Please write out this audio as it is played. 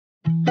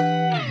Good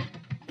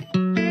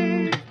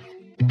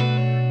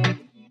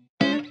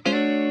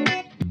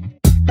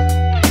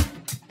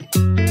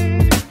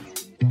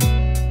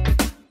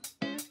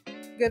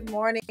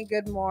morning.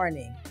 Good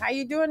morning. How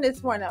you doing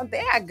this morning? Oh,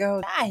 there I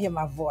go. I hear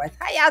my voice.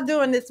 How y'all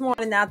doing this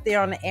morning out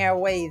there on the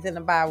airwaves and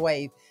the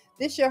bywaves?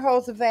 This your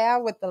host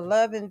Val with the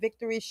Love and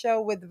Victory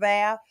Show with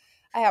Val.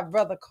 I have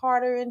Brother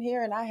Carter in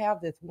here, and I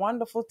have this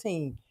wonderful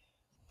team.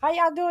 How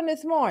y'all doing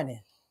this morning?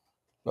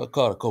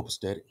 Carter,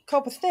 copacetic.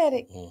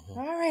 Copacetic. Mm-hmm.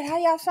 All right. How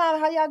y'all sound?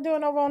 How y'all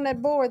doing over on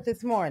that board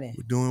this morning?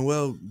 We're doing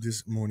well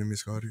this morning,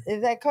 Miss Carter.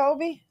 Is that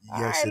Kobe? Yes,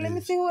 all right. Let me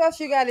is. see who else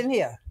you got in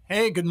here.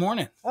 Hey, good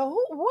morning. Oh,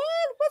 what?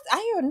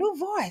 I hear a new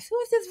voice. Who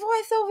is this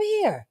voice over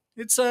here?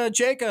 It's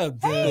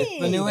Jacob,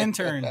 the new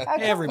intern. Hey,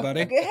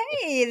 everybody.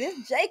 Hey,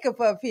 this Jacob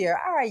up here.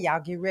 All right,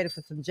 y'all get ready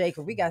for some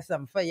Jacob. We got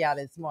something for y'all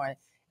this morning.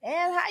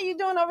 And how you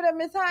doing over there,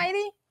 Miss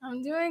Heidi?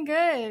 I'm doing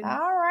good.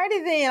 All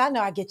righty then. I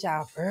know I get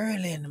y'all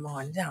early in the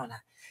morning, don't I?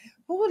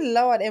 Oh,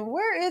 Lord. And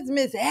where is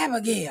Miss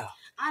Abigail?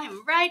 I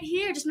am right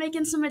here, just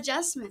making some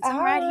adjustments. I'm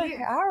right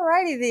here. All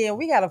righty then.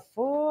 We got a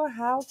full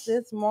house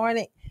this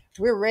morning.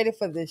 We're ready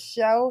for this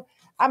show.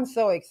 I'm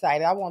so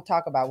excited. I won't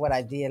talk about what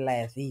I did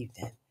last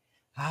evening.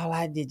 All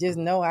I did, just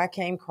know I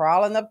came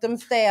crawling up them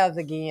stairs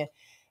again.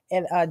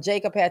 And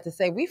Jacob had to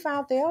say, we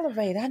found the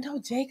elevator. I know,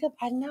 Jacob,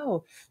 I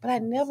know. But I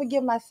never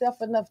give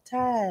myself enough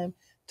time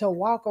to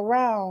walk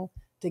around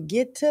to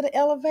get to the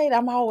elevator.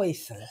 I'm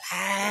always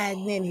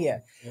sliding in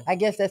here. I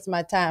guess that's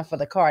my time for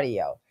the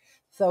cardio.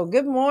 So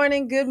good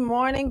morning, good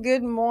morning,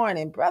 good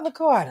morning. Brother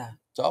Carter.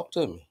 Talk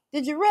to me.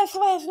 Did you rest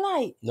last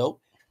night?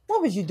 Nope.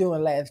 What was you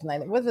doing last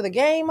night? Was it a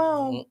game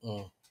on?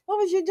 What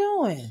was you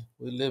doing?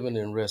 We're living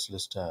in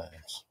restless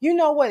times. You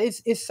know what?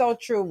 It's so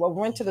true. I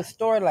went to the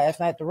store last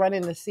night to run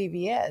into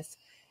CVS,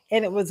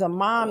 and it was a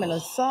mom and a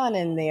son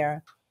in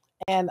there,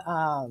 and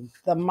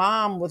the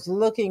mom was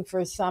looking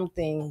for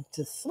something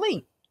to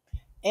sleep.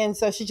 And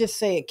so she just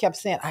kept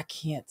saying, I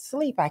can't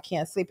sleep.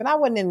 And I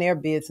wasn't in their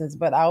business,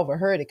 but I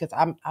overheard it because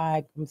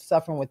I'm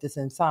suffering with this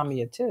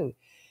insomnia too.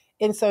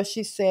 And so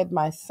she said,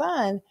 my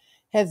son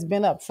has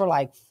been up for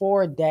like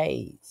 4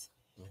 days.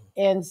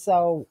 And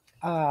so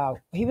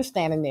he was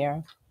standing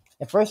there.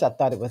 At first, I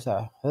thought it was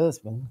her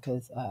husband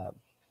because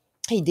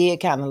he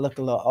did kind of look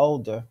a little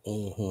older.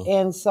 Mm-hmm.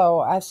 And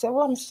so I said,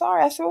 well, I'm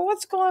sorry. I said, well,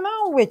 what's going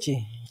on with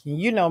you? And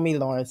you know me,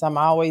 Lawrence. I'm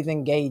always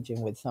engaging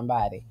with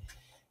somebody.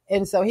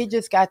 And so he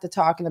just got to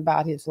talking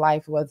about his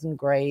life wasn't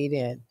great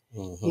and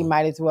he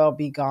might as well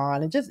be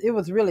gone. And it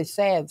was really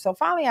sad. So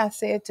finally I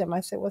said to him, I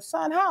said, well,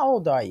 son, how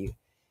old are you?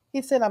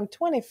 He said, I'm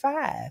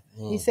 25.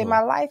 He said, my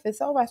life is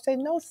over. I said,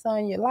 no,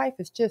 son, your life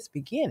is just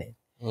beginning.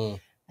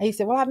 He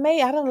said, well, I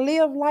don't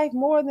live life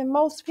more than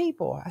most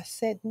people. I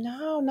said,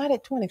 no, not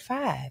at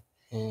 25.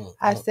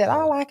 I said,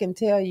 all I can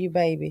tell you,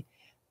 baby,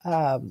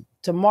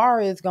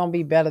 tomorrow is going to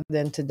be better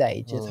than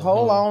today. Just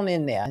hold on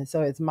in there. And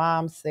so his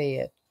mom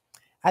said,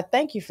 I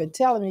thank you for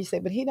telling me. He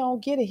said, but he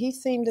don't get it. He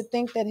seemed to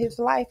think that his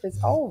life is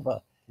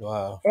over.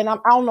 Wow. And I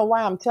don't know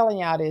why I'm telling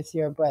y'all this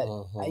here, but,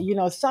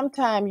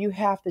 sometimes you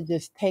have to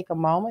just take a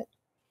moment.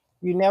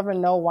 You never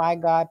know why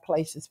God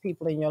places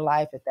people in your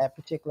life at that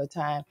particular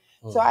time.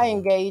 So I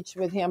engaged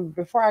with him.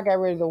 Before I got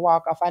ready to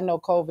walk off, I know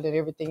COVID and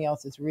everything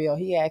else is real.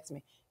 He asked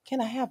me,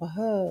 can I have a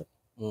hug?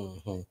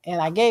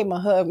 And I gave him a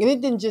hug. And it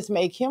didn't just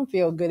make him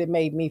feel good. It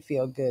made me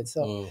feel good.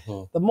 So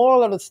the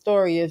moral of the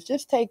story is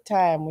just take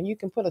time. When you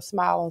can put a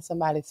smile on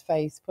somebody's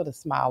face, put a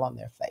smile on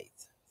their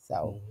face.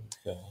 So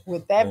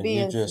with that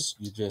being...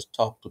 You just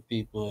talk to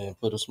people and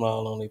put a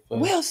smile on their face?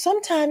 Well,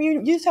 sometimes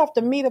you just have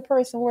to meet a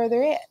person where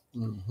they're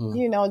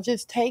at.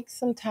 Just take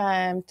some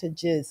time to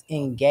just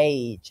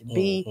engage.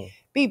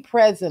 Be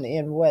present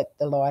in what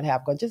the Lord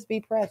have going. Just be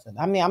present.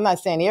 I mean, I'm not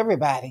saying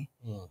everybody,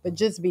 but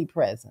just be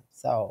present.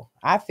 So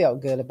I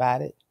felt good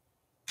about it.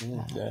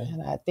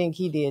 And I think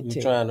he did too.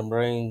 You're trying to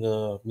bring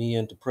me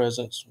into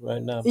presence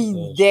right now?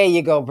 There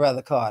you go,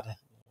 Brother Carter.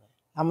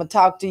 I'm going to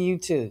talk to you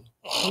too.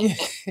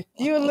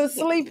 You a little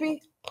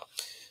sleepy?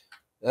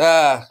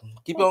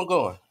 Keep on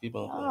going. Keep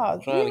on going.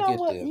 I'm trying to get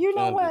there. You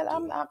know what?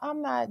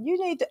 I'm not.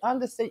 You need to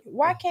understand.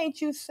 Why can't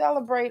you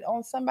celebrate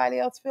on somebody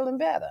else feeling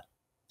better?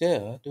 Yeah,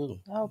 I do.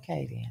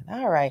 Okay, then.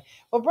 All right.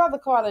 Well, Brother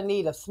Carter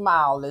need a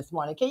smile this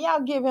morning. Can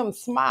y'all give him a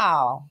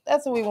smile?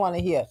 That's what we want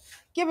to hear.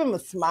 Give him a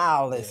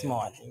smile this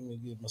morning. Let me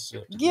give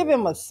myself Give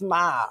him a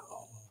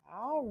smile.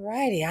 All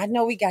righty. I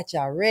know we got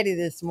y'all ready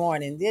this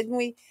morning, didn't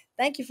we?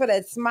 Thank you for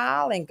that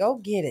smile and go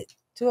get it.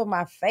 2 of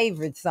my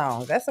favorite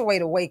songs. That's a way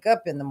to wake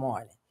up in the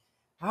morning.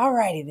 All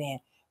righty then.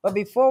 But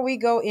before we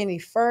go any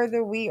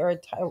further, we are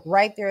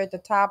right there at the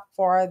top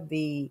for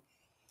the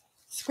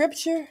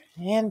scripture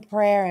and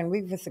prayer, and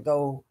we just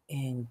go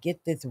and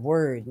get this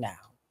word now.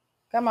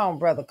 Come on,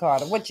 Brother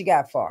Carter. What you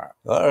got for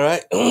him? All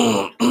right.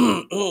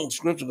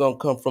 Scripture going to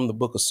come from the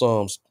book of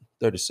Psalms,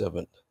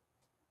 37th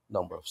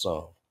number of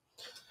Psalm.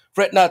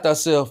 Fret not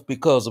thyself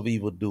because of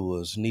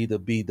evildoers, neither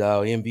be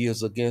thou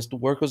envious against the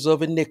workers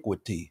of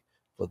iniquity,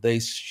 for they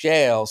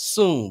shall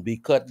soon be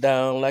cut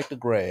down like the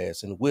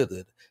grass and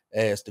withered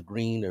as the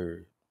green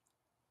herb.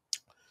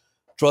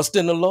 Trust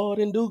in the Lord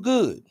and do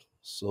good.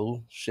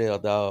 so shall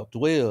thou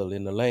dwell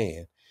in the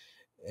land,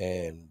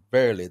 and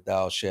verily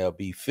thou shalt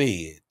be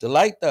fed.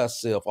 Delight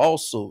thyself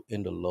also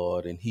in the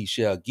Lord, and he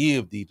shall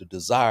give thee the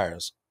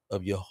desires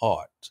of your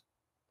heart.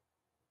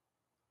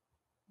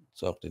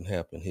 Something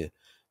happened here.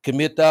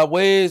 Commit thy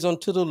ways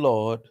unto the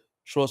Lord,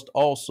 trust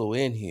also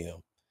in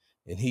him,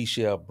 and he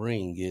shall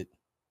bring it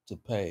to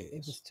pass.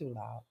 It was too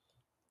loud.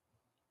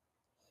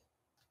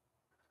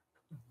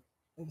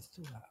 It was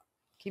too loud.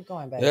 Keep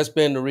going, baby. That's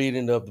been the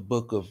reading of the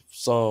book of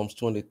Psalms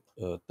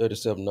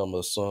 37, number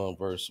of Psalm,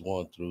 verse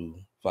 1 through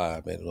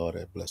 5. May the Lord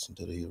have blessing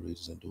to the hearers,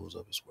 readers, and doers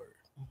of his word.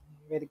 You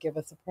ready to give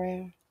us a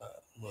prayer?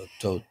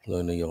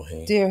 In your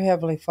hand. Dear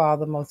Heavenly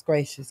Father, most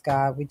gracious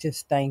God, we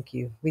just thank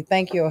you. We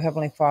thank you, O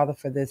Heavenly Father,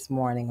 for this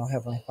morning, O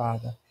Heavenly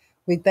Father.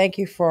 We thank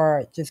you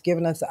for just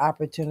giving us the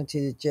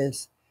opportunity to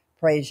just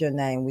praise your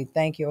name. We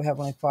thank you, O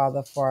Heavenly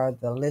Father, for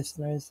the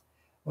listeners,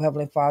 O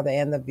Heavenly Father,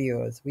 and the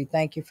viewers. We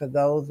thank you for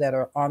those that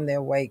are on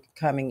their way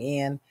coming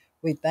in.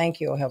 We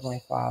thank you, O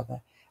Heavenly Father.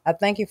 I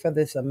thank you for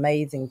this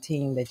amazing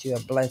team that you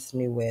have blessed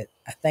me with.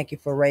 I thank you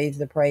for Raise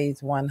the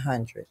Praise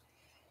 100.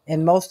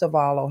 And most of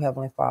all, oh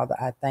Heavenly Father,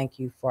 I thank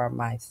you for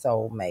my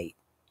soulmate,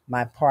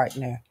 my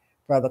partner,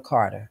 Brother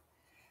Carter.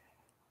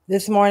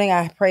 This morning,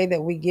 I pray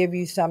that we give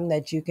you something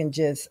that you can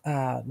just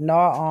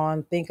gnaw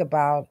on, think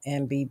about,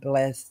 and be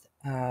blessed,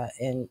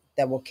 and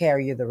that will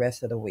carry you the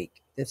rest of the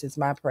week. This is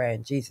my prayer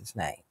in Jesus'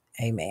 name.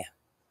 Amen.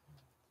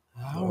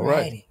 All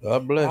right.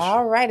 God bless you.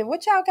 All righty.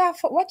 What y'all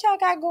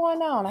got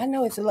going on? I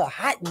know it's a little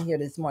hot in here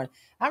this morning.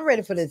 I'm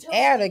ready for this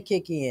air to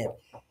kick in.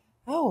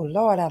 Oh,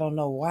 Lord, I don't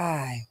know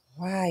why.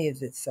 Why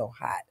is it so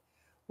hot?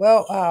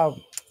 Well,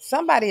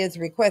 somebody is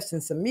requesting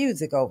some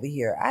music over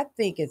here. I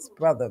think it's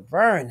Brother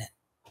Vernon.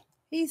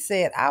 He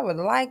said, I would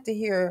like to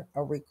hear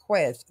a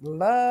request,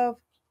 Love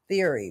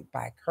Theory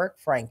by Kirk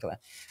Franklin.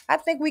 I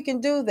think we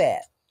can do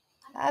that.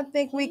 I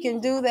think we can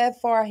do that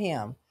for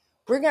him.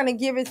 We're going to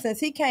give it, since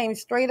he came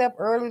straight up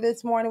early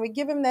this morning, we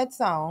give him that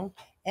song,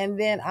 and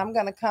then I'm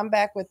going to come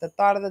back with the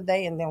thought of the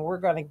day, and then we're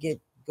going to get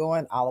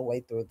going all the way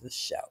through the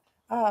show.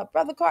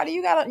 Brother Carter,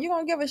 you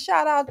gonna give a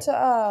shout out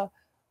to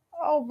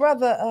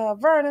brother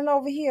Vernon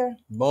over here.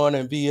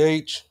 Morning,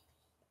 VH.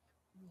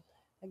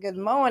 Good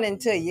morning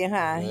to you,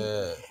 huh?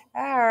 Yeah.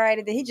 All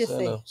righty. He just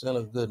send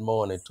a good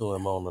morning to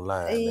him on the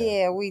line.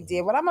 Yeah, we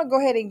did. Well, I'm gonna go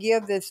ahead and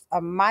give this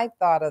my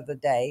thought of the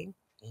day,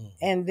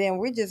 and then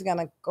we're just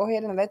gonna go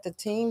ahead and let the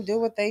team do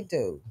what they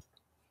do.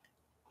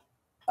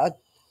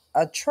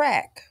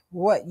 Attract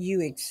what you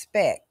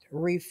expect.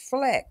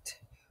 Reflect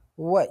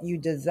what you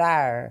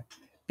desire.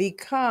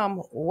 Become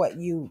what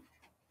you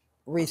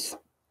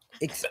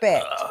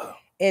expect,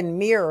 and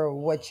mirror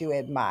what you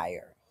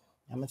admire.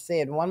 I'm going to say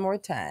it one more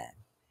time.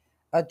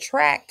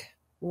 Attract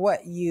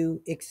what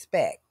you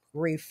expect.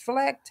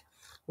 Reflect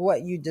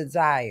what you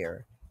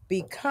desire.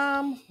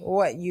 Become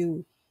what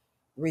you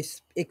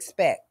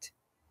expect.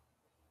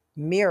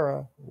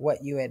 Mirror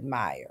what you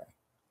admire.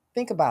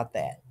 Think about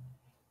that.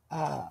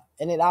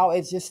 And it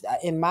always just,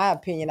 in my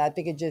opinion, I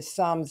think it just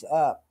sums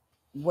up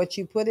what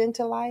you put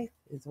into life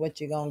is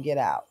what you're going to get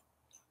out.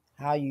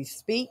 How you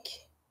speak,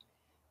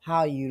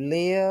 how you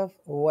live,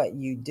 what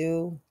you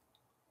do,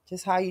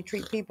 just how you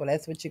treat people.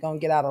 That's what you're going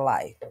to get out of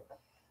life.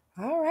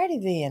 All righty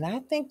then. I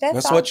think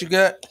that's what you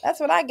got?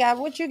 That's what I got.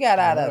 What you got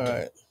out of it? All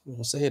right.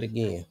 We'll say it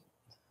again.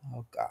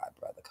 Oh, God,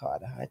 Brother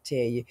Carter, I tell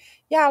you.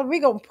 Y'all,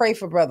 we're going to pray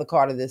for Brother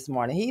Carter this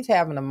morning. He's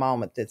having a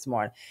moment this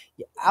morning.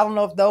 I don't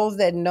know if those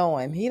that know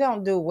him, he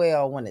don't do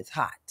well when it's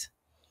hot.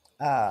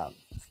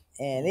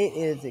 And it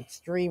is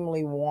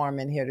extremely warm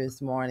in here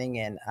this morning,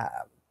 and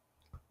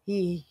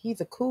he's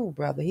a cool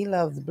brother. He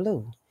loves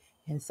blue.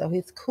 And so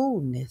his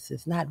coolness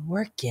is not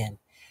working.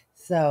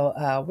 So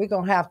we're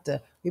going to have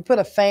to, we put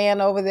a fan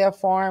over there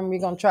for him.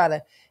 We're going to try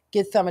to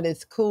get some of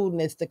this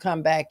coolness to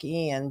come back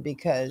in,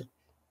 because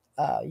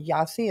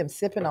y'all see him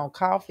sipping on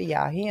coffee.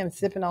 Y'all hear him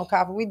sipping on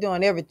coffee. We're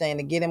doing everything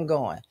to get him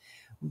going.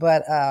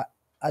 But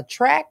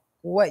attract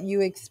what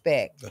you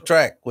expect.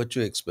 Attract what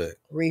you expect.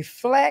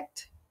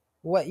 Reflect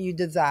what you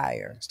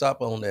desire.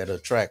 Stop on that.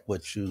 Attract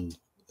what you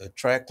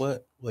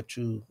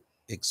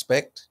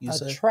expect, you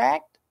say?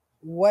 Attract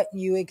what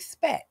you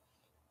expect.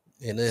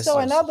 So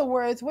in other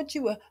words,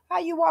 how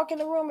you walk in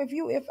the room,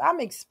 if I'm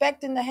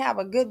expecting to have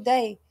a good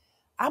day,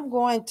 I'm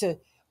going to,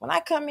 when I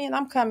come in,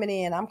 I'm coming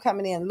in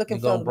looking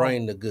for. You're gonna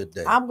bring the good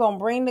day. I'm gonna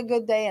bring the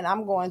good day, and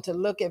I'm going to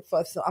look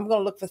for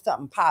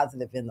something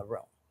positive in the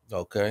room.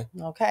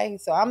 Okay.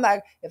 So I'm not,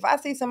 if I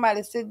see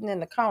somebody sitting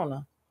in the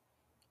corner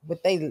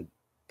with they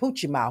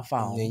poochie mouth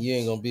on, then you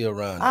ain't gonna be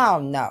around. I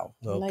don't know.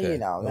 Okay. No, you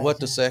know. And what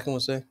the second one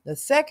say? The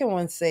second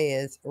one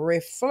says,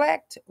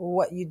 reflect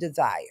what you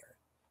desire.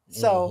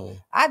 So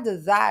I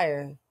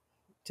desire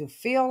to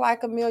feel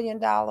like $1 million,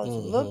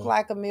 look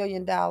like $1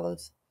 million,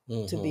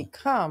 to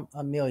become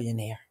a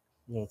millionaire.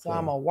 Okay. So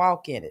I'm gonna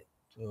walk in it.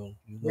 So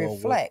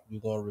reflect.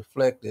 You're gonna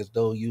reflect as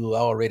though you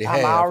already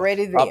I'm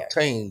already there.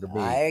 Obtained the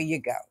million. There you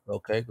go.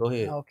 Okay, go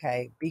ahead.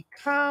 Okay,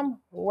 become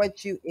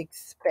what you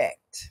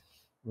expect.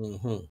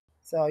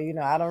 So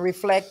I don't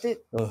reflect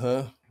it.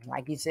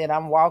 Like you said,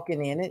 I'm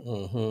walking in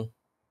it.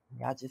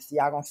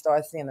 y'all gonna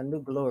start seeing a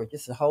new glory,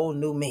 just a whole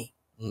new me.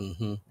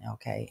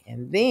 Okay,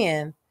 and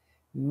then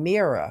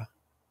mirror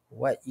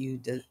what you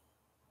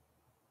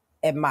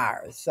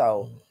admire.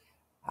 So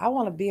I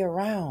want to be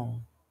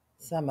around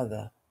some of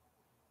the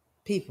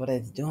people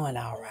that's doing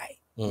all right.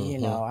 You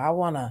know, I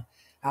wanna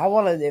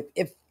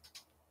if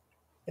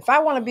I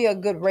want to be a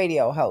good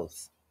radio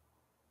host,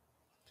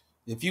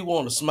 if you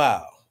want to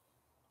smile,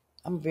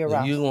 I'm gonna be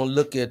around. You want to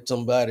look at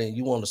somebody and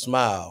you want to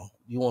smile.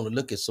 You want to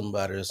look at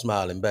somebody that's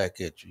smiling back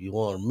at you. You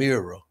want to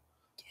mirror.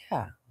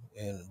 Yeah.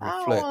 And reflect I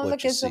don't want to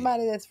look at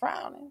somebody that's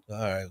frowning. All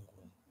right.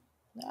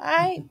 All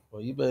right.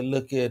 Well, you better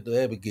look at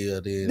the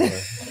Abigail then.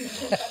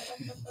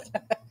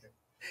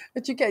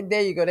 But you can't.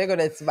 There you go. There go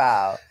that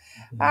smile.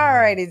 All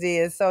righty,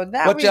 then. So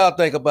now, what y'all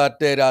think about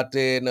that out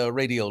there in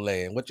radio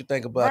land? What you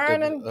think about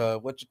Vernon?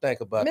 What you think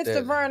about Mr.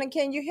 that? Mr. Vernon,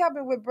 can you help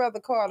me with Brother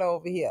Carter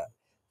over here?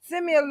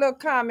 Send me a little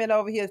comment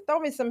over here. Throw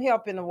me some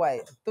help in the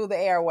way through the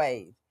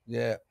airwaves.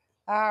 Yeah.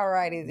 All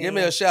righty, then. Give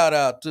me a shout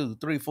out too.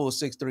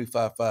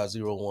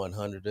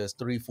 346-355-0100. That's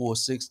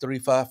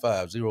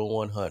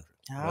 346-355-0100.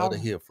 Love to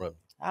hear from you.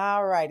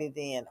 All righty,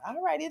 then.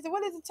 All right.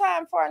 What is the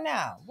time for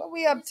now? What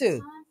we up to? It's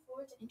time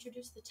for to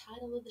introduce the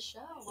title of the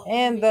show.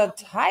 And the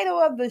title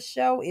of the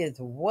show is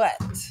what?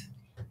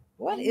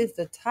 What is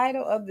the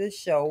title of this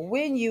show?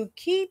 When you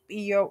keep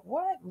your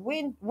what?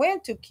 When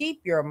to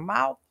keep your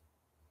mouth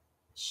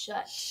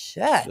shut.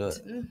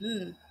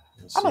 I'm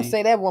gonna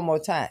say that one more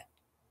time.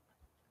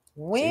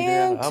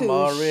 When to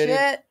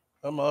shut.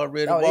 I'm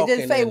already walking. Oh, it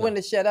didn't say when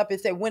to shut up.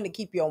 It said when to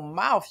keep your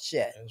mouth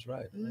shut. That's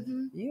right.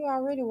 You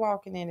already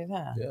walking in it,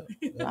 huh?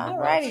 Yeah. All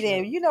righty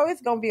then. You know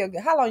it's gonna be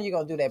how long you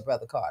gonna do that,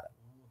 Brother Carter?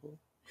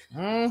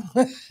 I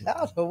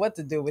don't know what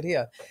to do with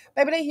him.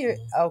 Maybe they hear.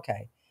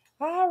 Okay.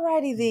 All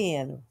righty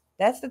then.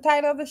 That's the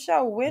title of the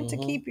show. When to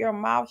keep your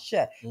mouth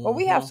shut. Well,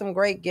 we have some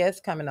great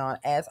guests coming on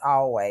as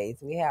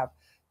always. We have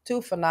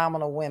two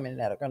phenomenal women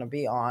that are going to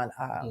be on.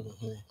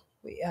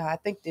 I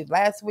think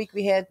last week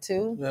we had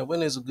two. Yeah,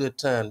 when is a good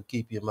time to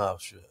keep your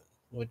mouth shut?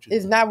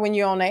 It's not when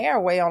you're on the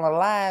airway on a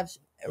live.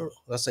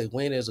 I say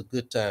when is a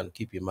good time to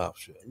keep your mouth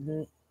shut?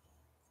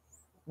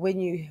 When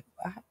you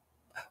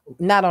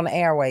not on the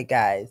airway,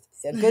 guys.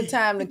 A good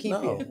time to keep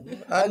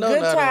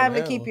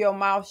keep your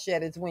mouth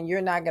shut is when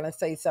you're not going to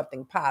say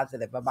something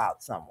positive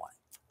about someone.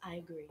 I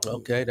agree.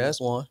 Okay,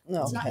 that's one.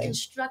 It's not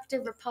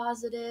constructive or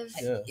positive.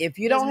 Yeah. If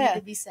you don't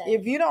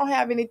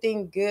have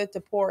anything good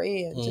to pour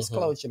in, just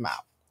close your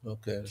mouth.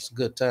 Okay, it's a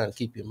good time to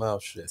keep your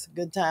mouth shut. It's a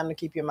good time to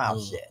keep your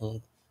mouth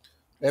shut.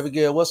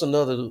 Abigail, what's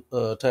another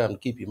time to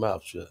keep your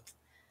mouth shut?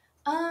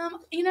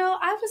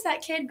 I was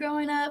that kid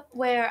growing up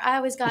where I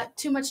always got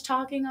too much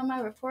talking on my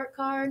report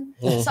card.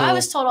 So I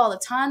was told all the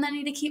time that I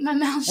need to keep my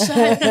mouth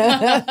shut.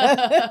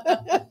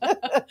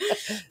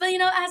 But,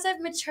 as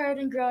I've matured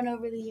and grown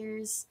over the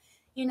years,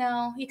 you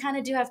kind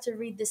of do have to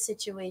read the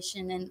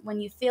situation. And when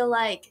you feel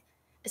like,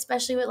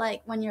 especially with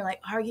when you're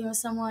arguing with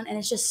someone and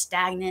it's just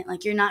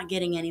stagnant, you're not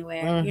getting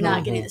anywhere. You're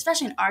not getting,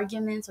 especially in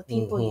arguments with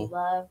people you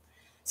love.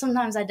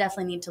 Sometimes I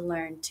definitely need to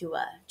learn to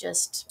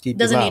just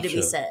doesn't need to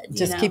be said.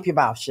 Just keep your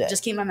mouth shut.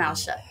 Just keep my mouth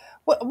shut.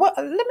 Well,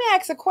 let me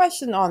ask a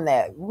question on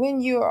that.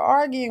 When you're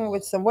arguing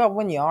with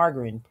when you're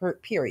arguing,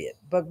 period.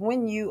 But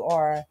when you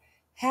are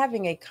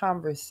having a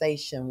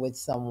conversation with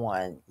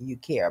someone you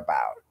care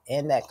about,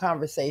 and that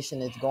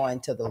conversation is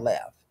going to the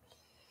left,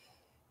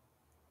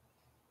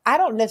 I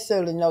don't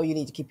necessarily know you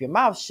need to keep your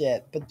mouth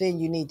shut, but then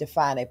you need to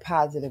find a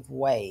positive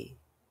way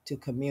to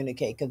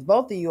communicate, because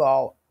both of you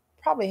all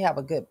probably have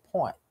a good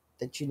point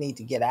that you need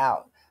to get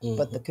out.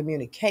 But the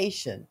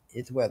communication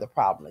is where the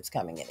problem is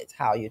coming in. It's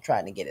how you're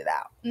trying to get it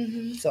out.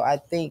 So I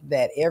think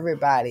that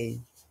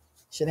everybody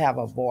should have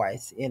a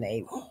voice in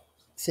a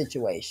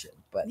situation,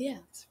 but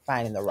it's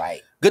finding the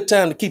right. Good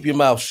time to keep your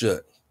mouth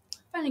shut.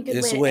 Find a good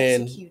way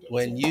to execute it.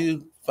 When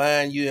you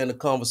find you're in a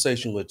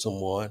conversation with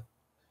someone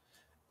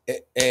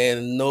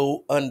and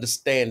no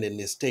understanding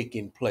is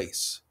taking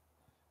place.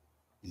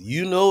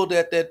 You know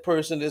that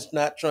person is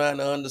not trying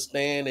to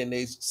understand and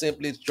they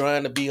simply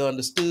trying to be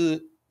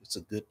understood. It's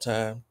a good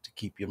time to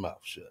keep your mouth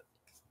shut.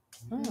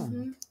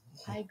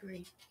 I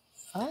agree.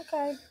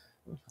 Okay.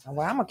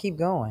 Well, I'm gonna keep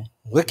going.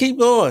 We'll keep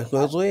going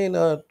because we ain't.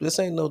 This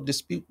ain't no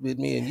dispute with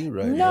me and you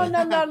right now.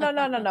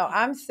 No.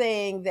 I'm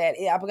saying that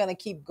I'm gonna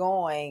keep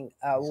going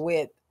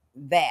with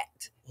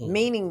that,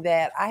 meaning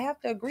that I have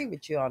to agree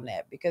with you on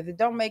that because it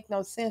don't make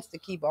no sense to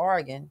keep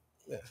arguing.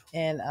 Yeah.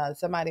 And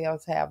somebody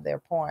else have their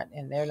point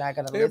and they're not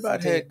gonna listen.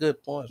 Everybody had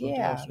good points.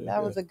 Yeah,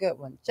 that was a good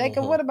one.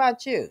 Jacob, what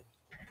about you?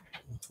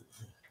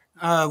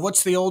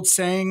 What's the old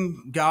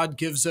saying? God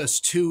gives us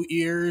two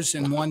ears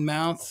and one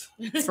mouth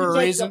for a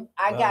reason.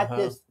 I got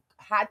this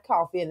hot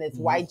coffee in this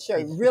white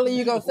shirt. Really,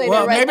 you gonna say that?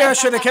 Well, right maybe now? I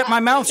should have kept my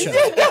mouth shut.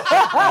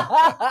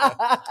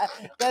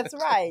 That's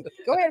right.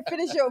 Go ahead,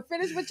 finish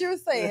what you were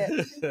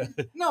saying.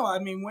 No, I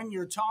mean when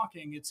you're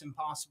talking, it's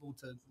impossible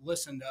to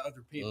listen to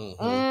other people.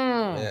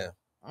 Yeah.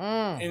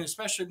 And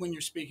especially when you're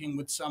speaking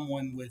with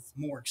someone with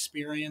more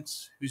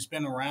experience, who's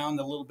been around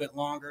a little bit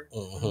longer.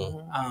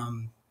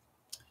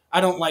 I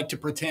don't like to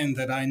pretend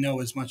that I know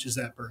as much as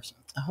that person.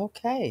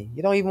 Okay.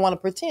 You don't even want to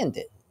pretend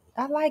it.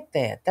 I like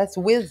that. That's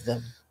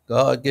wisdom.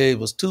 God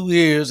gave us 2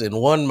 ears and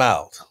 1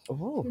 mouth.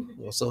 Ooh.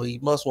 So he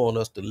must want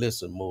us to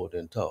listen more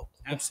than talk.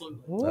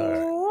 Absolutely.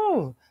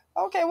 Ooh.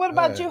 Okay, what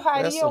about you,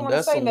 Heidi? That's You don't want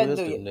to say some nothing,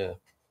 do wisdom you? there.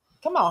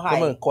 Come on, Heidi.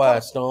 Come on,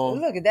 Quiet Storm.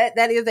 Look at that.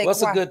 That is a What's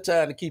quiet. a good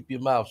time to keep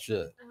your mouth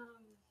shut?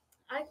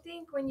 I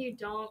think when you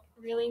don't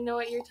really know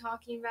what you're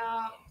talking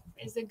about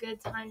is a good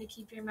time to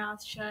keep your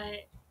mouth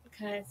shut.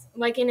 Because,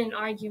 like in an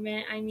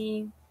argument, I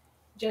mean,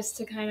 just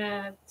to kind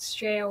of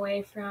stray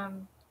away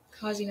from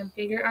causing a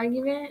bigger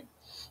argument.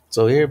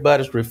 So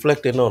everybody's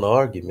reflecting on the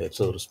argument,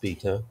 so to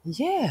speak, huh?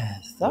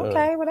 Yes.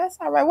 Okay. Well, that's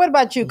all right. What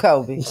about you,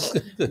 Kobe?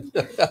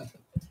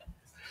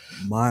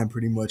 Mine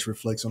pretty much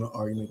reflects on the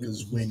argument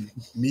because when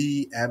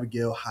me,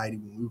 Abigail, Heidi,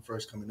 when we were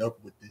first coming up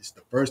with this,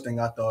 the first thing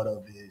I thought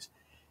of is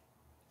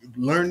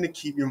learn to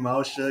keep your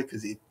mouth shut,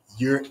 because if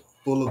you're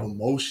full of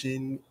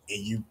emotion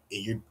and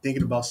you're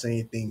thinking about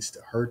saying things to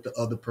hurt the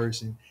other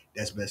person,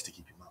 that's best to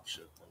keep your mouth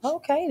shut.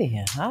 Okay,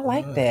 then. I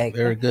like that.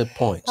 Very good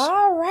points.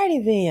 All righty,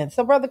 then.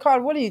 So, Brother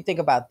Carter, what do you think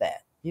about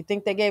that? You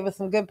think they gave us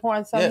some good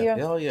points on here?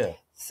 Hell yeah.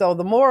 So,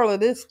 the moral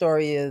of this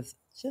story is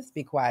just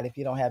be quiet if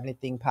you don't have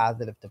anything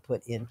positive to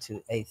put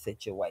into a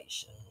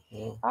situation.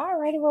 Mm-hmm. All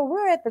righty. Well,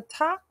 we're at the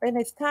top, and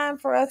it's time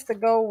for us to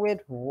go with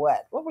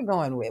what? What we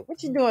going with?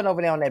 What you doing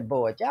over there on that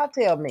board? Y'all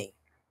tell me.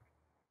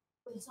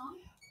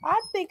 I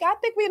think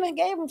we done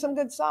gave them some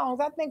good songs.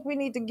 I think we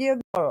need to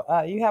give.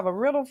 You have a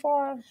riddle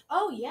for them?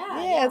 Oh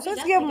yeah. Yes,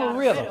 let's give them a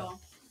riddle.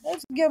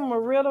 Let's give them a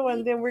riddle,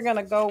 and then we're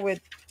gonna go with,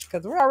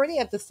 because we're already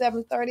at the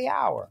 7:30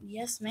 hour.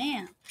 Yes,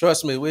 ma'am.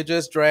 Trust me, we're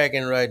just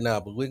dragging right now,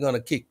 but we're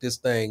gonna kick this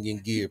thing in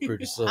gear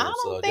pretty soon. I don't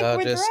So think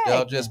we're y'all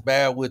dragging. just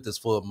bear with us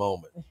for a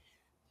moment.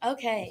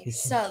 Okay,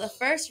 so the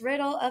first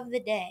riddle of the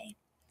day.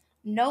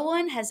 No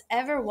one has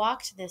ever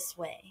walked this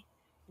way.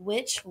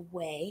 Which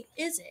way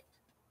is it?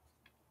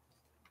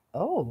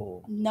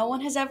 Oh, No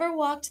one has ever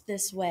walked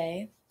this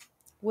way.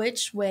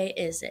 Which way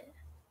is it?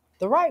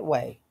 the right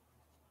way.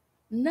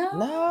 No.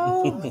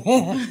 No.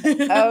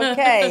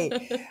 Okay.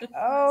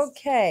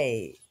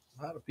 Okay.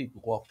 A lot of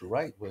people walk the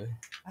right way.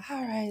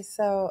 All right.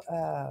 So,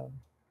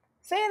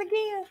 say it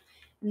again.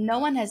 No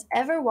one has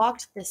ever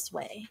walked this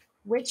way.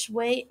 Which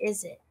way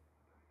is it?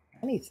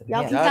 I need some. Y'all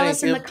help. can Y'all tell didn't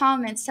us in the give-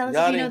 comments. Tell us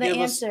if you know the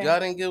Y'all answer.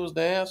 didn't give us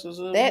the answers.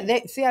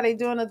 They, see how they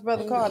doing us,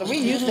 Brother Carter? We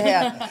used to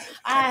have.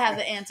 I have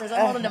the answers. I'm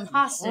holding them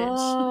hostage.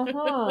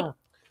 Mhm.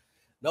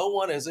 No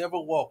one has ever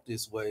walked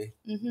this way.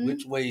 Mhm.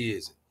 Which way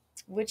is it?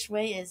 Which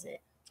way is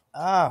it?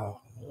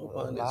 Oh, No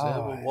one has ever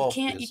Lord. walked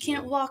You this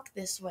can't way. walk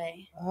this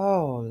way.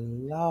 Oh,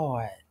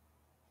 Lord.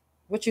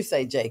 What you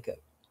say, Jacob?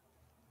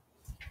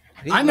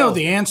 I know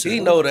the answer. He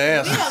know the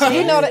answer.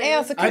 You know the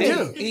answer. I Come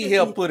do. here. He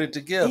helped put it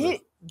together.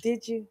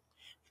 Did you?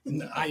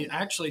 No, I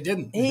actually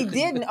didn't. He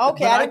didn't.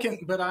 Okay. But I can.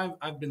 But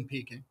I've been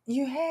peeking.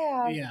 You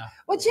have. Yeah,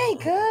 Well,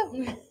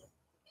 Jacob,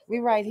 we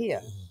right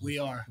here. we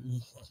are.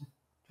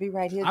 We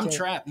right here. I'm Jacob.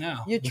 trapped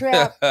now. You're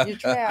trapped. You're I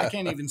trapped.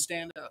 can't even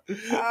stand up.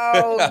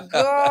 Oh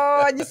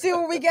God! You see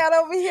what we got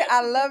over here?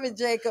 I love it,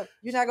 Jacob.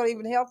 You're not gonna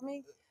even help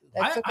me.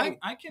 That's okay.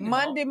 I can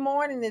Monday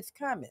morning is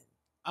coming.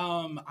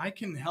 help. I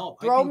can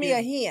help. Throw me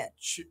a hint.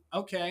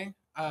 Okay.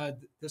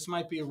 This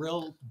might be a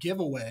real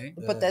giveaway.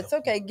 But that's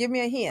okay. Give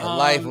me a hint. A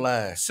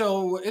lifeline.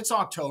 So it's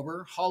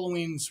October.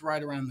 Halloween's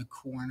right around the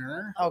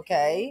corner.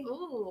 Okay.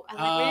 Ooh, I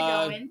like where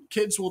you're going.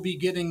 Kids will be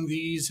getting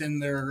these in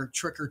their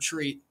trick or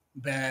treat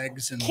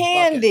bags and buckets.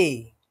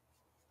 Candy.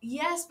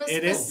 Yes, but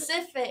It is.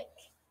 specific.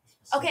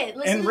 Okay,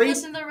 And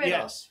listen to the riddle.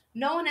 Yes.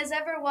 No one has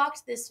ever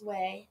walked this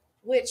way.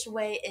 Which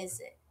way is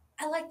it?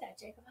 I like that,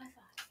 Jacob. High five.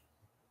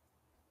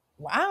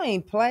 Well, I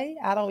ain't play.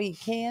 I don't eat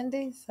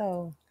candy,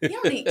 so You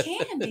don't eat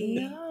candy.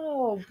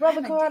 no, Brother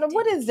I'm Carter. addicted.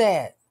 What is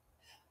that?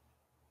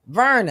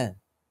 Vernon,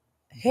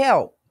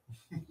 help!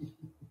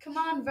 Come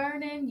on,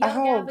 Vernon. Yo, Oh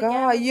gabba,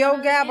 God, gabba, yo you know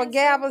the gabba answer?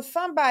 gabba!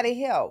 Somebody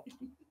help!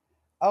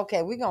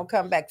 Okay, we're gonna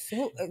come back.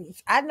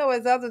 I know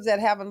there's others that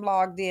haven't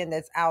logged in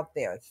that's out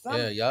there.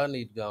 Yeah, y'all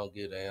need to go and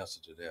get the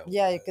answer to that one.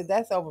 Yeah, because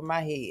that's over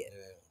my head. Yeah.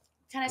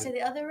 Can I say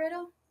the other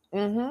riddle?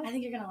 Mm-hmm. I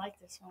think you're gonna like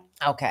this one.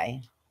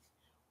 Okay.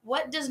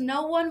 What does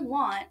no one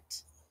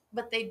want,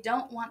 but they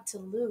don't want to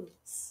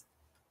lose?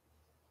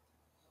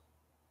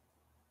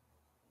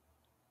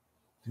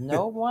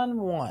 No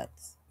one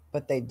wants,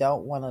 but they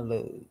don't want to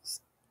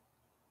lose.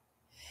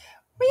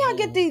 Where y'all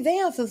get these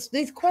answers,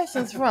 these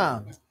questions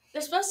from?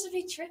 They're supposed to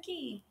be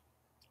tricky.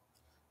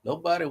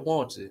 Nobody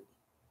wants it,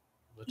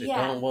 but they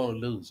Yeah. don't want to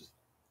lose it.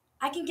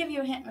 I can give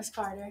you a hint, Miss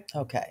Carter.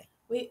 Okay.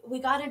 We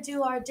got to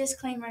do our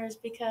disclaimers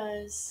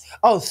because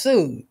Oh,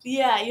 sued.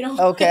 yeah, you don't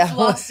Okay. want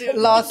lawsuit.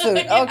 Lawsuit.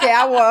 Okay,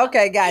 I will.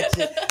 Okay,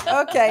 gotcha.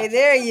 Okay,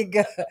 there you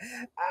go.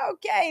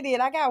 Okay,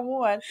 then I got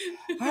one.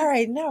 All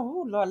right, now,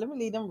 oh Lord, let me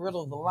leave them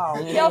riddles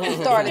alone.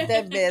 Kelsey started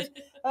that mess.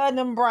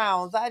 Them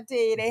Browns, I tell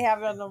you, they have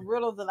them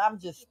riddles, and I'm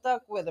just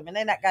stuck with them, and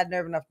they not got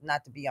nerve enough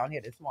not to be on here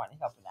this morning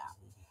helping out.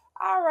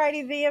 All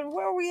righty then,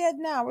 where are we at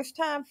now? It's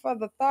time for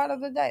the thought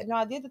of the day. No,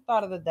 I did the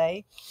thought of the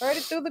day. Heard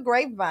it through the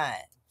grapevine.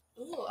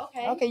 Ooh,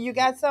 okay. Okay, you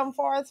got something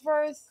for us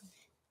first?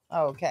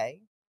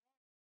 Okay.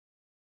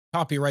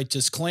 Copyright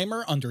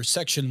disclaimer under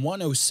Section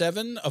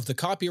 107 of the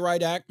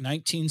Copyright Act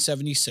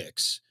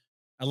 1976.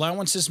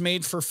 Allowance is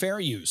made for fair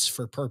use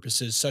for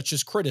purposes such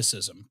as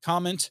criticism,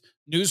 comment,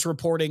 news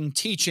reporting,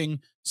 teaching,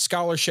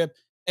 scholarship,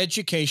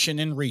 education,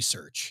 and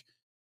research.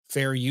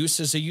 Fair use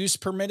is a use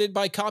permitted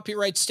by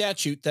copyright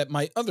statute that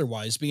might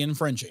otherwise be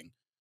infringing.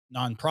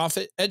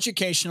 Nonprofit,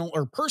 educational,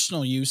 or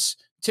personal use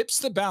tips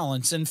the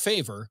balance in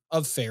favor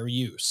of fair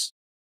use.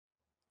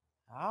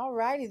 All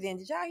righty then.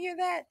 Did y'all hear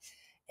that?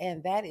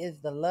 And that is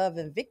the Love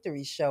and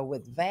Victory Show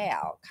with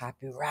Val,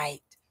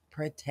 copyright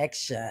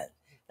protection.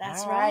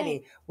 That's All right.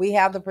 righty. We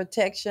have the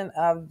protection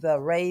of the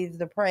Raise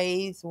the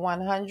Praise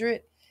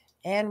 100,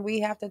 and we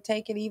have to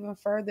take it even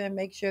further and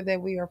make sure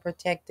that we are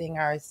protecting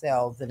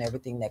ourselves and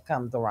everything that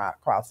comes around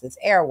across this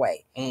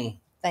airway.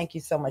 Thank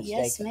you so much,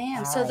 Yes, Jacob. ma'am.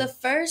 All So the right.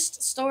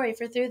 first story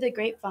for Through the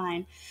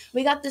Grapevine,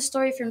 we got this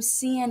story from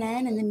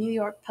CNN and the New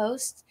York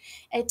Post.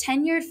 A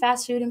tenured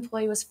fast food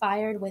employee was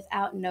fired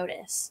without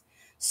notice.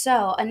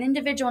 So an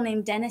individual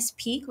named Dennis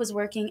Peak was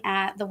working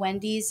at the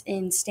Wendy's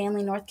in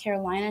Stanley, North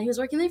Carolina. He was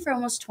working there for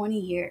almost 20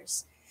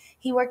 years.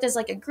 He worked as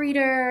like a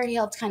greeter. He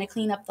helped kind of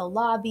clean up the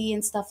lobby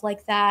and stuff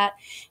like that.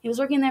 He was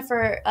working there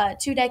for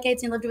 2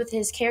 decades and lived with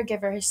his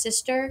caregiver, his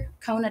sister,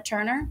 Kona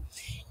Turner.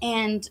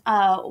 And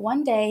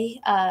one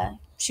day,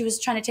 she was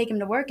trying to take him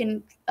to work,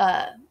 and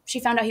she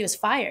found out he was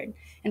fired,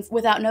 and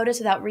without notice,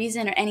 without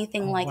reason, or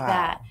anything like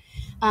wow.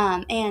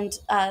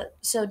 that.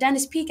 So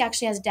Dennis Peak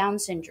actually has Down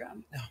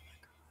syndrome. Oh,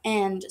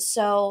 and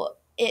so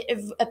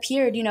it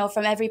appeared,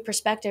 from every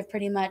perspective,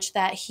 pretty much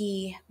that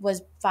he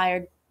was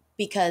fired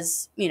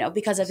because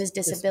of his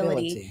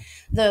disability.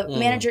 The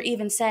manager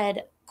even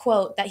said,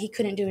 quote, that he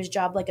couldn't do his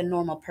job like a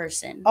normal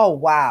person. Oh,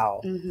 wow.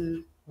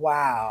 Mm-hmm.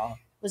 Wow.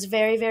 It was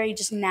very, very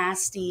just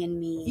nasty and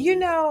mean.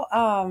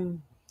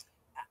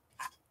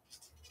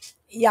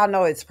 Y'all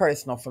know it's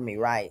personal for me,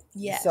 right?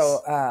 Yes.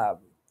 So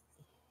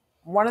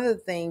one of the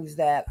things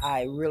that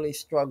I really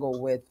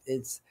struggle with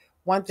is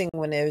one thing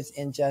when there's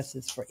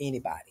injustice for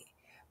anybody,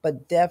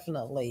 but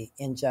definitely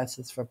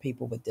injustice for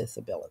people with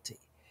disability.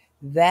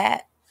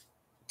 That,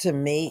 to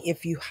me,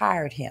 if you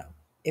hired him,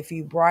 if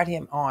you brought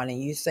him on and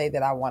you say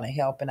that I want to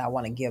help and I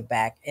want to give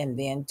back, and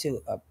then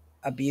to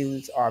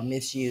abuse or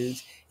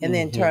misuse and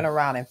then turn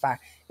around and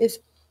fire, it's,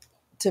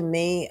 to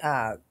me,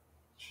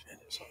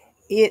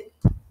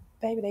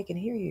 baby, they can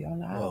hear you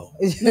on the aisle.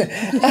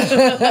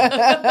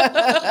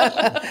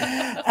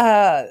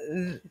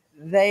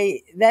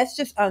 That's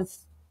just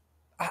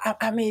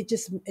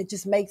it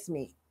just makes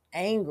me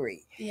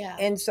angry. Yeah.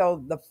 And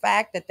so the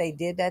fact that they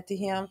did that to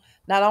him,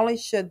 not only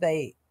should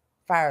they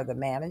fire the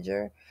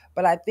manager,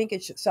 but I think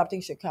something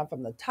should come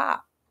from the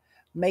top,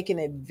 making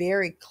it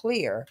very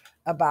clear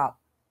about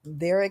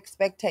their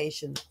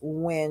expectations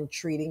when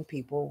treating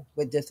people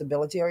with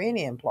disability or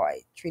any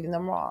employee, treating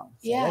them wrong.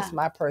 So that's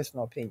my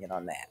personal opinion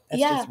on that.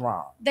 That's just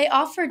wrong. They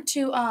offered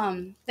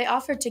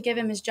to give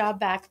him his job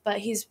back, but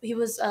he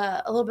was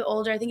a little bit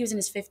older. I think he was in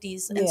his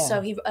 50s, and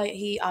so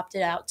he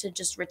opted out to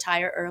just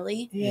retire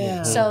early.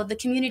 Yeah. So the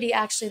community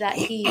actually that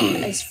he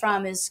is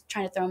from is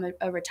trying to throw him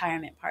a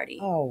retirement party.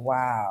 Oh,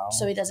 wow.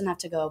 So he doesn't have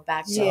to go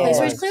back to Yeah. a place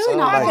where he's clearly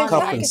not Like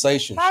wanted.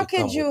 compensation. How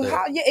could you?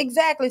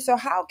 Exactly. So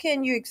how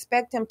can you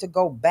expect him to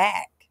go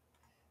back?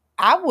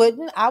 I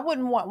wouldn't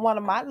want one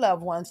of my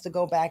loved ones to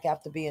go back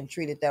after being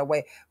treated that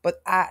way. But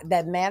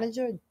that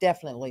manager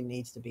definitely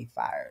needs to be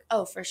fired.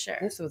 Oh, for sure.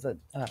 This was a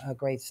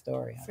great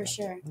story. For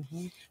sure.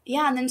 Mm-hmm.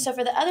 Yeah, and then so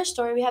for the other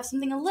story, we have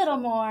something a little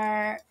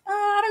more,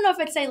 I don't know if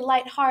I'd say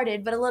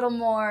lighthearted, but a little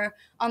more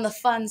on the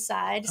fun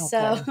side. Okay.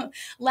 So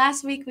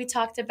last week we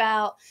talked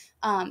about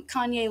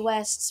Kanye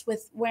West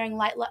with wearing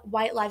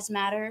White Lives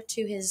Matter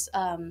to his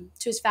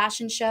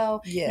fashion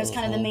show. Yes. It was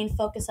kind of the main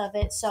focus of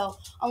it. So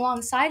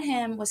alongside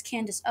him was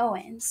Candace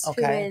Owens,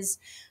 who is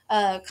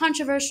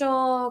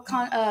controversial,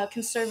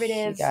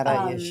 conservative. She got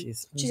her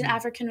issues. She's an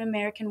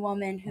African-American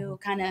woman who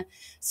kind of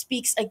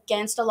speaks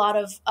against a lot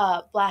of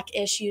Black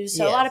issues.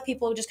 So a lot of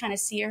people just kind of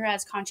see her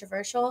as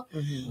controversial.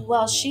 Mm-hmm.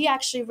 Well, she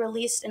actually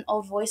released an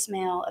old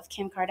voicemail of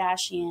Kim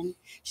Kardashian.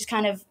 She's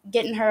kind of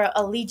getting her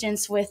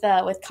allegiance with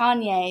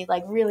Kanye,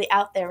 like really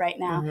out there right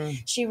now. Mm-hmm.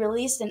 She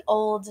released an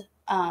old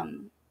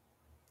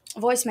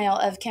voicemail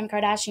of Kim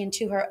Kardashian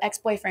to her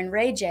ex-boyfriend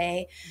Ray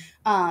J,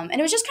 and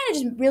it was just kind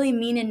of just really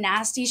mean and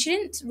nasty. She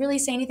didn't really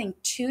say anything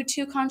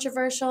too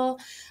controversial.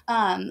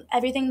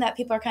 Everything that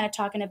people are kind of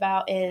talking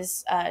about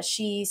is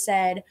she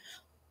said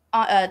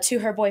to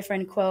her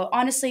boyfriend, quote,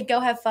 "Honestly, go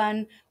have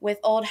fun with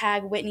old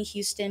hag Whitney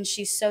Houston.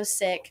 She's so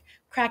sick.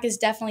 Crack is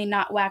definitely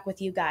not whack with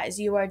you guys.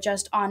 You are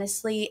just,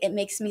 honestly, it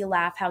makes me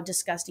laugh how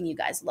disgusting you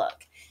guys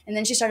look." And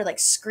then she started like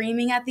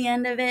screaming at the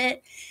end of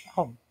it.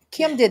 Oh,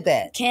 Kim did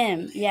that.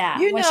 Kim, yeah.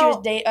 She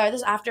was this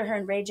was after her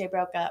and Ray J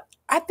broke up.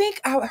 I think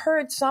I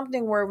heard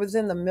something where it was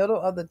in the middle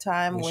of the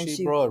time when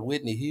she brought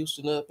Whitney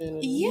Houston up in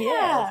it.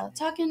 Yeah,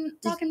 talking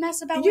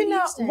mess about Whitney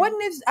Houston.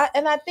 Wasn't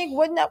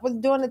that was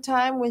during the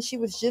time when she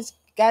was just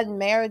gotten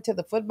married to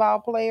the football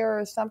player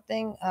or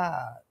something.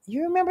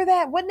 You remember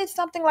that? Wasn't it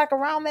something like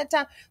around that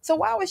time? So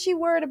why was she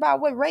worried about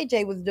what Ray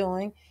J was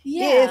doing?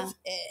 Yeah.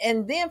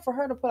 And then for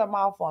her to put a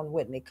mouth on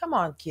Whitney. Come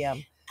on,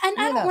 Kim. And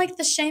I don't like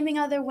the shaming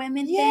other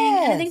women thing.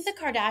 And I think the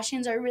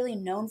Kardashians are really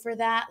known for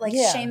that, like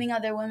shaming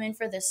other women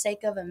for the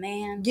sake of a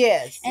man.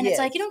 Yes. And it's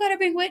like, you don't got to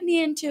bring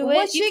Whitney into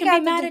it. You can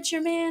be mad at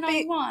your man all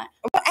you want.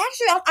 Well,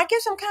 actually, I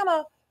guess I'm kind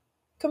of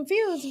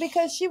confused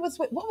because she was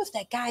with, what was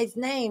that guy's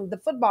name? The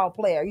football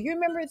player. You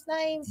remember his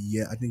name?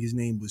 Yeah, I think his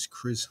name was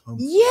Chris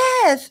Humphrey.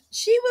 Yes,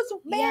 she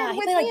was married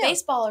with him. Like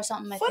baseball or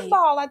something.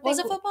 Football, I think. Was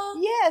it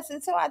football? Yes,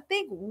 and so I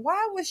think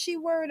why was she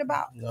worried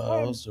about?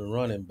 No, it was a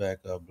running back,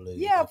 I believe.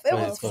 Yeah, it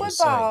was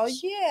football.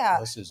 Yeah.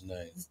 What's his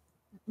name?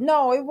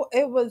 No,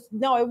 it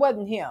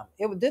wasn't him.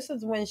 This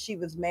is when she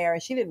was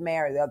married. She didn't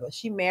marry the other.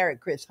 She married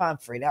Chris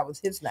Humphrey. That was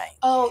his name.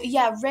 Oh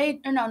yeah,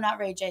 not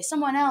Ray J.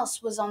 Someone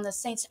else was on the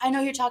Saints. I know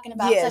who you're talking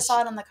about. Yes. I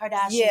saw it on the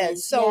Kardashians.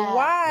 Yes. So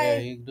why? Yeah,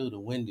 he do the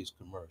Wendy's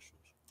commercials.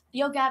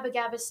 Yo Gabba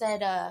Gabba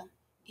said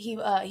he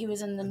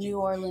was in the New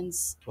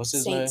Orleans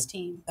Saints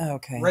team.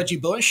 Okay. Reggie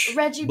Bush.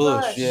 Reggie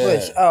Bush. Yeah.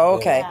 Bush. Oh,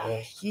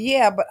 okay.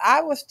 Yeah, but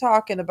I was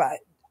talking about.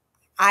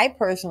 I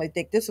personally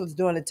think this was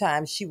during the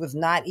time she was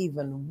not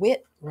even with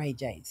Ray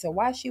J. So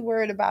why is she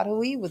worried about who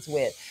he was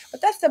with?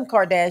 But that's them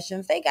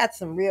Kardashians. They got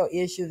some real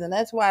issues, and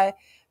that's why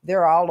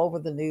they're all over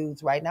the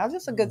news right now.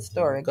 Just a good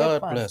story. God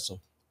good fun. Bless them.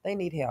 They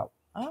need help.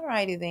 All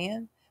righty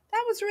then.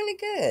 That was really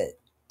good.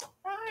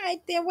 All right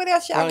then. What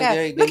else y'all got?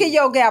 Look at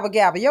Yo Gabba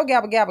Gabba. Yo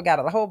Gabba Gabba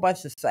got a whole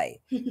bunch to say.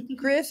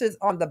 Chris is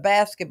on the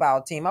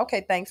basketball team.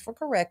 Okay, thanks for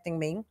correcting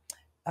me.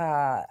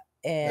 And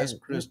that's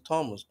Chris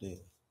Thomas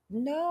then.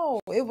 No,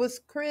 it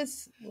was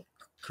Chris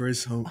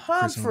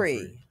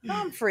Humphrey.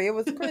 Humphrey. It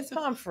was Chris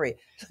Humphrey.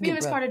 Me and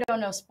Miss Carter don't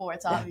know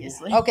sports,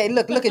 obviously. Okay,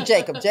 look at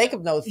Jacob.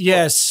 Jacob knows sports.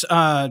 Yes,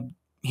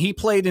 he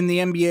played in the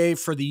NBA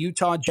for the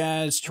Utah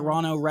Jazz,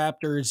 Toronto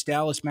Raptors,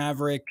 Dallas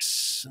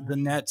Mavericks, the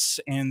Nets,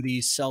 and the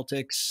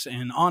Celtics,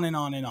 and on and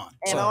on and on.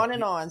 And so on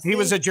and on. He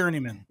was a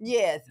journeyman.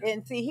 Yes,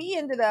 and see, he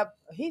ended up.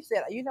 He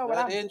said, "You know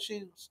what? Didn't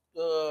she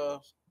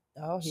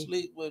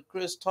sleep with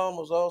Chris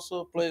Thomas?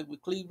 Also played with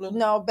Cleveland.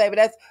 No, baby,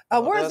 that's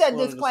where's that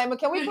disclaimer?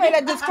 Can we play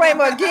that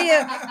disclaimer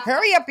again?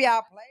 Hurry up,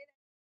 y'all! Play it.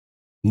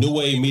 New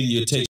Wave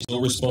Media takes no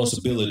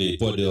responsibility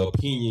for the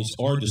opinions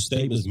or the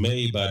statements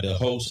made by the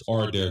host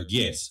or their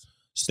guests.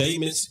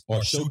 Statements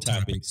or show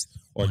topics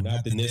are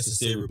not the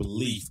necessary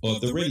belief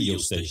of the radio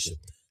station.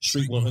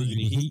 Street 100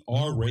 Heat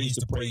or Raise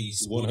the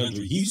Praise 100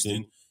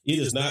 Houston. It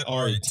is not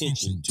our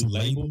intention to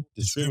label,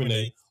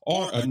 discriminate,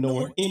 or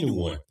anoint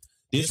anyone.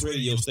 This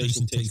radio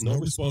station takes no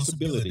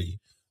responsibility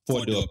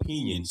for the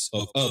opinions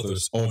of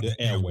others on the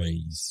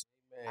airways.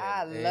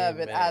 I love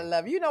it. I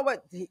love it. You know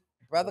what?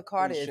 Brother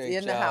Carter is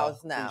in the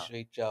house now.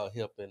 Appreciate y'all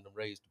helping to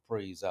raise the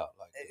praise out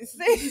like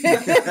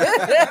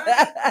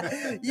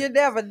that. You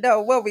never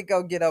know what we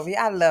gonna get over here.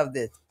 I love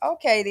this.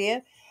 Okay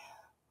then.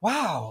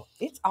 Wow,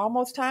 it's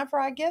almost time for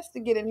our guests to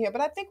get in here,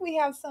 but I think we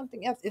have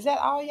something else. Is that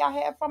all y'all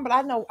have fun? But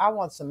I know I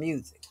want some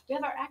music. We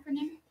have our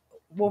acronym.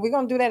 Well, we're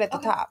gonna do that at the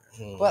top.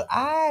 But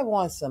I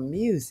want some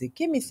music.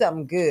 Give me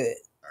something good.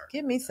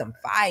 Give me some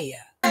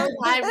fire.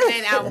 Hi,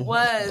 Renee.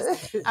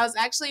 I was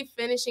actually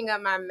finishing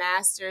up my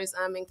master's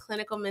in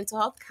clinical mental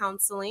health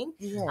counseling.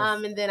 Yes.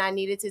 And then I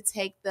needed to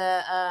take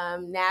the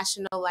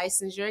national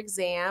licensure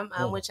exam,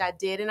 which I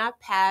did and I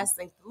passed,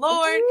 thank the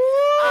Lord.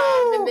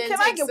 And then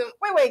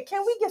wait,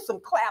 can we get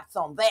some claps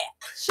on that?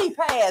 She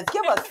passed.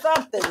 Give us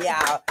something,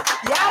 y'all.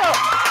 Yes.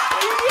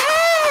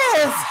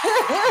 Yes.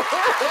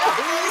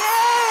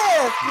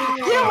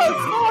 Give us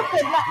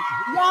something.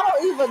 Y'all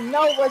don't even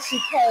know what she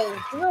came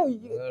through.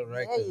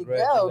 Right, there you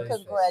go.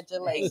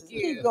 Congratulations.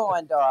 Keep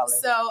going, darling.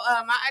 So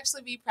I'll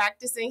actually be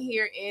practicing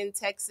here in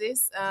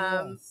Texas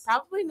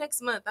probably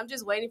next month. I'm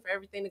just waiting for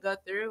everything to go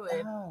through,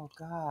 and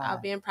I'll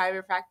be in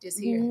private practice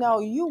here. No,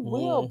 you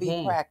will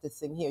be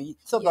practicing here.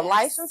 So the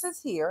license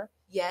is here.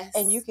 Yes.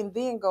 And you can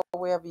then go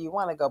wherever you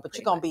want to go, but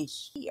you're going to be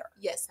here.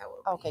 Yes, I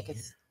will. Okay,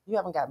 because you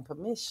haven't gotten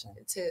permission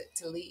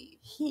to leave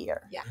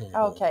here. Yeah.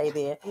 Okay,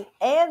 then.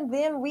 And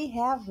then we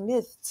have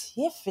Miss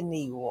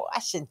Tiffany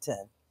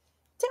Washington.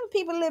 Tell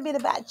people a little bit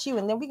about you,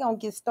 and then we're going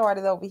to get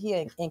started over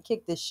here and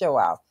kick this show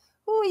off.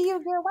 Who are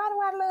you, girl? Why do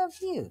I love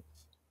you?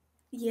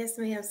 Yes,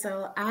 ma'am.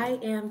 So I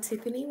am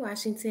Tiffany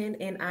Washington,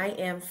 and I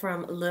am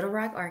from Little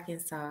Rock,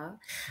 Arkansas.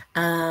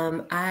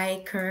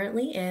 I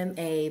currently am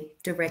a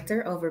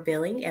director over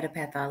billing at a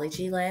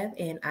pathology lab,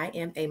 and I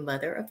am a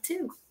mother of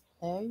 2.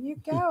 There you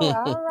go.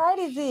 All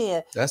righty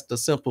then. That's the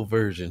simple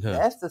version, huh?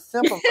 That's the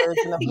simple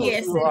version of who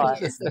you are.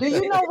 Do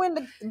you know when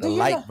to the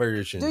light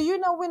version? Do you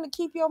know when to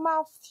keep your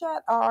mouth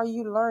shut, or are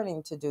you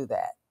learning to do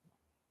that?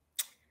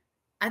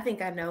 I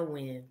think I know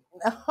when.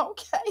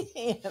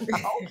 Okay.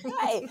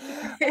 Okay.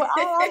 Well,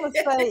 all I'm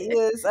gonna say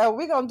is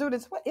we're gonna do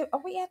this. What,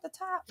 are we at the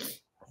top?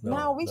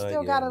 No, we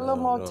still got a little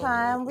more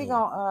time. We're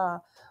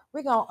gonna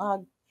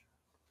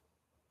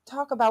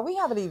talk about, we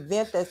have an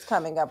event that's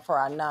coming up for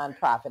our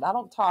nonprofit. I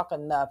don't talk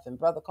enough, and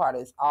Brother Carter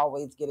is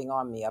always getting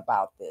on me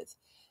about this.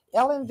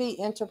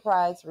 L&V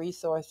Enterprise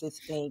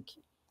Resources Inc.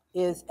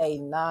 is a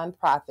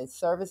nonprofit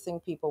servicing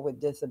people with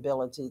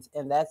disabilities.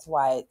 And that's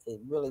why it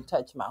really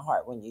touched my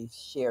heart when you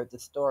shared the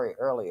story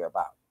earlier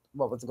about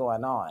what was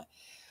going on.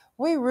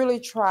 We really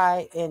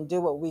try and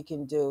do what we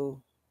can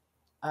do.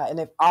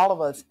 And if all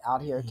of us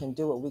out here can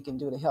do what we can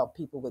do to help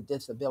people with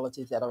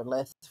disabilities that are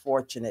less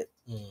fortunate,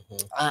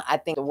 I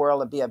think the world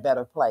will be a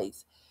better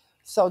place.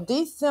 So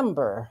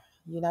December,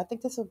 I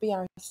think this will be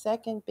our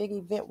second big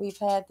event we've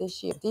had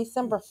this year.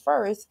 December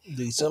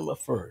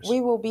 1st, we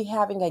will be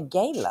having a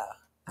gala.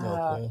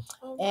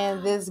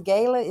 And this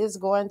gala is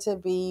going to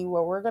be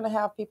where we're going to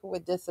have people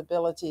with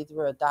disabilities.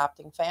 We're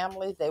adopting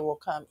families. They will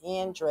come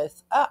in,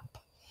 dress up.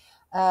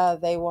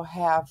 They will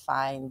have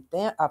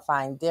a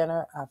fine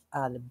dinner,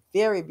 a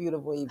very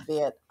beautiful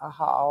event, a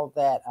hall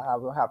that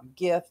will have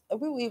gifts.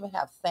 We will even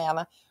have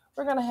Santa.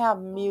 We're going to have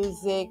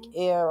music,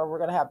 or we're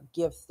going to have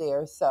gifts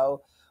there.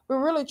 So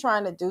we're really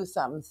trying to do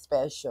something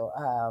special.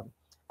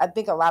 I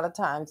think a lot of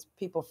times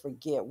people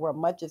forget where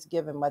much is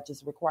given, much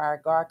is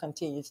required. God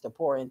continues to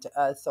pour into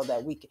us so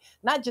that we can,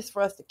 not just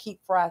for us to keep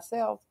for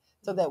ourselves,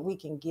 so that we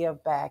can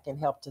give back and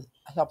help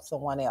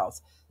someone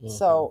else.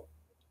 So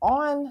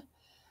on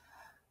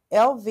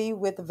LV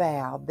with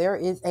Val, there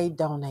is a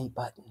donate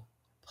button.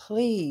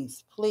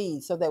 Please,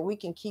 so that we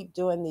can keep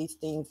doing these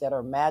things that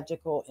are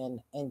magical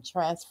and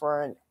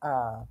transferring,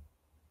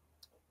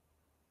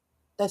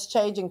 that's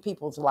changing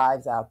people's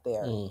lives out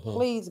there.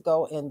 Please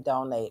go and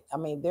donate. I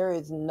mean, there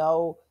is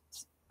no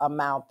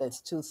amount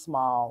that's too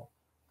small,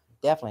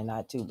 definitely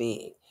not too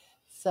big.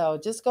 So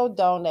just go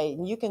donate,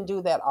 and you can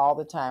do that all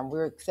the time.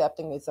 We're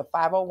accepting, it's a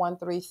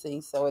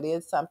 501(c), so it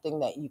is something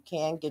that you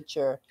can get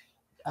your,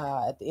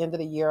 at the end of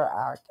the year,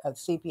 our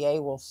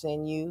CPA will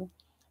send you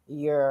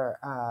your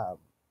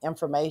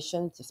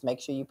information. Just make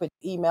sure you put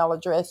your email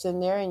address in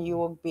there, and you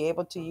will be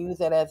able to use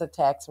that as a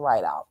tax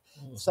write-off.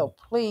 So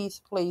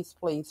please,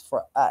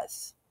 for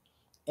us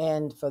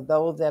and for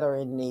those that are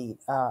in need,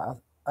 a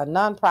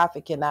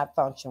nonprofit cannot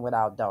function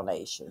without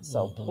donations.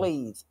 So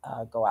please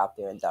go out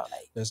there and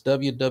donate. That's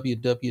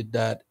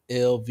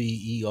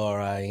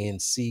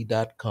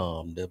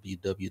www.lverinc.com.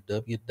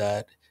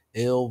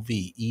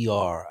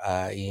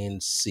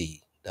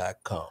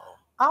 www.lverinc.com.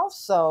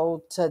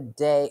 Also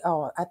today,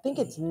 I think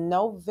it's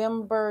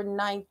November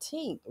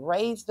 19th,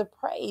 Raise the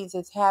Praise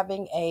is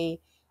having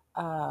a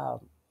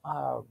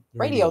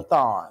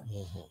radiothon.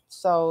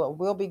 So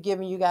we'll be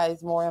giving you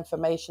guys more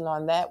information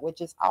on that,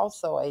 which is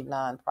also a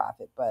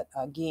nonprofit. But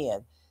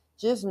again,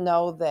 just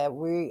know that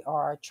we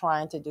are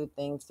trying to do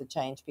things to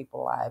change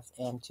people's lives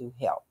and to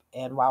help.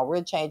 And while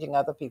we're changing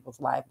other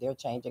people's lives, they're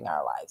changing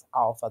our lives,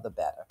 all for the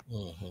better.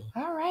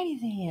 All righty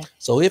then.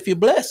 So if you're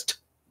blessed,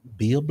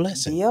 be a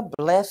blessing. Be a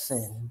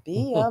blessing.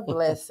 Be a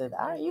blessing.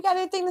 All right, you got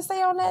anything to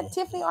say on that,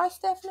 Tiffany or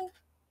Stephanie?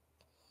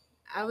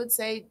 I would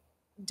say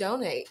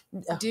donate.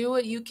 Do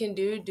what you can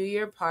do. Do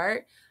your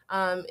part.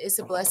 It's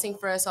a blessing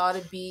for us all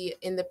to be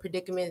in the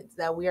predicament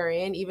that we are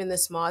in, even the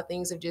small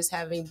things of just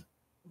having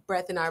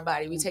breath in our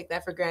body. We take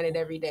that for granted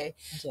every day.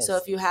 Yes. So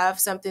if you have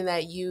something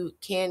that you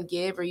can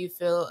give, or you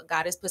feel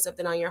God has put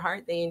something on your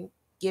heart, then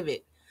give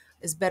it.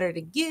 It's better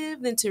to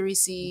give than to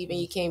receive, and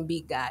you can't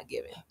beat God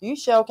given. You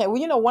sure can.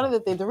 Well, one of the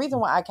things, the reason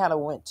why I kind of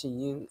went to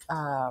you,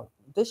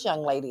 this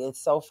young lady is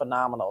so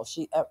phenomenal.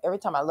 She, every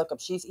time I look up,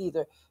 she's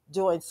either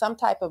doing some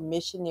type of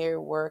missionary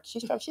work. She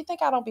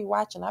think I don't be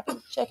watching. I've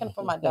been checking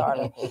for my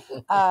daughter.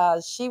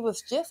 She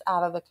was just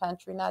out of the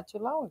country not too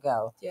long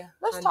ago. Yeah.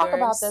 Let's talk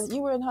about that.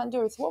 You were in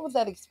Honduras. What was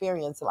that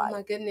experience like? Oh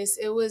my goodness,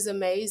 it was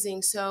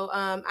amazing. So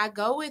I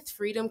go with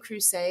Freedom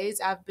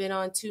Crusades. I've been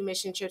on 2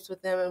 mission trips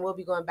with them, and we'll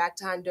be going back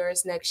to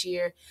Honduras next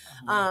year.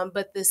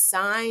 But the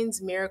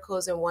signs,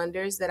 miracles, and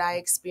wonders that I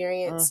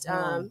experienced,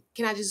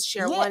 can I just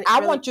share one?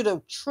 I want you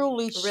to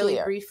truly share. Really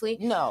briefly?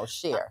 No,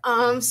 share.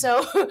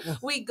 So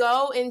we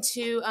go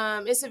into,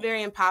 it's a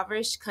very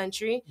impoverished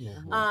country.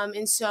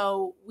 And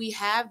so we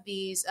have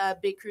these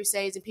big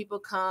crusades, and people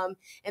come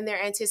and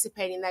they're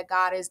anticipating that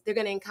they're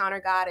going to encounter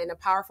God in a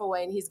powerful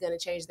way, and he's going to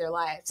change their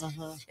lives.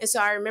 And so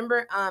I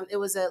remember it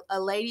was a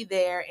lady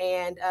there,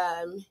 and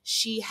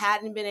she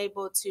hadn't been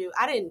able to,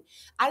 I didn't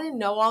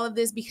know all of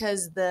this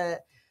because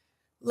the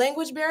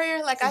language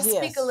barrier. Like I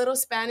speak a little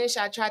Spanish.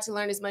 I tried to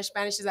learn as much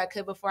Spanish as I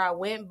could before I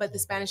went, but the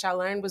Spanish I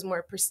learned was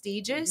more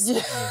prestigious.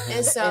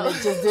 And so and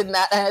it just did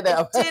not add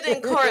up. It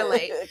didn't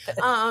correlate.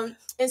 And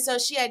so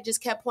she had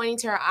just kept pointing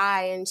to her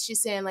eye, and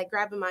she's saying, like,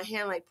 grabbing my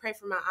hand, like, pray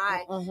for my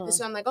eye. And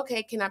so I'm like,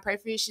 okay, can I pray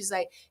for you? She's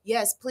like,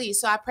 yes, please.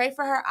 So I pray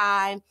for her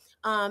eye.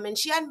 And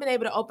she hadn't been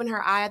able to open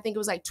her eye. I think it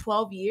was like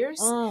 12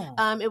 years.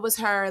 It was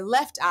her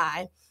left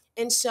eye.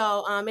 And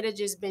so it had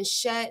just been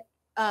shut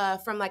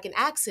from like an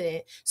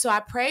accident. So I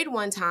prayed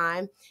one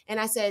time, and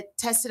I said,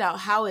 test it out.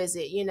 How is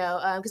it?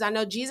 Because I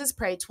know Jesus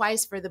prayed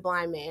twice for the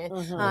blind man.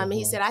 And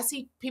he said, I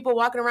see people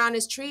walking around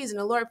his trees, and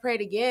the Lord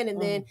prayed again,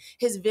 and then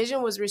his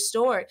vision was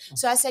restored.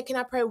 So I said, can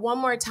I pray one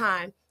more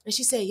time? And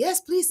she said,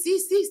 yes, please, see,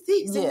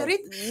 señorita.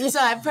 Yes. So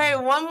I prayed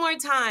one more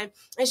time,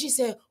 and she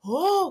said,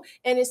 oh,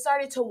 and it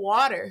started to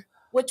water,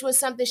 which was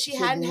something she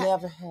hadn't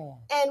never had.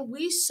 And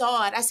we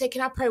saw it. I said,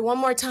 can I pray one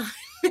more time?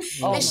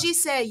 And she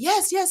said,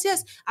 yes, yes,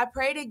 yes. I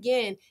prayed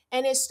again,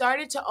 and it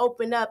started to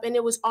open up, and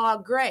it was all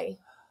gray.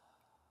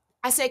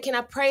 I said, can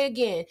I pray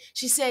again?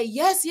 She said,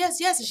 yes, yes,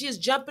 yes. And she was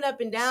jumping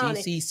up and down.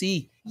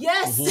 CCC.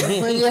 Yes.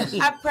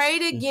 I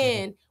prayed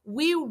again.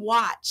 We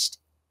watched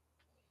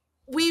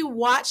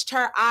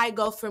her eye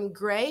go from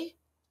gray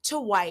to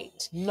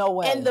white. No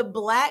way. And the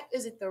black,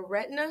 is it the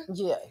retina?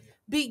 Yeah.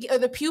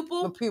 The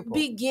pupil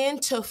begin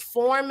to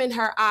form in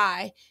her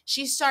eye.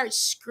 She starts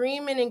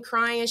screaming and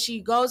crying.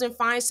 She goes and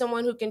finds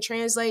someone who can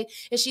translate.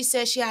 And she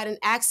says she had an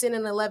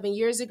accident 11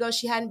 years ago.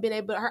 She hadn't been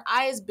able, her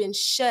eye has been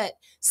shut,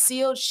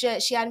 sealed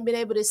shut. She hadn't been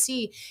able to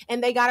see.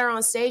 And they got her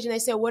on stage and they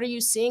said, what are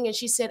you seeing? And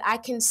she said, I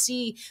can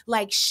see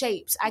like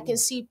shapes. I can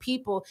see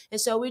people.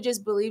 And so we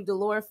just believed the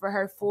Lord for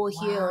her full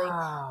healing.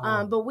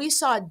 But we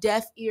saw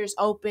deaf ears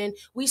open.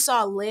 We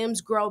saw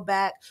limbs grow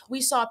back. We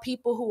saw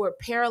people who were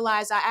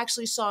paralyzed. I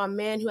actually saw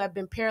a man who had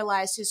been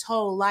paralyzed his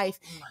whole life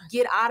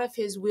get out of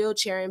his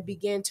wheelchair and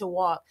begin to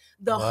walk.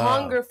 The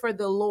hunger for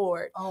the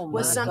Lord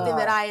was something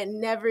that I had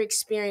never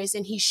experienced,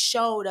 and he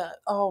showed up.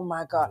 Oh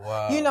my God.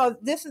 Wow. You know,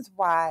 this is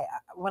why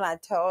when I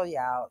told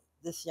y'all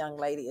this young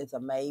lady is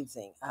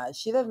amazing,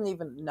 she doesn't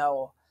even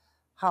know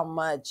how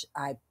much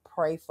I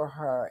pray for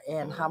her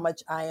and how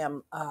much I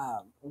am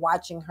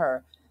watching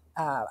her.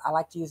 I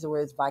like to use the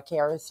words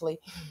vicariously,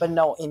 but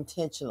no,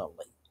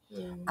 intentionally.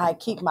 I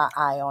keep my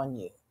eye on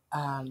you.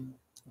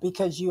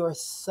 Because you are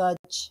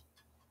such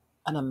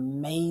an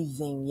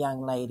amazing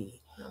young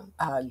lady.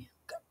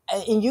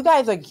 And you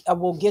guys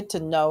will get to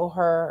know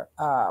her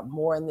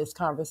more in this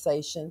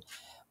conversation,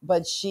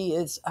 but she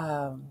is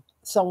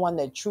someone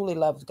that truly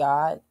loves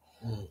God,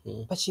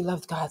 but she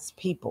loves God's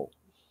people.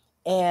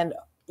 And,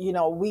 you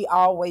know, we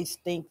always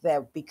think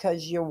that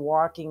because you're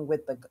walking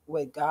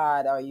with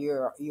God or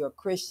you're a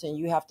Christian,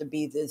 you have to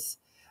be this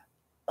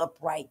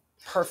upright,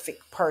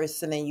 perfect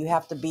person, and you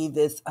have to be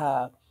this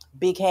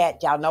big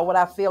hat. Y'all know what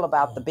I feel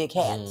about the big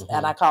hats,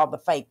 and I call the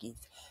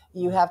fakies.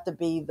 You have to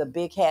be the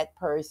big hat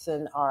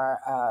person, or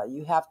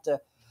you have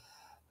to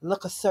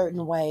look a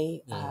certain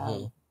way.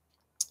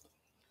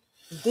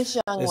 This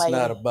young lady, it's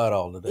not about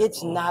all of that.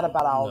 It's not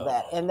about all of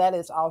that. And that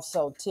is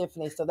also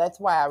Tiffany. So that's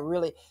why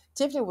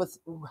Tiffany was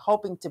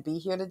hoping to be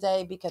here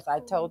today, because I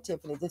told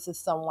Tiffany this is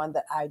someone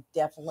that I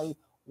definitely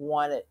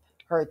wanted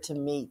her to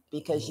meet,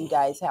 because you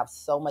guys have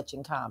so much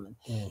in common.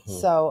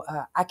 So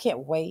I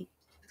can't wait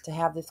to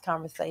have this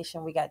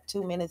conversation. We got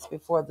 2 minutes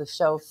before the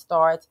show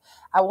starts.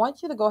 I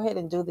want you to go ahead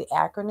and do the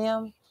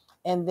acronym,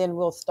 and then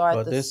we'll start.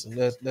 But let's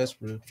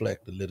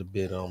reflect a little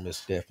bit on Miss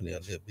Stephanie a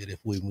little bit,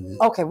 if we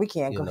move. Okay, we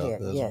can go ahead.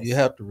 Yes. You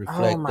have to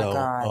reflect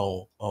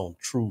on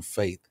true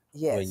faith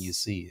when you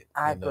see it.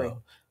 I agree.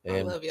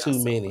 And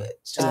too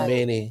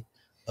many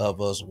of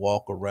us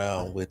walk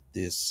around with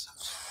this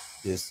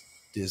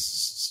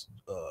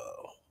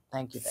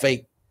thank you,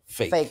 fake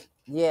faith. Fake,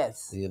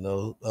 yes. You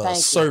know,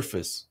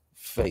 surface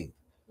faith.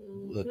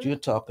 But you're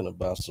talking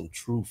about some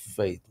true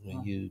faith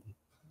when you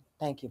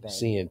thank you, baby.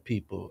 Seeing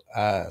people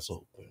eyes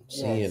open,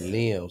 seeing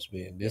limbs,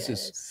 man. This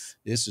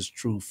is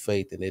true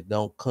faith, and it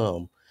don't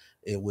come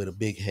with a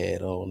big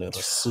hat on and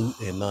a suit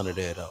and none of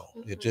that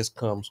on. It just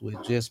comes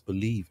with just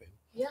believing.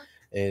 Yeah.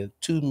 And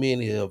too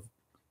many of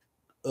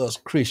us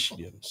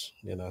Christians,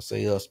 and I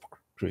say us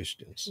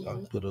Christians, I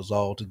put us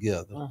all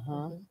together,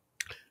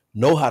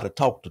 know how to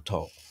talk the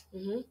talk,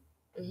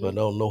 but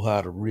don't know how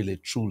to really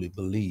truly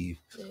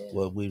believe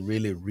what we're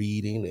really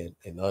reading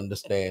and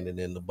understanding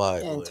in the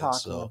Bible. And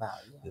talking about.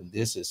 And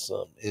this is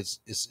something.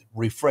 It's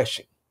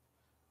refreshing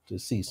to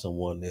see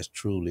someone that's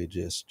truly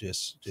just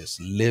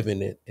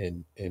living it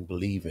and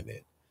believing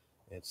it.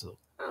 And so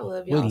I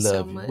love y'all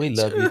so much. We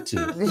love you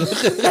too.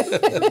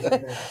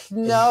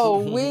 No,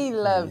 we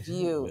love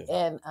you,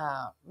 and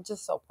I'm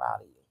just so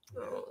proud of you.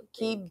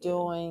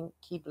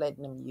 Keep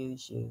letting them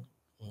use you,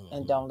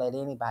 and don't let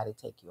anybody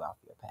take you off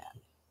your path.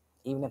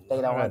 Even if they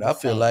don't understand. I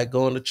feel like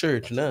going to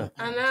church now.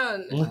 I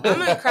know. I'm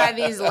going to cry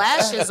these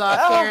lashes off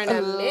here in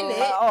a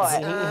minute.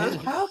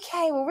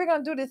 Okay, well, we're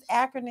going to do this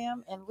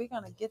acronym, and we're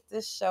going to get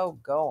this show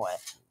going.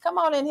 Come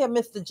on in here,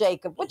 Mr.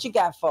 Jacob. What you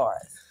got for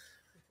us?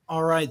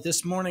 All right,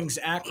 this morning's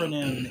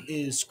acronym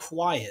is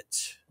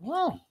QUIET.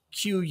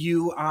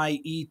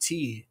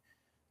 QUIET.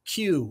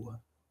 Q,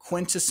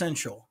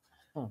 quintessential.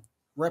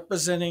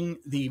 Representing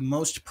the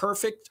most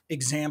perfect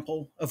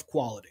example of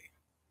quality.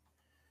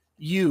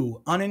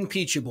 U,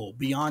 unimpeachable,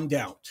 beyond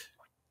doubt.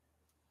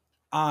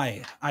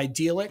 I,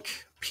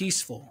 idyllic,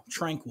 peaceful,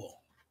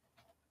 tranquil.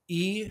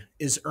 E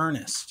is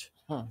earnest,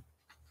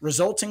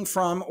 resulting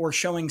from or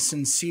showing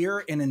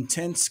sincere and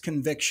intense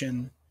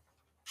conviction.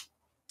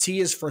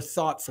 T is for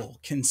thoughtful,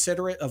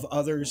 considerate of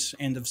others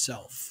and of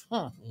self.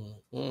 Well,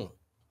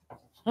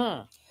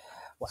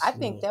 I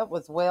think that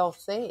was well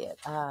said.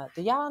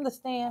 Do y'all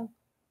understand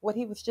what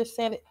he was just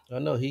saying? I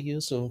know he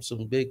used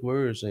some big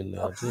words in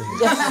there too.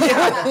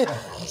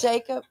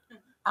 Jacob,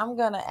 I'm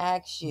going to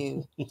ask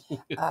you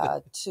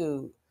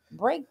to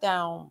break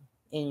down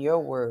in your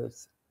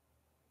words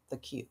the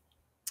Q.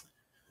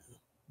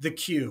 The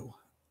Q.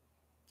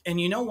 And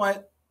you know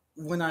what?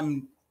 When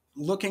I'm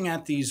looking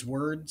at these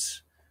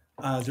words,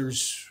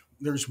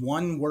 There's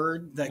one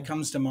word that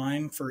comes to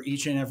mind for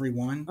each and every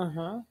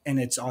one, and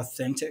it's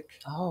authentic.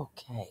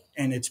 Okay.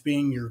 And it's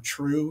being your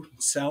true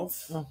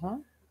self.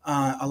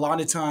 A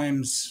lot of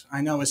times,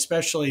 I know,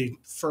 especially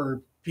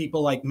for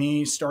people like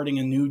me starting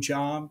a new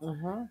job,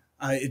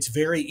 it's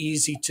very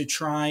easy to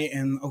try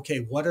and, okay,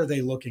 what are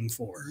they looking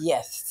for?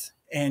 Yes.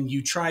 And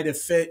you try to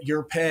fit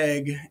your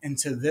peg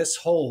into this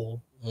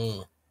hole.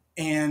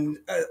 And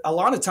a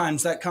lot of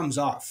times that comes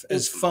off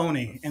as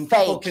phony, and fake.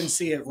 People can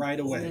see it right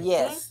away.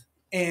 Yes.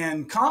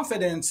 And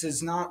confidence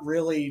is not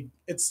really,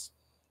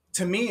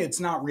 to me,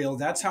 it's not real.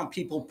 That's how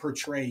people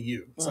portray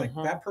you. It's like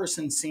that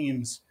person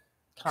seems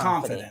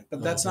confident,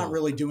 but that's not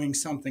really doing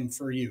something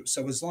for you.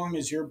 So as long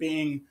as you're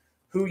being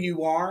who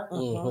you are,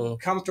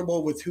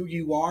 comfortable with who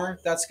you are,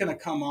 that's going to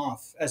come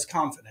off as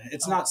confident.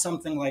 It's not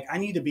something like, I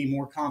need to be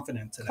more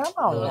confident today. Come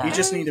on now. You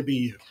just need to be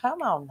you.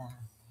 Come on now.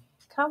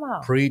 Come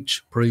on.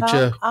 Preach,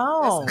 preacher. Come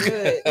on.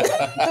 Good.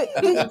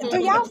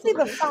 do y'all see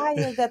the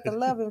fire that the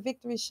Love and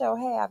Victory Show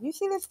have? You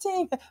see this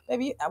team?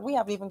 Maybe we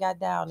haven't even got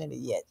down in it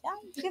yet. Y'all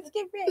just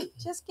get ready.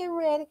 Just get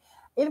ready.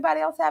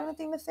 Anybody else have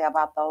anything to say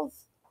about those?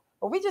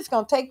 Well, we're just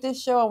going to take this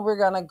show and we're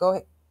going to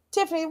go.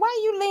 Tiffany, why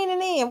are you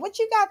leaning in? What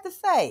you got to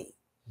say?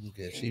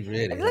 Okay, she's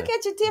ready. Look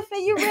at you,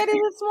 Tiffany. You ready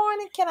this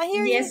morning? Can I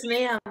hear you? Yes,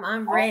 ma'am.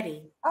 I'm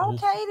ready.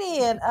 Okay,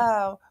 then.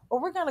 Well,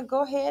 we're going to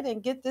go ahead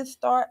and get this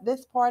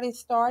party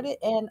started.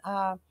 And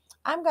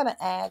I'm going to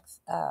ask,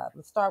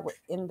 start with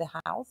in the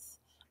house.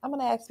 I'm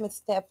going to ask Miss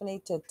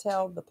Stephanie to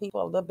tell the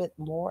people a little bit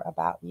more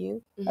about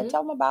you.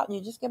 Tell them about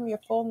you. Just give them your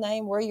full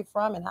name, where you're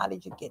from, and how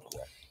did you get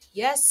here?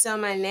 Yes, so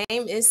my name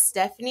is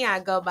Stephanie. I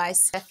go by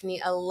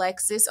Stephanie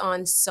Alexis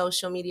on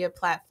social media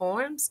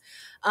platforms.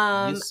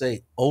 You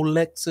say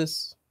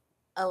Alexis?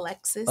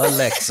 Alexis.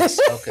 Alexis,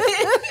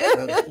 okay.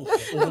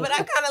 But I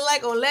kind of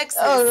like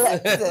Alexis.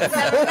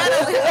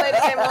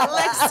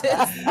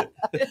 Alexis.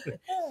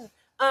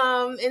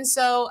 And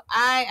so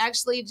I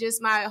actually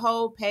my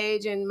whole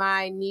page and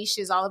my niche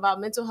is all about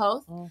mental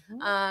health.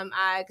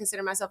 I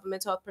consider myself a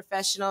mental health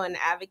professional and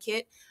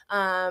advocate.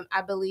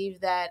 I believe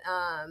that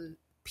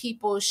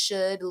people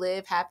should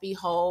live happy,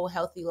 whole,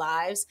 healthy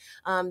lives.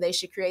 They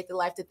should create the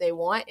life that they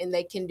want, and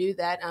they can do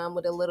that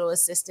with a little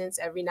assistance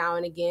every now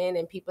and again,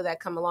 and people that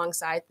come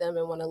alongside them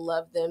and want to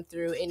love them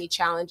through any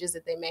challenges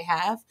that they may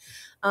have.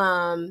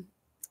 And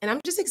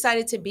I'm just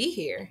excited to be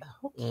here.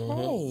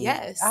 Okay.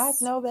 Yes. I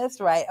know that's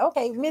right.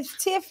 Okay, Miss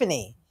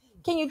Tiffany,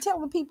 can you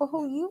tell the people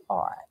who you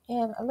are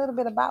and a little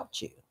bit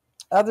about you?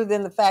 Other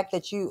than the fact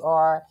that you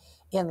are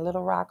in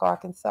Little Rock,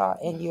 Arkansas,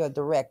 and you're a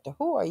director,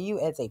 who are you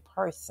as a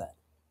person?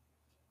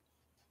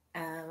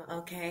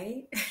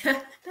 Okay.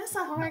 That's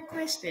a hard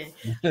question.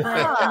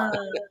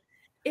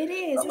 It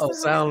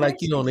is. Sound like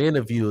you on the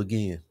interview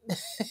again.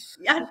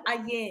 Yes.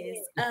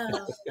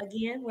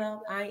 Again,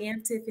 well, I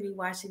am Tiffany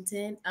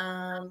Washington.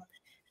 I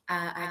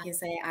can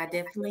say I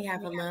definitely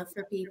have a love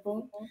for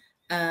people.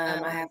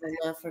 I have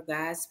a love for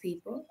God's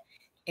people,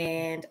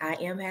 and I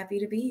am happy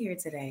to be here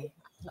today.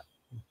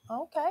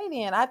 Okay,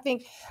 then I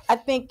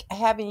think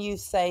having you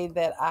say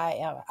that I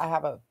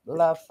have a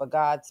love for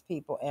God's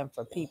people and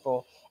for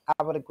people,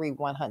 I would agree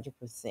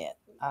 100%.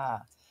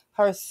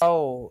 Her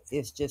soul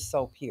is just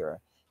so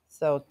pure.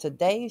 So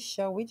today's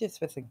show, we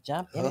just want to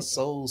jump in. Her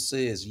soul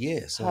says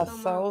yes. Her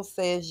soul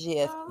says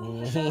yes.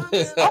 Okay,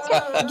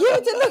 give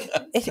it to look.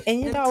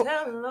 And you know,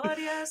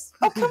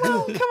 oh, come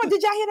on.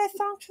 Did y'all hear that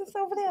song just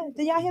over there?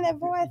 Did y'all hear that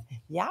voice?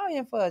 Y'all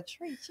in for a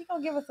treat. She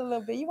gonna give us a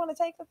little bit. You want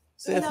to take her?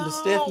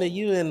 Stephanie,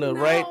 you in the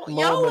right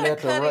moment at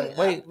the right.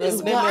 Wait,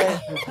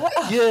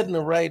 you're in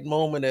the right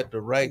moment at the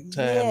right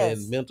time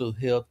in mental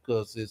health,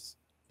 because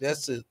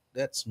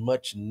that's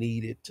much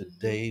needed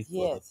today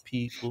for the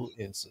people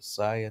in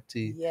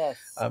society. Yes.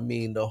 I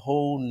mean, the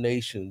whole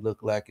nation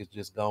look like it's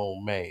just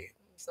gone mad.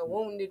 It's a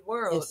wounded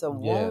world. It's a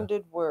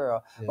wounded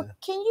world. Yeah. Well,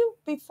 can you,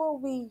 before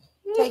we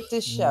take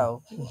this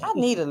show, I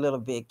need a little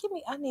bit.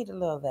 I need a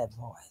little of that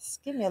voice.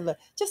 Give me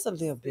just a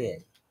little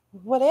bit.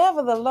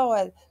 Whatever the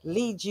Lord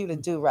leads you to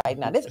do right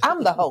now.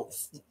 I'm the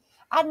host.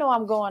 I know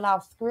I'm going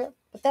off script,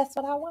 but that's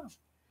what I want.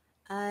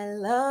 I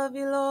love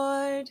you,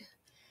 Lord.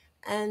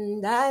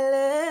 And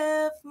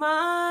I lift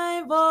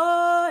my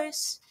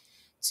voice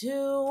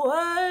to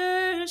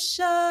worship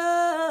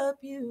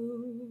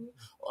you.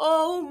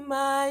 Oh,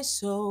 my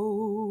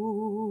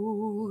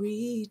soul,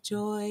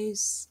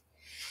 rejoice.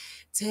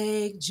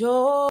 Take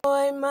joy,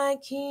 my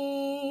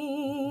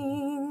King,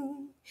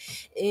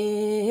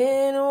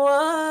 in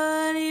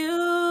what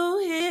you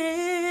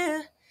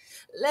hear.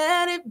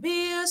 Let it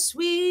be a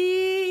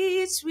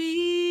sweet,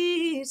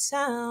 sweet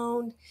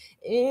sound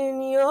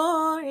in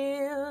your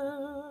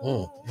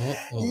ear.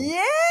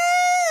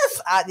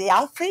 Yes!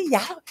 Y'all see? Do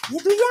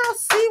y'all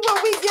see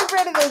what we get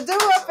ready to do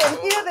up in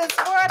here this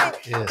morning?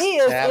 Yes, he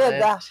is in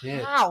the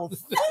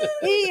house.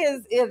 He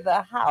is in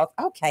the house.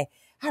 Okay.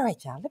 All right,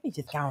 y'all. Let me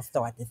just go and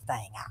start this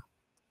thing out.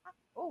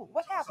 Oh,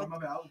 what happened? I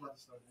was about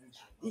to start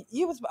the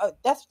intro.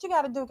 That's what you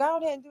got to do. Go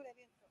ahead and do that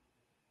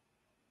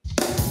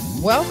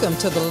intro. Welcome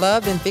to the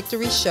Love and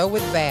Victory Show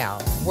with Val,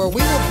 where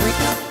we will bring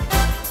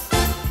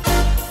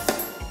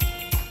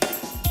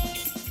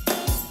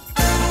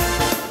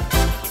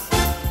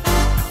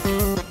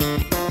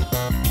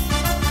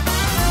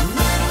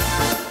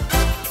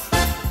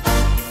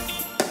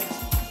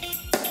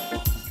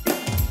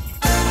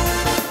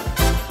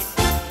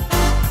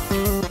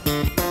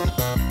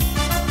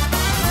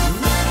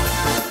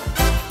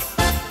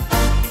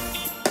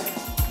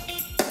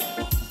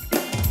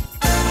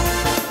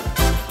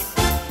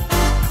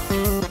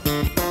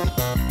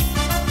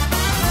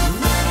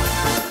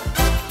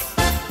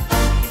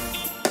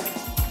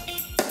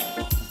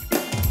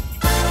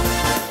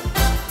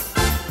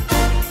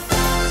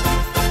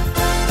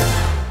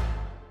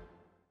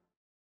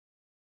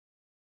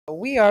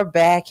we are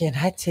back, and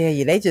I tell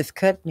you, they just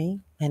cut me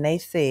and they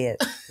said,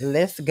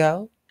 let's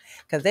go,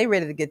 because they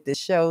ready to get this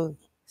show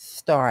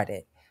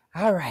started.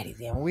 All righty,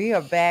 then. We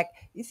are back.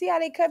 You see how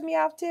they cut me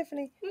off,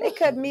 Tiffany? They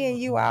cut me and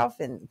you off,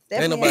 and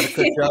Ain't nobody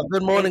cut you off.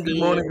 Good morning, good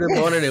morning, good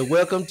morning, and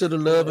welcome to the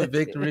Love and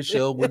Victory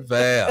Show with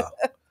Val.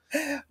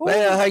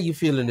 Val, how you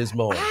feeling this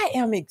morning? I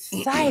am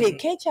excited.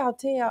 Can't y'all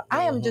tell?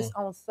 I am just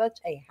on such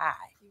a high.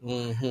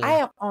 I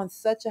am on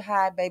such a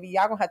high, baby.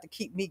 Y'all gonna have to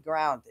keep me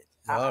grounded.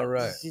 All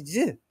right.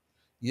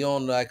 You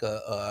on like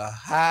a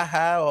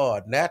high or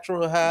a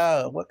natural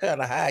high? What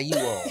kind of high you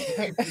on?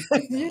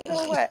 You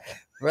know what?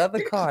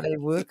 Brother Carter,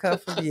 it will come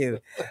from you.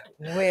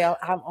 Well,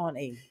 I'm on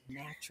a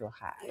natural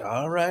high.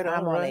 All right.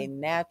 I'm on a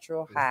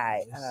natural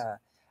high.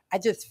 I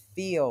just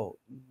feel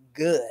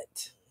good.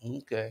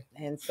 Okay.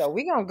 And so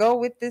we're going to go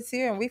with this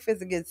here, and we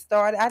finna get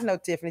started. I know,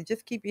 Tiffany,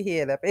 just keep your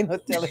head up. Ain't no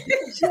telling.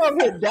 She over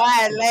here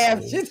dying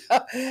laughing. You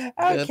know?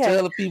 Okay.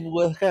 Tell the people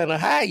what kind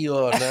of high you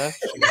are now.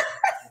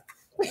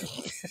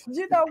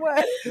 You know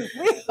what?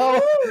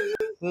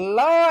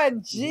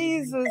 Lord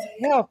Jesus,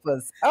 help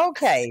us.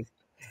 Okay.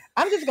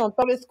 I'm just going to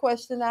throw this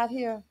question out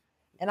here,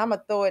 and I'm going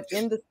to throw it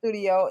in the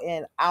studio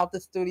and out the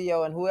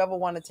studio, and whoever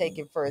want to take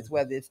it first,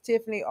 whether it's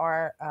Tiffany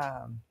or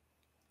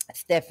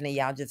Stephanie,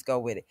 y'all just go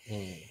with it.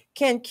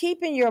 Can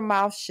keeping your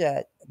mouth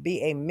shut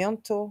be a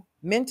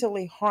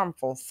mentally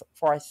harmful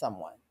for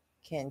someone?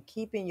 Can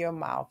keeping your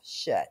mouth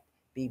shut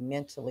be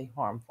mentally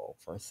harmful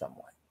for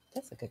someone?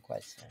 That's a good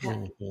question.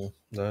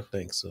 I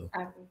think so.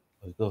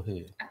 Go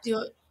ahead.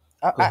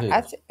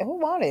 Who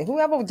want it?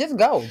 Whoever, just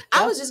go.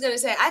 I was just gonna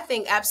say, I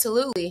think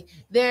absolutely.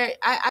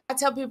 I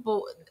tell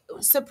people,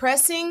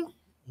 suppressing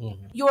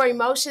your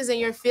emotions and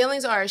your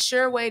feelings are a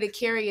sure way to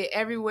carry it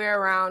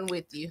everywhere around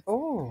with you.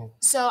 Oh.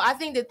 So I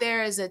think that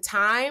there is a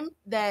time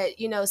that,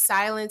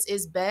 silence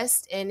is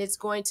best, and it's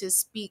going to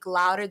speak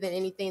louder than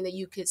anything that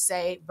you could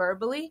say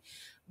verbally.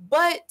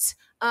 But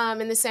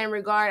in the same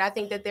regard, I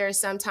think that there are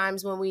some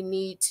times when we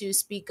need to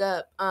speak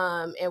up,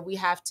 and we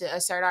have to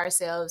assert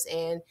ourselves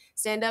and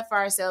stand up for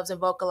ourselves and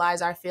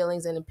vocalize our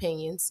feelings and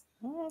opinions.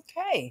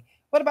 Okay.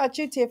 What about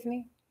you,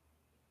 Tiffany?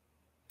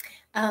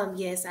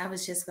 Yes, I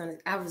was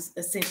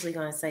essentially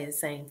going to say the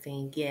same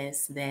thing.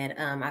 Yes, that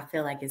I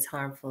feel like it's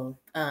harmful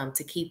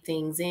to keep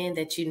things in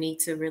that you need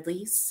to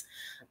release.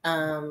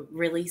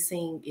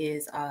 Releasing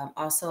is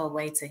also a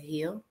way to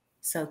heal.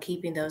 So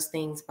keeping those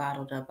things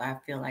bottled up, I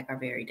feel like, are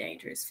very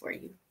dangerous for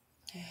you.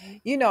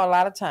 A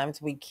lot of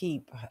times we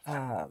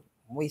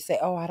say,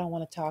 oh, I don't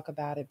want to talk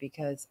about it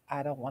because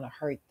I don't want to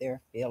hurt their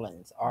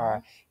feelings,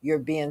 or you're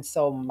being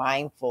so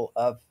mindful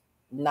of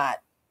not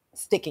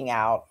sticking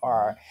out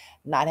or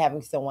not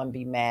having someone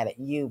be mad at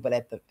you, but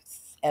at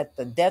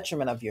the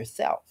detriment of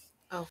yourself.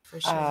 Oh,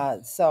 for sure.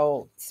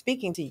 So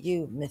speaking to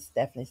you, Miss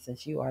Stephanie,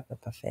 since you are the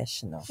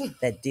professional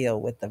that deal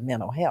with the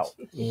mental health.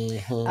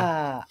 She's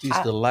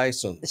the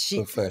licensed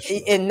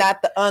professional. And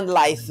not the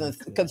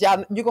unlicensed, because you're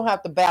going to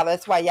have to battle.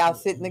 That's why y'all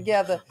sitting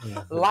together.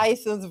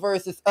 Licensed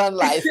versus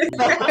unlicensed.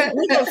 We're going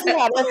to see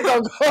how that's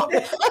going to go.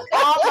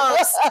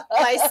 Almost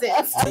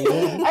licensed.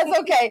 That's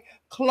okay.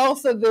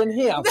 Closer than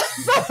him. We'll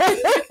see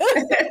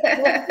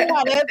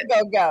how that's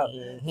going to go.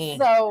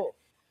 So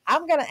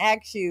I'm going to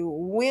ask you,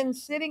 when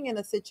sitting in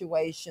a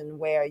situation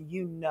where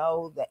you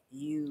know that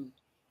you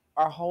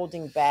are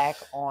holding back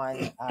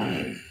on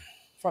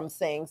from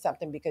saying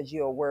something because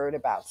you're worried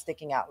about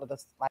sticking out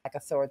like a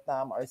sore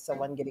thumb or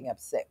someone getting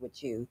upset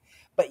with you,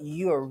 but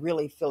you are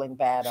really feeling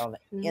bad on the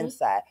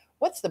inside,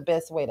 what's the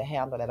best way to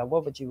handle that, or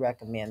what would you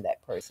recommend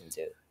that person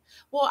do?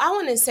 Well, I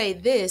want to say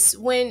this.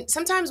 When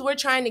sometimes we're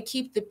trying to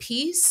keep the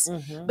peace,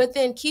 but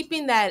then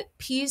keeping that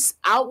peace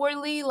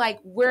outwardly, like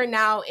we're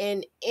now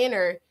in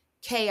inner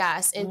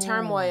chaos and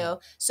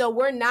turmoil. So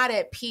we're not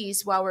at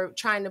peace while we're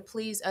trying to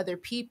please other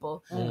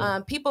people.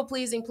 People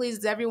pleasing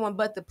pleases everyone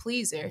but the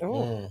pleaser.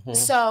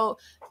 So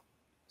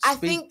I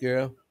think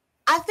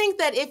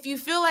that if you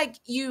feel like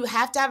you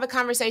have to have a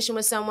conversation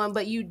with someone,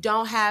 but you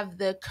don't have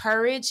the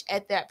courage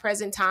at that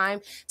present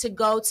time to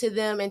go to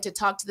them and to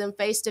talk to them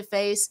face to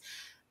face,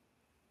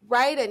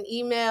 write an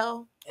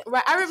email.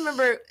 Right. I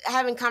remember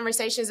having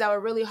conversations that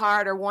were really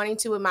hard, or wanting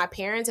to, with my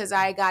parents as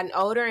I had gotten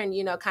older and,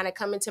 kind of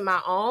come into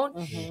my own.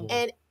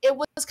 And it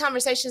was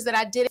conversations that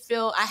I didn't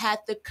feel I had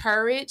the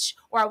courage,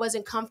 or I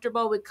wasn't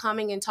comfortable with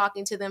coming and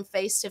talking to them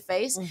face to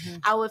face.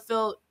 I would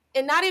feel,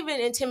 and not even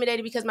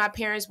intimidated because my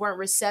parents weren't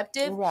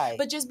receptive,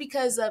 but just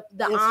because of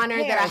the honor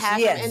that I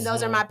have, and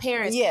those are my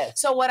parents.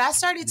 So what I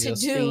started to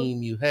do,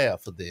 esteem you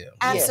have for them.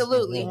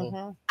 Absolutely.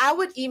 I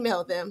would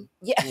email them.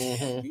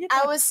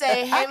 I would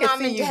say, hey,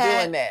 mom and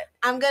dad,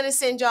 I'm going to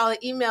send y'all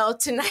an email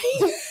tonight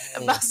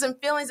about some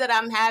feelings that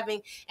I'm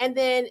having. And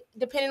then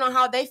depending on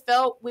how they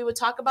felt, we would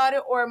talk about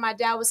it. Or my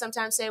dad would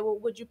sometimes say, well,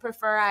 would you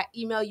prefer I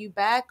email you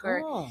back?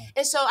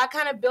 And so I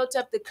kind of built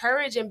up the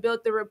courage and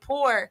built the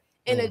rapport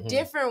in a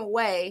different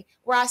way,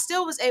 where I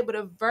still was able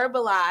to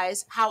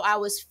verbalize how I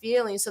was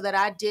feeling, so that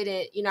I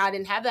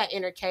didn't have that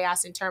inner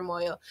chaos and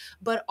turmoil,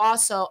 but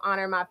also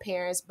honor my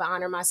parents, but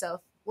honor myself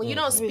When you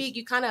don't speak,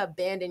 you kind of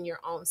abandon your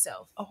own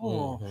self.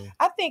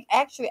 I think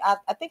actually,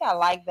 I think I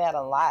like that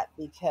a lot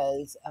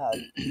because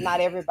not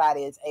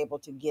everybody is able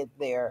to get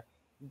their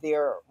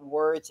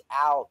words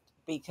out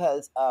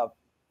because of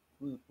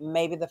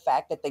maybe the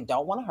fact that they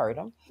don't want to hurt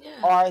them,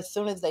 or as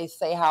soon as they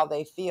say how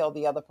they feel,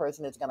 the other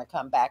person is going to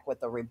come back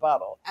with a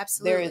rebuttal.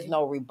 Absolutely. There is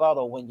no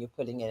rebuttal when you're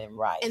putting it in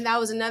writing. And that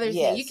was another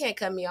thing. You can't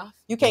cut me off.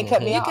 You can't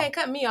cut me off. You can't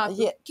cut me off.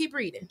 Yeah. Keep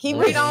reading.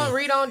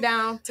 Read on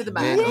down to the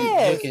bottom.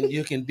 Yes.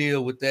 You can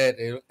deal with that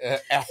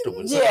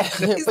afterwards. Yeah,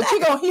 exactly. But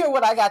you're going to hear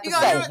what I got to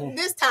say.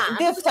 This time.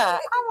 I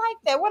like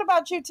that. What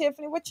about you,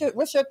 Tiffany? What's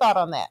your thought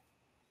on that?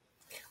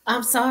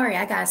 I'm sorry,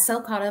 I got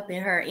so caught up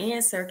in her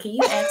answer. Can you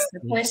ask the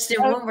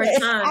question one more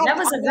time? That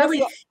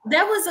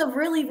was a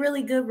really,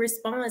 really good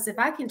response. If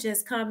I can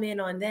just comment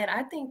on that,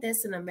 I think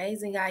that's an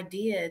amazing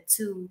idea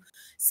to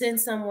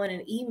send someone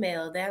an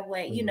email. That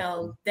way,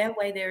 that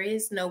way there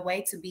is no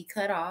way to be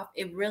cut off.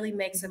 It really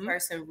makes a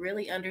person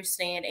really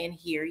understand and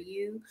hear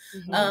you.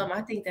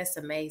 I think that's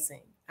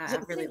amazing. I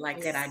really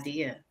like that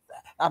idea.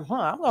 I'm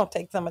gonna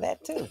take some of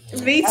that too.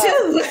 Me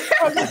too.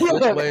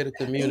 Good way to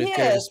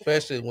communicate,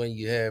 especially when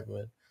you're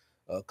having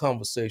a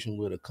conversation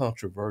with a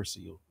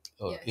controversial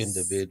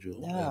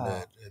individual, and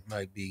that it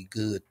might be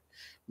good,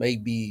 may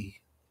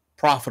be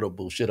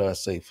profitable, should I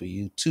say, for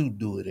you to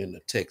do it in a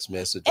text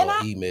message or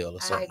email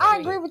or something. I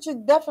agree with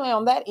you definitely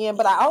on that end,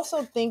 but I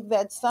also think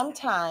that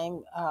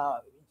sometimes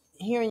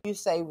hearing you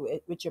say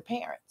with your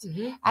parents,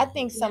 I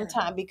think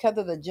sometimes because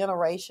of the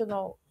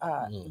generational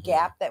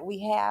gap that we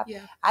have,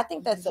 I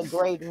think that's a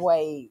great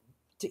way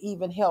to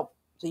even help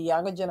the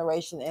younger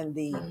generation and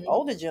the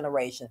older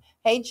generation.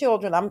 Hey,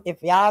 children,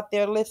 if y'all out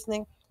there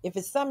listening, if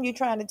it's something you're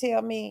trying to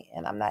tell me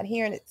and I'm not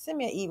hearing it, send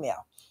me an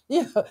email.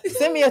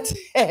 Send me a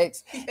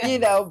text.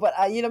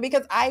 But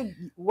because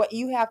what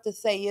you have to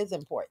say is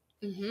important,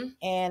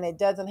 and it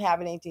doesn't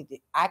have anything.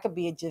 I could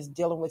be just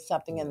dealing with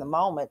something in the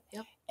moment,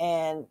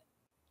 and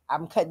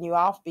I'm cutting you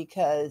off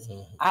because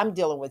I'm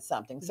dealing with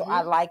something. So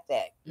I like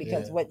that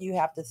because what you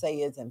have to say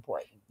is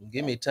important.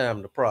 Give me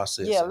time to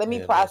process. Yeah, let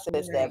me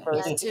process that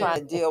versus trying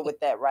to deal with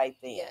that right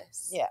then.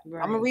 Yeah.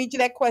 Right. I'm going to read you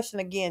that question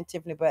again,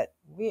 Tiffany, but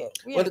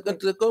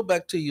to go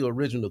back to your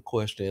original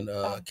question,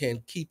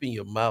 can keeping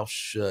your mouth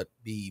shut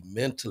be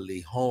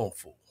mentally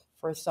harmful?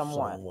 For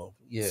someone.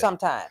 Yeah.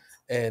 Sometimes.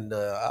 And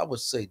I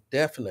would say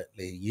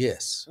definitely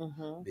yes,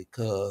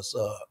 because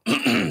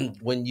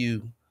when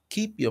you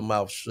keep your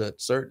mouth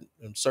shut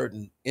in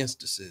certain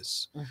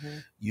instances,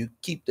 you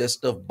keep that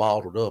stuff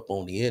bottled up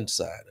on the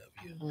inside of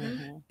you,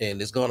 and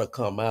it's going to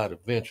come out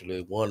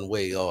eventually one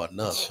way or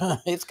another.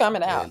 It's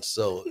coming out. And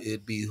so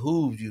it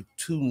behooves you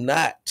to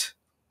not,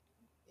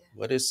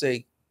 what they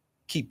say,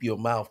 keep your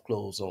mouth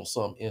closed on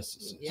some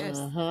instances.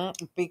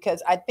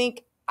 Because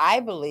I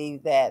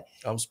believe that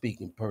I'm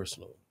speaking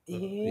personal.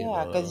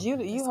 Yeah, because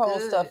you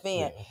hold stuff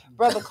in.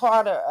 Brother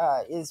Carter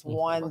is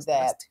one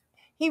that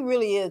he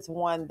really is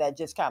one that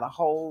just kind of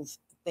holds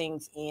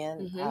things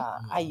in.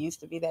 I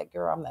used to be that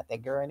girl. I'm not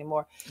that girl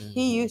anymore.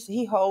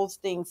 He holds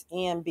things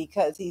in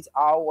because he's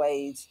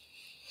always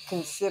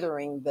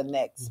considering the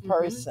next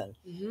person.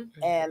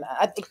 And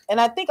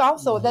I think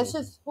also that's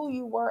just who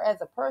you were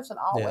as a person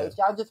always.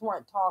 Y'all just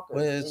weren't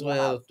talkers.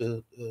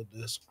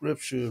 The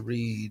scripture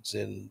reads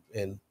in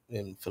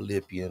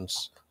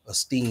Philippians,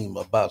 esteeming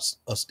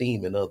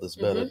others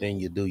better than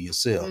you do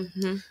yourself.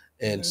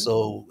 And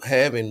so,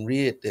 having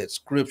read that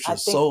scripture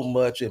so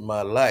much in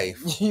my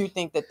life, you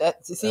think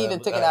that's he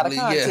even took it out of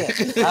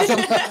context. Yeah.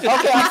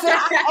 That's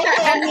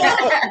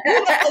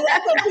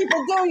what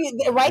people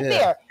do. Right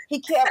there, he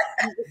kept.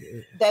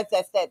 That's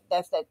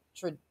that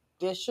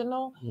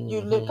traditional.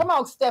 Come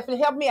on, Stephanie,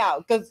 help me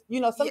out, because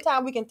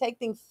sometimes we can take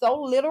things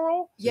so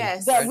literal.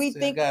 That we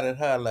think got it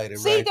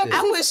highlighted. Right there.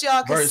 I wish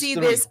y'all could see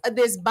this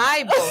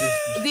Bible.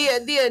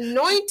 The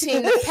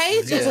anointing, the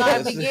pages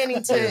are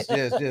beginning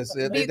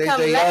to become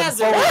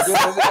Lazarus. We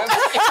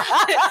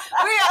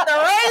have to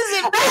raise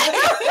it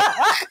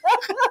back.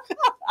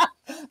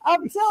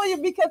 I'm telling you,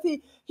 because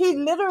he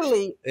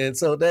literally. And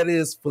so that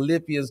is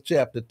Philippians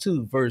chapter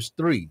 2, verse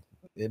 3.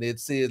 And it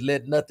says,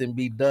 let nothing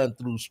be done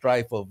through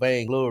strife or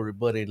vainglory,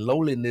 but in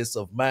lowliness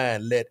of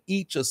mind, let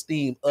each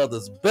esteem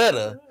others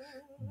better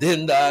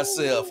than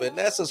thyself. And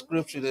that's a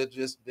scripture that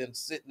just been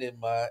sitting in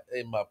my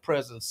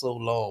presence so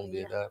long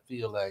that I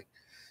feel like,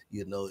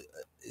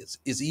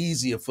 it's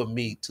easier for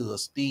me to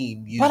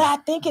esteem you. But I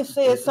think it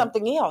says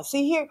something else.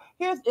 See,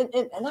 here's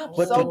and I'm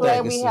so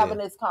glad we're having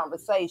this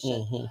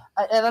conversation.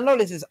 And I know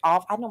this is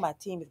off. I know my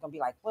team is going to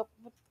be like, well,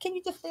 can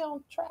you just stay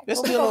on track?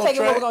 It's still on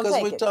track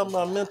because we're talking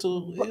about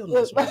mental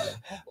illness.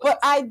 But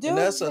I do. And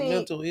that's a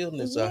mental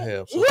illness I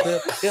have. So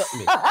help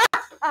me.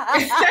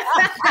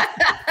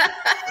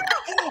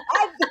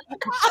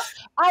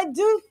 I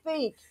do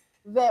think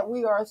that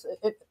we are,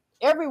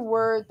 every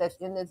word that's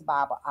in this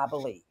Bible, I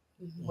believe.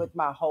 With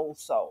my whole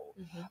soul.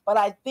 But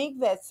I think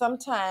that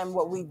sometimes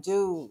what we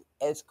do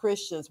as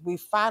Christians, we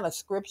find a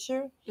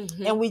scripture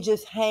and we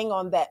just hang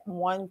on that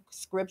one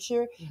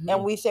scripture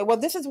and we say, well,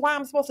 this is why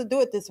I'm supposed to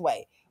do it this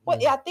way. Well,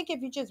 I think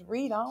if you just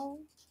read on,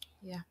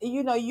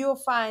 you'll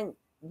find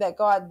that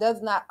God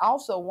does not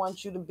also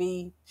want you to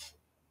be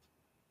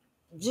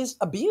just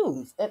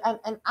abused. And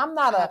I'm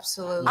not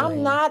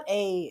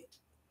a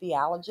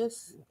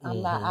theologist.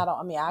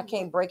 I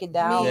can't break it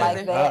down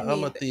like that.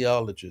 I'm a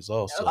theologist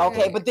also.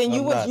 Okay, but then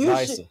you I'm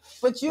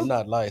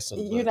not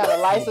licensed. You're not a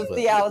licensed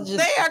theologist.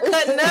 They are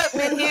cutting up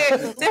in here.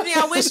 Tiffany,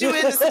 I wish you were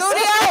in the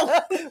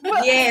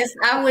studio. Yes,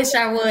 I wish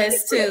I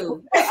was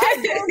too.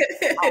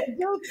 I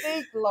do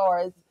think,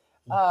 Lawrence,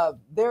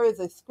 there is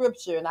a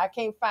scripture, and I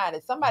can't find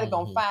it. Somebody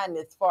gonna find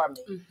this for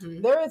me.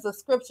 There is a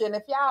scripture, and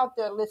if y'all out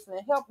there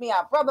listening, help me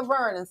out. Brother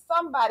Vernon,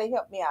 somebody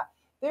help me out.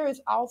 There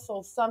is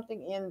also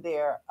something in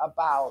there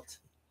about,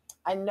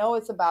 I know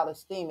it's about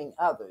esteeming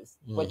others,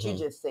 what you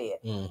just said,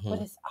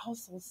 but it's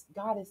also,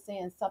 God is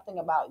saying something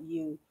about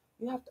you.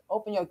 You have to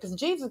open your, because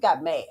Jesus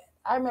got mad.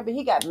 I remember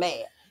he got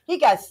mad. He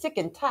got sick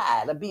and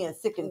tired of being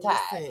sick and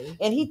tired.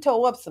 And he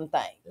tore up some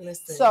things.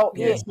 So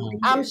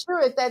I'm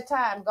sure at that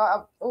time,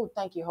 God,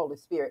 thank you, Holy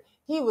Spirit.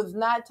 He was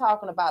not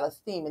talking about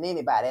esteeming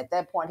anybody. At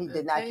that point, he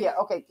did not care.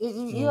 Okay,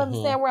 you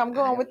understand where I'm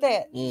going with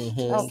that?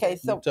 Okay,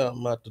 so. You're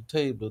talking about the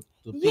table.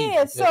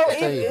 Yeah, so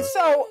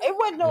it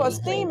wasn't no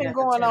esteeming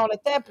going on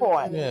at that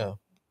point. Yeah.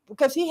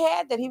 Because he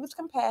had that. He was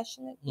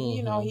compassionate.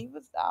 You know, he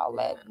was all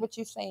that, what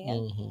you're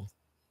saying.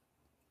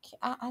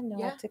 I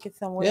know I took it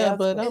somewhere else. Yeah,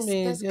 but I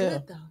mean, that's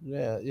good,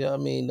 though. Yeah. I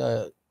mean,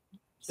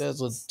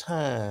 there's a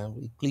time,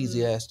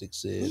 Ecclesiastic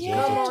says, there's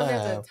a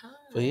time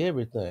for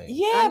everything.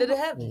 Yeah. Under the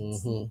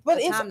heavens. But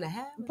it's it's time to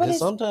have. But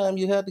sometimes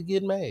you have to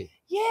get mad.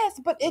 Yes,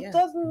 but it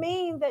doesn't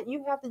mean that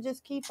you have to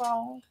just keep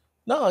on.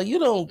 No, you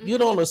don't. You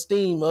don't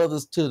esteem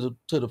others to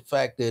the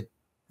fact that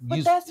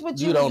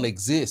you don't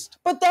exist.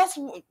 But that's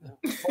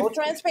full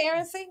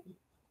transparency.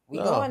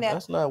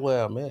 That's not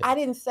where I'm at. I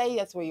didn't say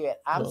that's where you're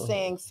at. I'm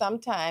saying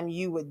sometime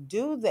you would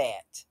do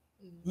that.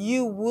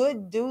 You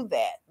would do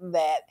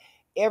that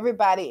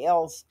everybody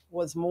else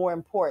was more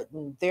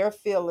important. Their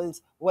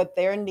feelings, what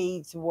their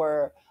needs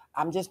were.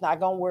 I'm just not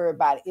going to worry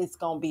about it. It's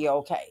going to be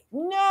okay.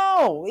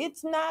 No,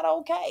 it's not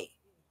okay.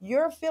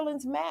 Your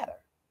feelings matter.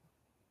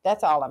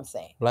 That's all I'm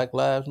saying. Black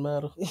lives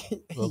matter?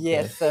 Okay.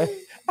 Yes, sir.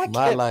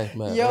 My life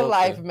matters. Your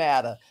life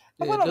matter.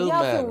 Yeah,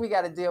 y'all see what we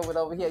got to deal with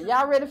over here.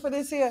 Y'all ready for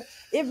this here?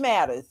 It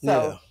matters.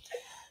 So,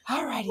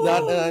 all righty. Now,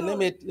 let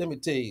me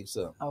tell you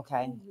something.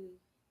 Okay.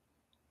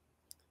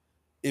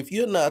 If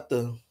you're not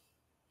the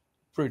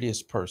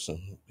prettiest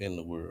person in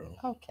the world.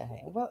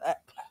 Okay. Well,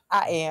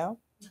 I am.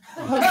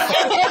 Period.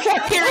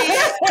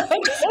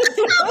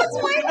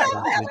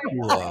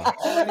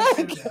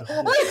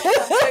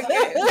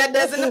 That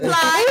doesn't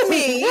apply to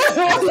me.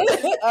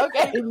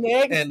 Okay,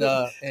 next.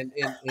 And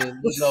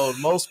you know,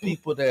 most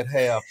people that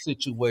have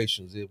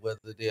situations, whether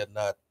they're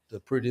not the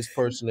prettiest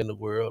person in the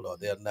world or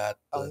they're not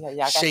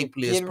the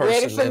shapeliest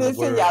person in the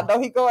world, y'all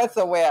know he going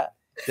somewhere.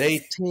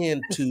 They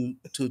tend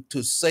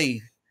to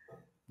say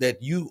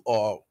that you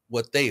are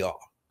what they are.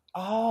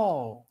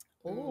 Oh.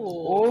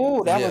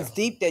 Oh, that was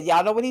deep there.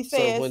 Y'all know what he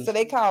said? So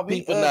they call me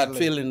people ugly. Not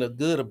feeling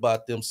good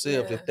about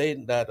themselves if they're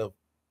not a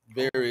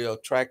very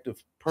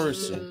attractive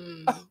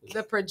person.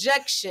 The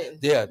projection.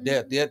 They'll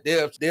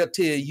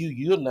tell you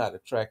you're not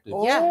attractive.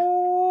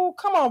 Oh,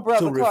 come on,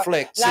 brother. To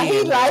reflect. Now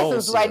he's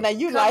licensed right now.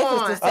 You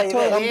licensed to say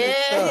that.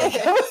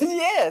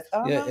 Yes.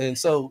 Yeah, and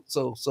so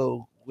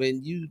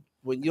when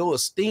your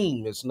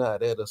esteem is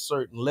not at a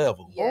certain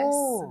level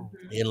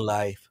in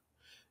life,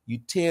 you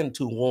tend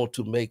to want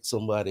to make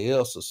somebody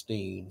else's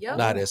esteem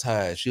not as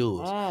high as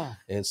yours.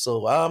 And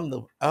so I'm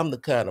the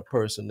kind of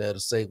person that'll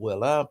say,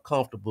 well, I'm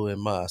comfortable in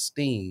my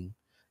esteem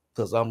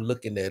because I'm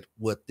looking at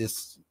what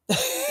this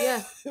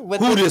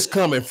who this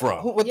coming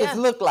from. What this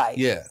look like.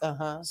 Yeah.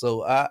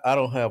 So I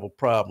don't have a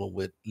problem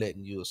with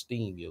letting you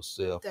esteem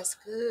yourself. That's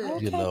good.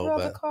 Okay,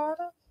 Brother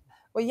Carter.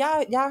 Well,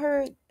 y'all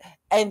heard,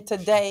 and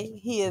today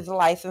he is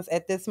licensed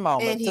at this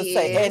moment and he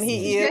is. And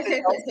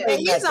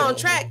he's on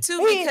track too,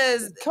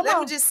 because let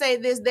me just say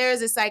this: there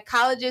is a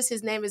psychologist.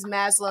 His name is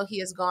Maslow. He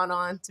has gone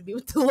on to be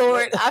with the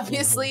Lord,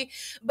 obviously,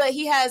 but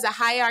he has a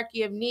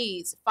hierarchy of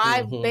needs,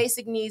 5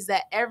 basic needs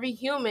that every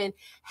human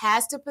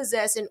has to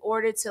possess in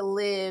order to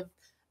live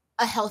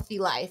a healthy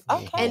life.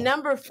 And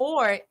number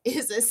 4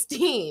 is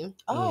esteem.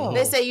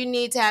 They say you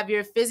need to have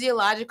your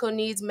physiological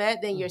needs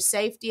met, then your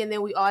safety, and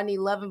then we all need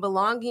love and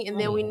belonging, and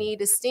then we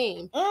need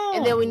esteem.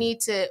 And then we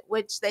need to,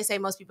 which they say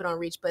most people don't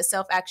reach, but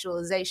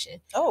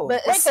self-actualization.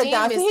 But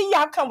esteem is, here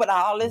y'all come with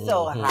all this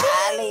old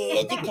highly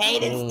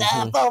educated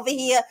stuff over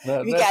here.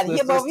 We got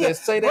him over here.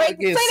 Say that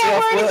again. Say that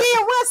word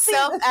again. What's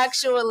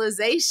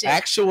self-actualization.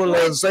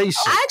 Actualization.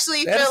 I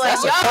actually feel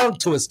like that's a tongue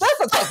twister.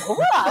 That's a tongue.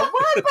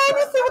 What,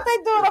 baby? See what they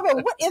doing over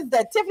here? What is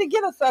that? Tiffany,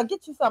 get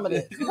you some of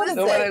this. What is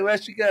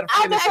that?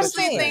 I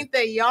actually think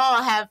that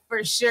y'all have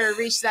for sure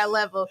reached that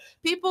level.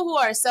 People who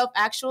are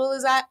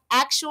self-actualized,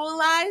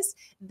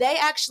 they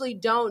actually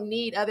don't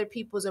need other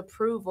people's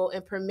approval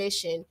and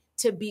permission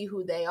to be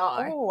who they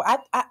are. Oh,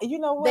 I you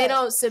know what? They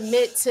don't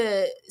submit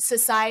to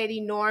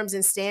society norms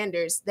and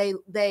standards.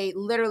 They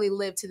literally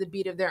live to the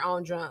beat of their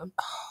own drum.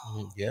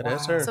 Yeah,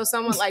 that's her. So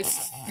someone like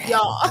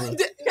y'all,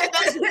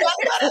 that's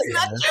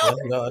not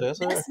you. No, that's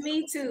her. That's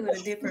me too in a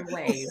different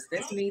ways.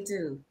 That's me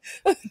too.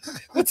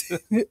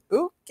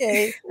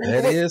 Okay.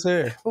 That is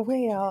her.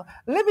 Well,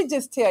 let me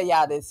just tell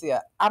y'all this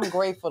here. I'm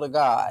grateful to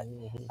God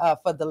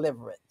for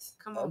deliverance.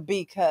 Come on.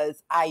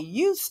 Because I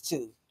used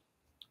to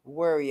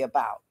worry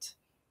about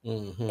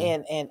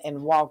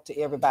and walk to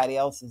everybody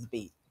else's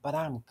beat, but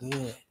I'm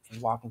good in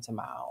walking to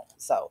my own.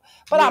 So,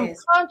 but Yes. I'm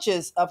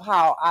conscious of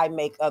how I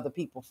make other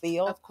people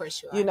feel. Of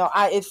course you are. You know,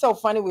 it's so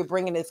funny we're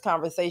bringing this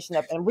conversation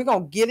up, and we're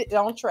gonna get it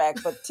on track.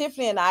 But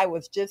Tiffany and I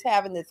was just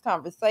having this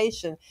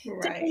conversation.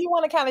 Right. Tiffany, you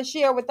want to kind of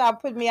share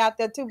without putting me out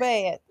there too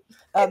bad?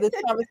 This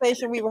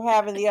conversation we were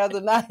having the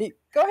other night.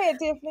 Go ahead,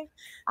 Tiffany.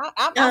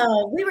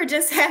 We were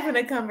just having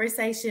a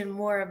conversation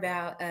more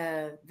about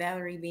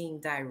Valerie being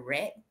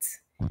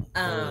direct,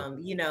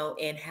 you know,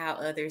 and how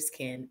others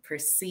can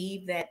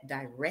perceive that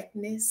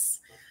directness.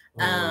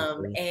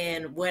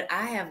 And what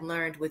I have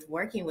learned with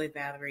working with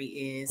Valerie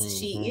is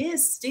she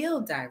is still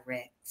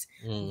direct,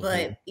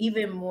 but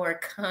even more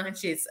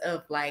conscious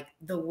of like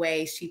the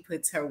way she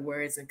puts her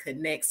words and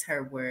connects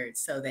her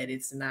words so that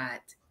it's not,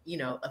 you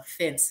know,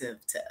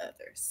 offensive to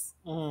others.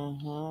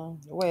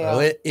 Well,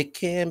 it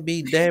can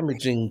be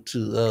damaging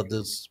to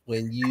others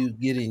when you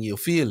get in your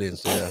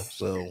feelings. Yeah,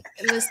 so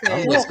listen,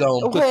 I'm just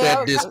gonna put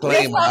that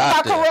disclaimer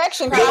out there.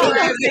 Correction.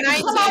 Proverbs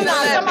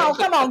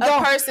Come on.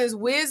 A person's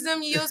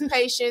wisdom yields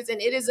patience,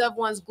 and it is of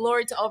one's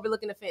glory to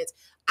overlook an offense.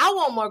 I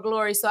want more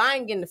glory, so I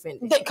ain't getting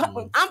offended.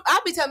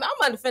 I'll be telling them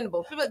I'm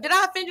undefendable. People, did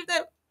I offend you with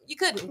that? You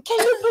couldn't. Can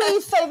you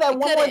please say that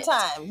one more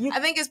time? I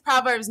think it's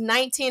Proverbs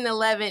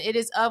 19:11. It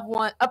is of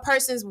a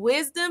person's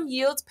wisdom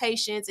yields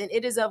patience, and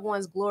it is of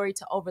one's glory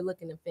to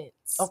overlook an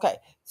offense. Okay.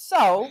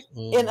 So,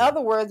 in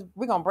other words,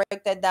 we're going to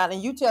break that down,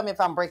 and you tell me if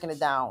I'm breaking it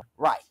down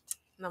right.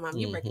 No, Mom,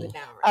 you're breaking it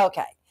down right.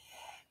 Okay.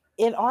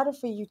 In order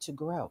for you to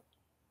grow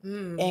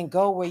and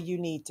go where you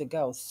need to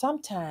go,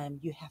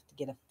 sometimes you have to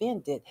get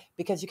offended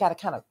because you got to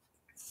kind of,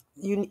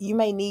 you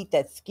may need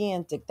that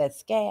skin, that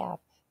scab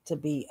to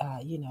be,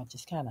 you know,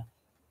 just kind of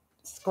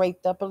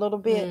scraped up a little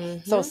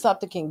bit so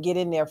something can get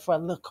in there for a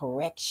little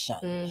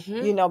correction,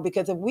 you know,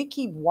 because if we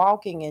keep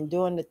walking and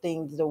doing the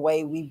things the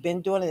way we've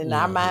been doing it in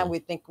our mind, we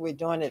think we're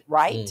doing it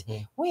right.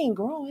 We ain't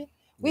growing.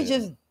 We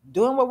just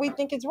doing what we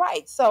think is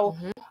right. So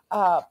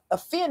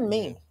offend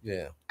me.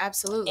 Yeah.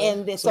 Absolutely.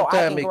 And then, so I can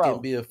Sometimes grow. it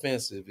can be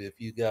offensive if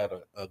you got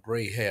a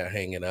gray hair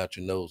hanging out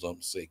your nose. I'm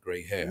gonna say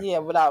gray hair. Yeah,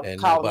 without and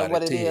calling it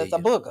what it nobody is, tell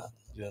a you. booger.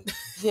 Yeah.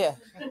 Yeah.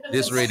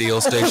 This radio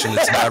station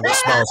is not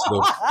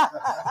responsible.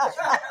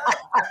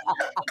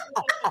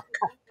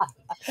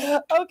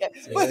 Okay.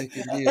 So it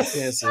can be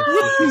offensive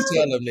if you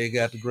tell them they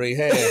got the gray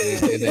hair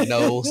in their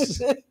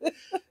nose,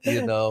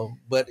 you know.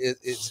 But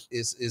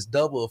it's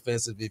double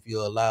offensive if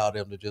you allow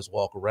them to just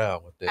walk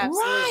around with that.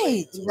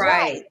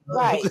 Right.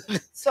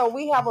 So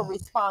we have a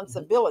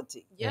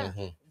responsibility. Yeah.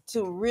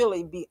 To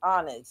really be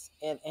honest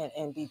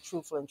and be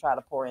truthful and try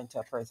to pour into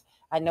a person.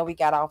 I know we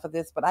got off of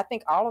this, but I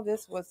think all of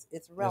this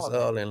it's relevant.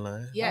 It's all in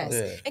line. Yes.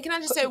 Yeah. And can I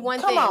just say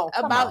one thing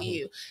about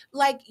you?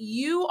 Like,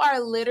 you are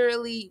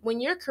literally,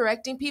 when you're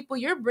correcting people,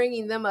 you're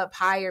bringing them up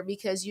higher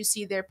because you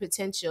see their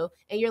potential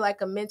and you're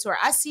like a mentor.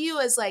 I see you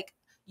as like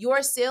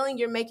your ceiling,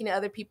 you're making it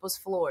other people's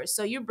floors.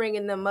 So you're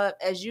bringing them up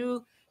as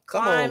you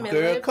climb and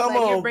live. Come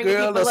on,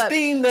 girl.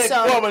 Esteem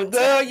that woman,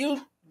 girl.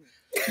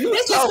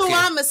 This is who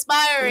I'm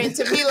aspiring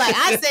to be like.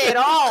 I say it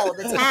all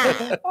the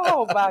time.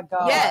 Oh my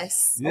God.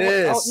 Yes.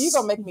 Oh, you're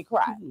gonna make me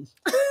cry.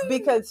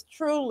 Because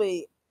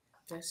truly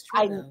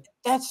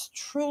that's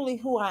truly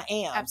who I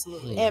am.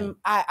 Absolutely. And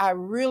I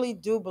really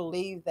do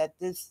believe that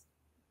this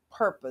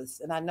purpose,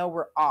 and I know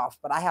we're off,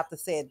 but I have to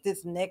say it,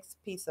 this next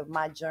piece of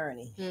my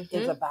journey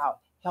is about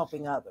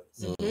helping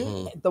others.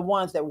 The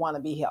ones that want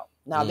to be helped.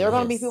 Now there are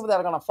going to be people that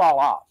are going to fall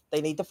off.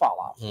 They need to fall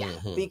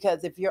off.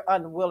 Because if you're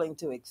unwilling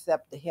to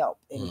accept the help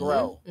and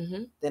grow,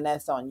 then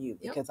that's on you,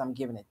 because I'm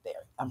giving it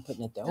there. I'm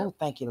putting it there. Oh,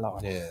 thank you,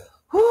 Lord. Yeah.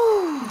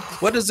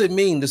 What does it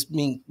mean?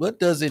 What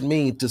does it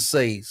mean to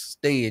say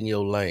stay in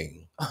your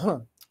lane?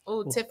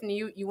 Oh,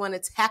 Tiffany, you want to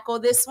tackle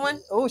this one?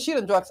 Oh, she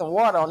done drunk some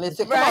water on this.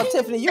 Come on,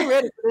 Tiffany, you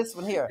ready for this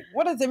one here?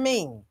 What does it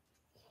mean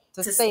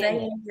to stay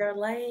in your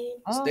lane?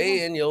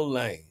 Stay in your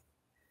lane.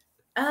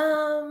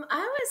 I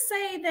would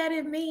say that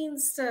it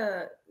means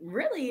to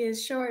really, in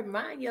short,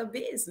 mind your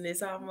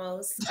business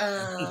almost.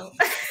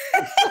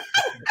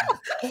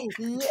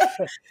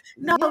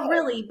 No,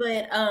 really,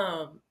 but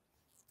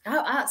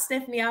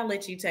Stephanie, I'll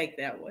let you take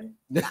that one.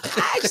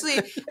 I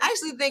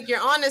actually think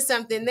you're onto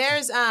something.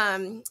 There's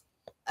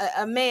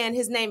a man,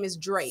 his name is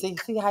Drake.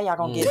 See how y'all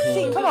gonna get it.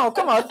 See, come on.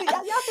 See, y'all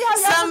see how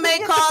y'all Some may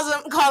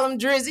call him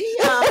Drizzy,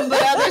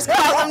 but others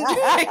call him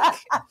Drake.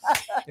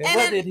 And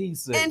what did he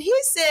say? And he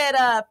said,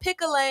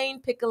 pick a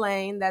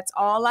lane. That's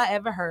all I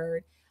ever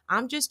heard.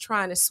 I'm just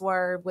trying to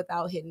swerve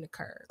without hitting the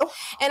curb.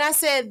 And I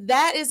said,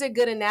 that is a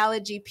good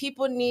analogy.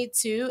 People need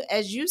to,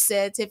 as you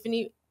said,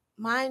 Tiffany,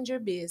 mind your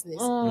business.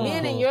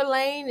 Being in your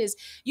lane is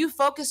you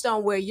focused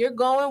on where you're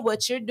going,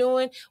 what you're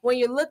doing. When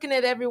you're looking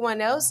at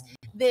everyone else,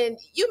 then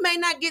you may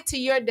not get to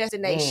your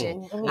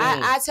destination.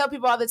 I tell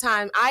people all the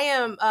time, I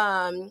am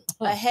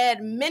a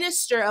head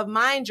minister of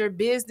Mind Your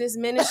Business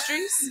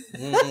Ministries.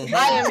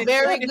 I am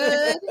very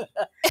good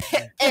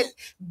at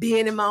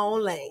being in my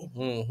own lane.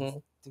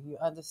 Do you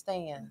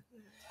understand?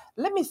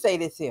 Let me say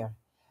this here.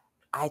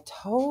 I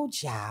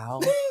told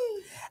y'all.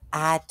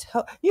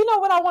 You know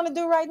what I want to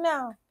do right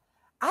now?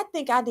 I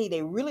think I need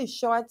a really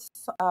short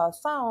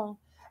song,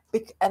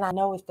 and I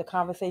know the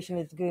conversation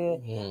is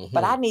good,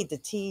 but I need to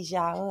tease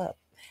y'all up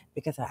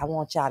because I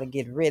want y'all to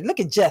get ready. Look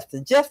at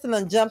Justin. Justin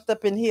done jumped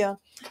up in here.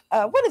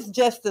 What is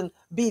Justin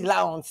B.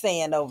 Long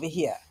saying over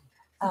here?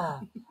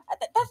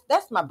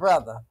 That's my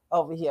brother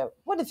over here.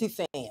 What is he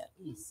saying?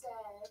 He said,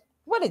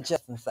 what did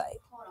Justin say?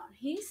 Hold on.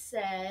 He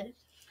said,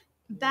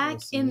 back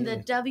in the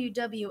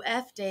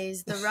WWF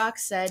days, The Rock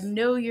said,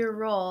 know your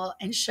role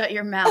and shut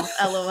your mouth,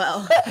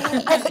 LOL.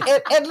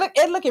 and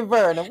look at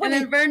Vernon. And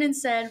then Vernon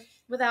said,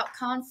 without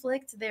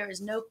conflict, there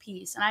is no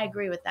peace. And I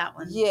agree with that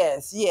one.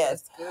 Yes.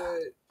 That's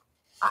good.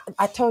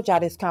 I told y'all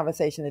this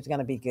conversation is going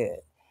to be good.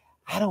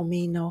 I don't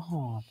mean no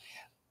harm,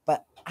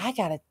 but I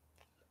got to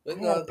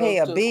pay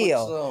a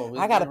bill.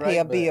 I got to pay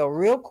a bill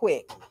real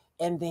quick,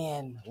 and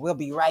then we'll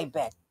be right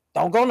back.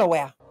 Don't go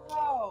nowhere.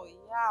 Oh,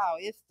 y'all,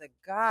 it's the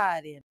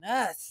God in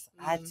us.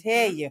 I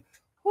tell you.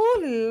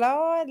 Oh,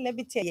 Lord, let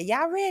me tell you.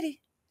 Y'all ready?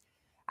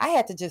 I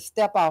had to just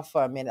step off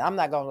for a minute. I'm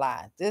not going to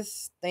lie.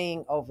 This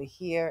thing over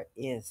here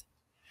is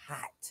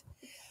hot.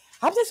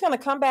 I'm just going to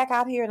come back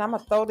out here and I'm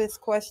going to throw this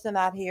question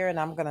out here and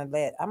I'm going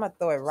to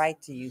throw it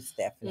right to you,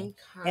 Stephanie.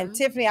 Okay. And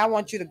Tiffany, I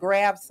want you to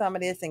grab some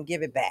of this and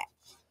give it back.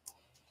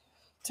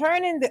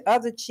 Turning the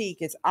other cheek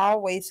is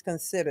always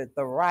considered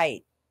the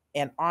right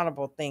and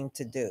honorable thing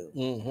to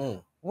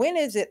do. When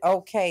is it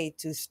okay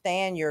to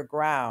stand your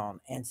ground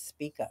and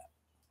speak up?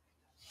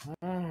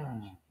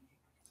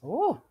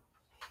 Ooh,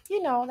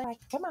 you know, like,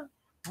 come on.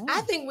 I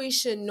think we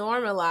should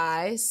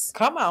normalize.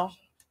 Come on.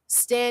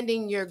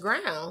 Standing your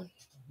ground.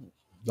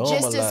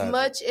 Just as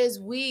much as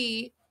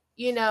we,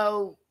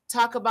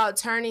 talk about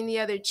turning the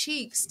other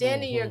cheek,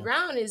 standing your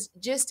ground is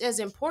just as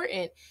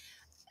important.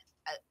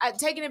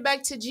 Taking it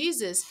back to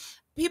Jesus.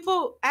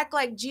 People act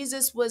like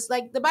Jesus was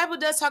like, the Bible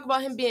does talk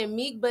about him being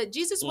meek, but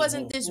Jesus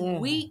wasn't this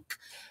weak.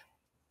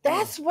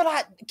 That's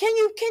what can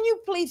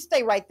you please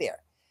stay right there?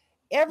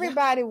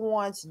 Everybody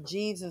wants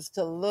Jesus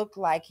to look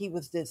like he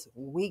was this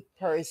weak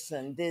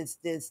person, this.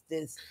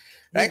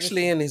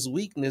 Actually, in his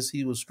weakness,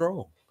 he was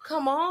strong.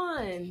 Come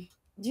on.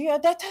 Yeah,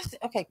 that's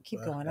okay.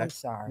 Keep going. I'm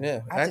sorry.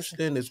 Yeah,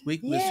 actually, in his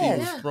weakness, he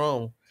was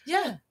strong.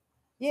 Yeah.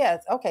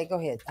 Yes. Okay, go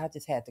ahead. I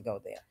just had to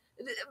go there.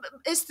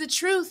 It's the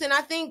truth, and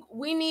I think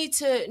we need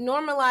to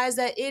normalize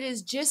that it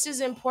is just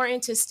as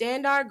important to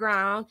stand our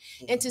ground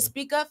and to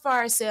speak up for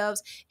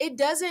ourselves. It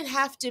doesn't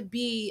have to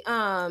be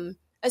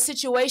a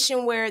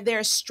situation where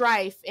there's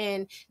strife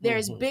and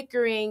there's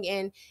bickering,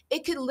 and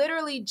it could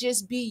literally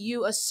just be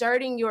you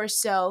asserting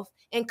yourself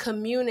and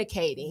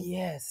communicating.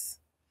 Yes.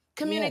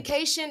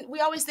 Communication,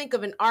 we always think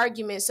of an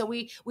argument, so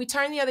we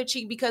turn the other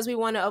cheek because we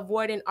want to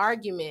avoid an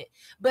argument,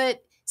 but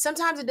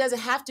sometimes it doesn't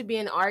have to be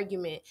an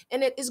argument.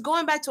 And it is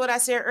going back to what I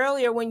said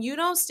earlier. When you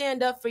don't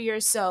stand up for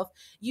yourself,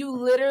 you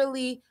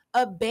literally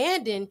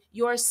abandon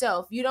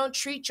yourself. You don't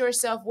treat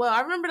yourself well.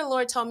 I remember the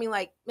Lord told me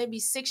like maybe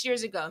 6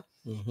 years ago,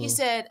 he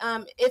said,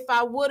 if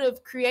I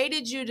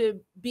wanted you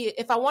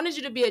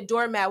to be a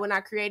doormat when I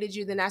created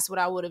you, then that's what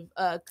I would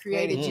have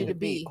created you to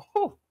be.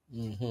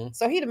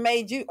 So he'd have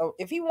made you,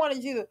 if he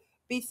wanted you to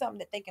be something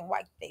that they can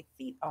wipe their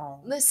feet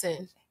on.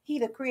 Listen.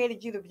 He'd have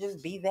created you to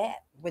just be that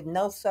with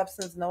no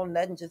substance, no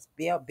nothing, just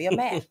be a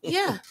man.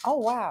 Yeah. Oh,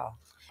 wow.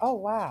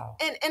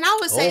 And I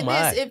would say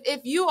this,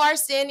 if you are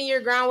standing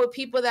your ground with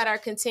people that are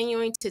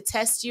continuing to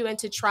test you and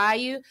to try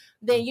you,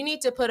 then you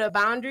need to put a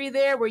boundary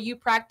there where you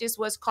practice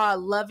what's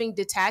called loving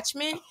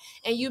detachment,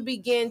 and you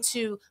begin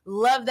to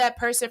love that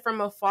person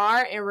from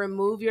afar and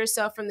remove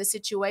yourself from the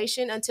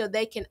situation until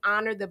they can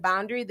honor the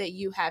boundary that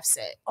you have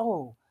set.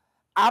 Oh,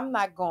 I'm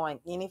not going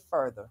any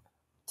further.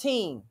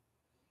 Team,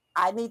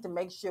 I need to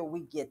make sure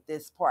we get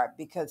this part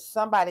because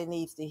somebody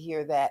needs to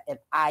hear that, and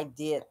I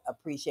did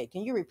appreciate.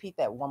 Can you repeat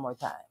that one more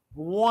time?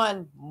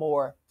 One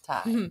more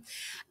time.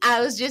 I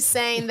was just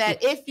saying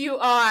that if you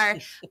are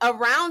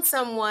around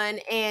someone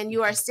and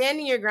you are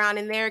standing your ground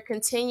and they're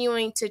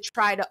continuing to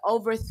try to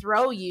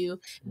overthrow you,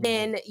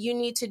 then you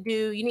need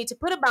to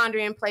put a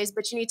boundary in place,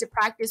 but you need to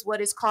practice what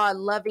is called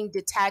loving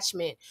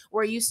detachment,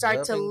 where you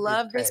start to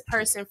love this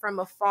person from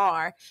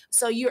afar.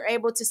 So you're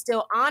able to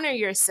still honor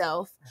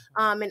yourself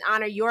and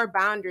honor your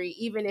boundary,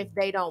 even if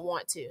they don't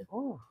want to.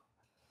 Ooh.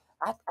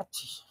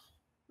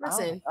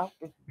 Listen,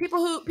 people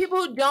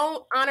who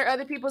don't honor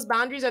other people's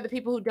boundaries are the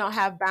people who don't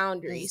have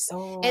boundaries.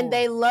 And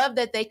they love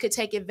that they could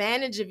take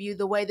advantage of you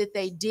the way that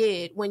they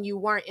did when you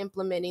weren't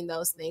implementing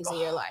those things in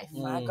your life.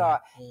 My God.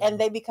 And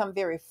they become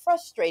very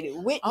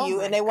frustrated with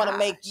you, and they want to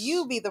make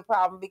you be the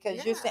problem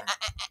because you're saying,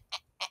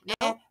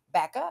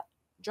 back up.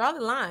 Draw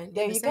the line.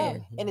 There in the you sand.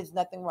 go. And there's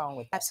nothing wrong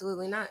with that.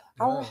 Absolutely not.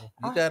 Oh,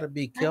 You got to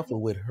be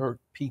careful with hurt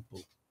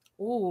people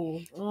Ooh.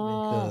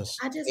 because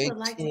I just they would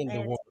like to tend to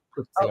add. want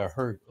to put their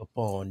hurt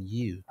upon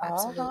you.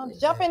 Absolutely.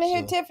 Jump in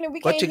here, So, Tiffany. We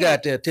what can't you hear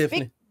got there,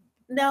 Tiffany?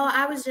 No,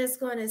 I was just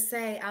going to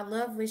say, I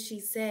love what she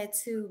said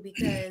too,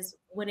 because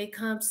when it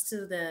comes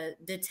to the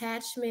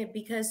detachment,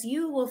 because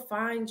you will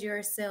find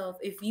yourself,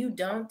 if you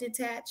don't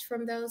detach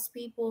from those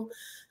people,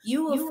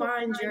 you will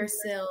find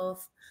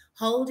yourself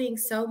holding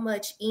so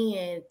much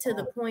in to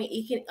the point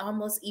it can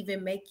almost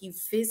even make you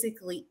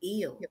physically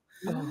ill.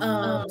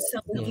 So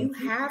you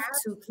have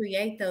to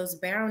create those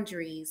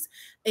boundaries.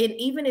 And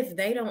even if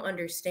they don't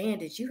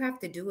understand it, you have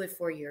to do it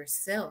for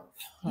yourself.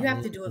 You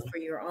have to do it for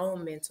your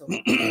own mental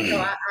health. So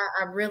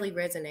I really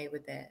resonate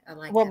with that. I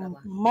like that a Well,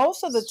 lot.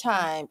 most of the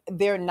time,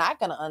 they're not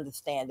going to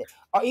understand it.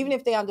 Or even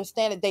if they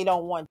understand it, they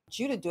don't want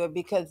you to do it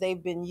because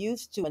they've been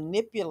used to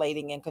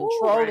manipulating and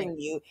controlling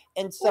you.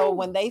 And so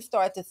when they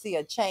start to see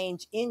a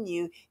change in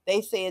you,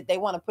 they say they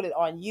want to put it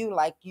on you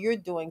like you're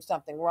doing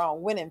something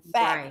wrong. When in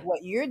fact,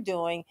 what you're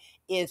doing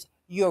is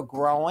you're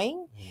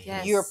growing,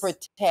 you're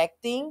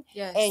protecting,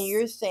 and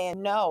you're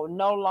saying, no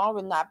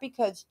longer, not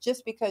because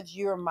just because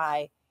you're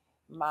my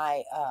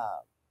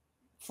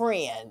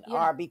friend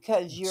or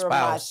because you're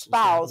my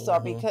spouse or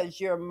because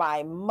you're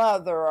my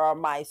mother or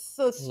my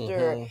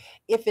sister.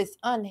 If it's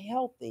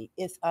unhealthy,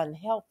 it's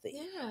unhealthy.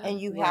 And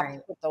you have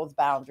to put those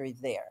boundaries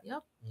there.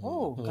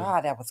 Oh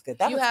God, that was good.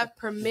 You have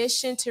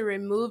permission to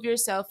remove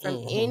yourself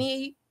from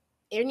any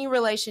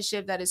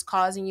relationship that is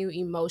causing you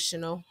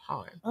emotional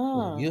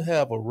harm. You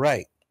have a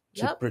right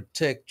to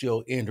protect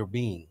your inner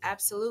being.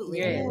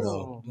 Absolutely.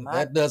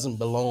 That doesn't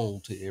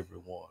belong to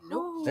everyone.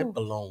 Nope. That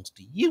belongs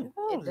to you.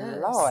 It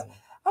does. Lord.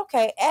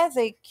 Okay, as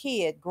a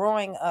kid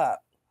growing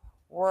up,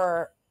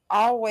 we're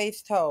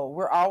always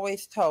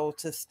told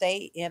to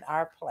stay in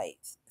our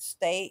place,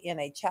 stay in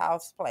a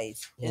child's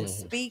place, and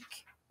speak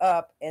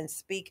up and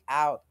speak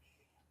out.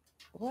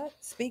 What?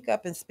 Speak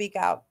up and speak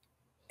out.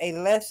 A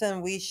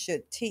lesson we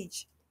should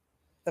teach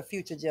the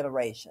future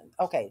generation.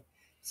 Okay,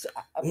 so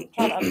I'm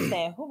trying to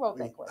understand who wrote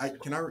that question.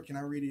 Can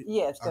I read it?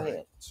 Yes, go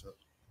ahead.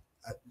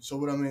 So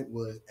what I meant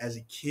was, as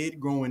a kid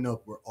growing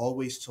up, we're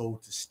always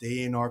told to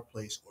stay in our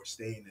place or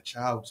stay in the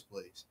child's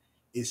place.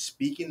 Is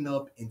speaking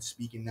up and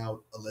speaking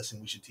out a lesson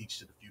we should teach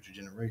to the future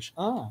generation?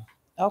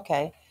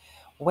 Okay.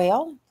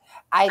 Well,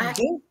 I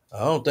do. I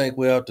don't think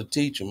we have to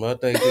teach them. I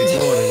think they're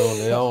doing it on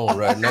their own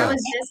right now. I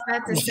was just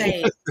about to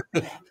say.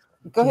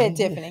 Go ahead,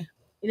 Tiffany.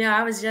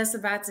 I was just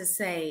about to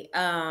say,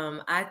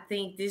 I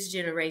think this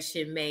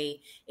generation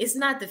it's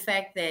not the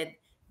fact that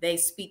they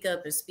speak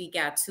up and speak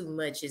out too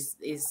much is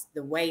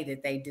the way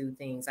that they do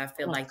things. I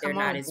feel like they're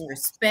not as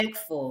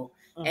respectful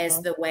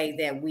as the way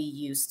that we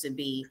used to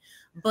be.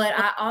 But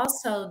I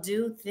also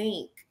do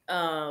think,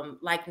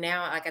 like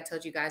now, like I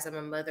told you guys, I'm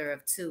a mother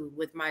of 2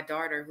 with my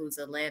daughter who's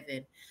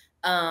 11.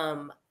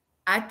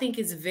 I think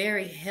it's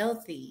very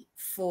healthy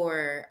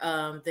for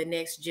the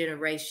next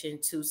generation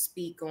to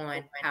speak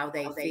on how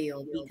they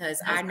feel, because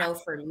I know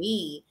for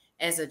me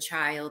as a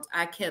child,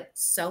 I kept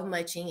so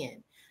much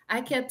in. I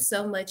kept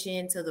so much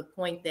in to the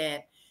point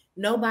that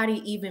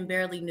nobody even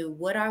barely knew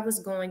what I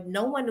was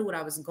no one knew what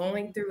I was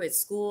going through at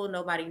school.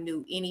 Nobody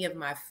knew any of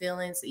my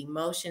feelings,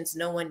 emotions.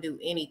 No one knew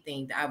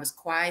anything. I was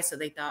quiet, so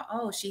they thought,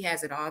 oh, she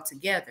has it all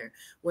together,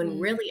 when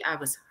really I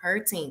was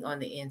hurting on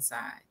the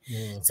inside.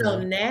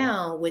 So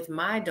now with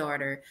my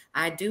daughter,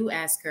 I do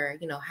ask her,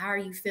 how are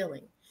you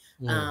feeling?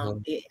 How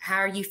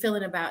are you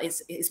feeling about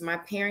is my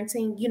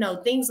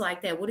parenting, things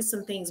like that. What are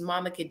some things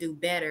mama could do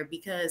better?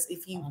 Because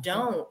if you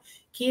don't,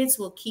 kids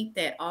will keep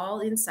that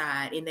all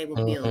inside and they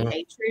will build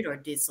hatred or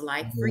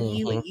dislike for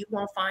you, and you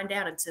won't find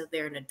out until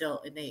they're an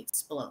adult and they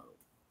explode.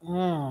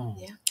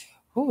 Yeah.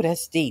 Ooh,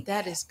 that's deep.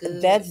 That is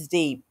good. That's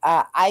deep.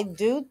 I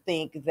do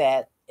think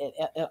that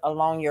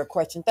along your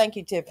question, thank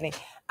you, Tiffany.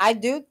 I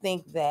do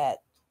think that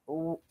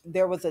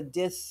there was a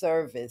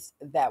disservice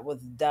that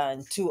was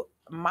done to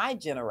my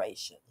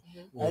generation.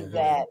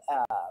 That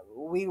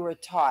we were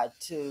taught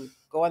to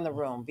go in the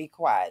room, be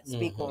quiet,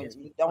 speak,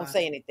 don't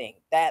say anything.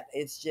 That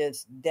is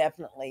just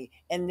definitely.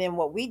 And then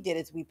what we did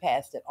is we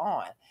passed it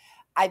on.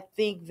 I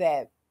think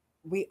that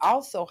we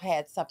also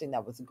had something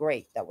that was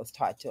great that was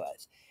taught to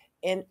us.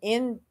 And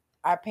in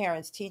our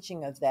parents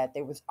teaching us that,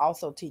 they was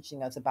also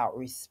teaching us about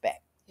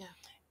respect. Yeah.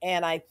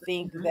 And I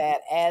think that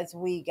as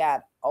we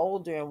got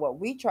older, and what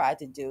we tried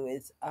to do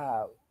is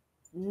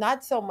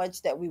not so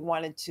much that we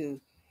wanted to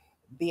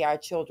be our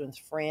children's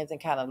friends and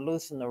kind of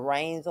loosen the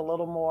reins a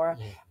little more.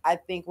 I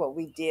think what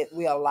we did,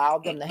 we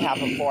allowed them to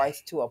have a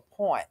voice to a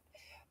point.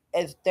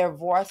 As their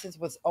voices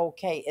was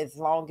okay as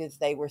long as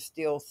they were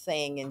still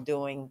saying and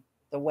doing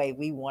the way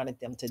we wanted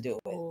them to do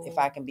it, if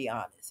I can be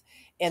honest.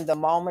 In the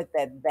moment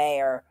that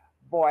their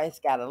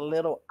voice got a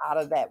little out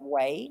of that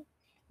way,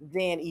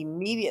 then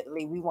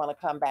immediately we want to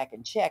come back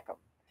and check them,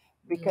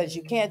 because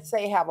you can't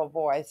say have a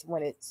voice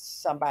when it's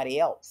somebody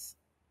else.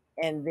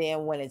 And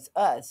then when it's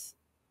us,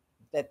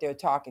 that they're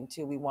talking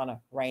to, we want to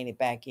rein it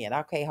back in.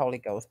 Okay, Holy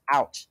Ghost,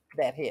 ouch,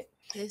 that hit.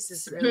 This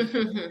is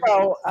really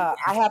So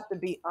I have to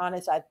be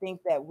honest. I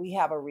think that we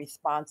have a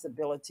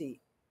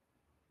responsibility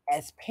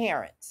as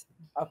parents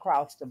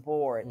across the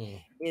board.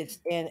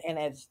 And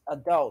as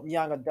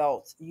young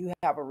adults, you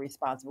have a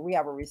responsibility. We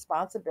have a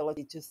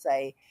responsibility to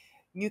say,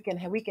 we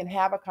can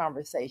have a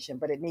conversation,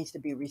 but it needs to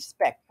be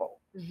respectful.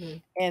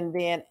 And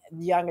then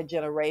younger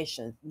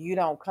generations, you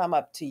don't come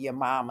up to your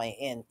mama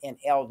and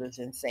elders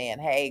and saying,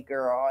 hey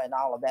girl, and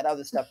all of that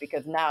other stuff,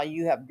 because now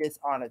you have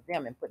dishonored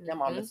them and put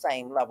them on the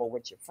same level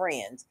with your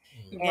friends.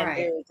 And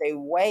there's a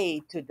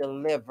way to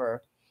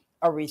deliver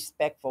a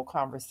respectful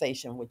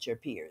conversation with your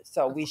peers.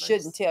 So we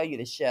shouldn't tell you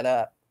to shut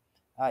up.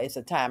 It's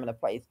a time and a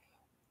place.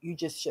 You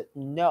just should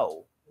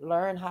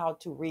learn how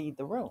to read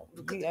the room.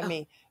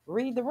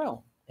 Read the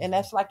room. And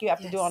that's like you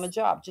have to do on the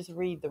job. Just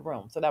read the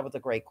room. So that was a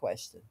great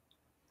question.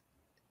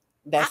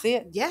 That's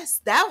it. Yes,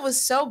 that was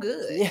so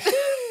good.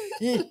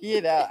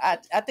 I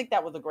think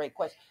that was a great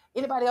question.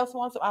 Anybody else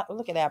wants to?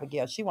 Look at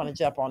Abigail. She want to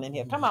jump on in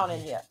here. Come on in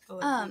here.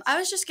 I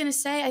was just going to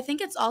say, I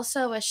think it's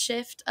also a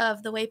shift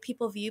of the way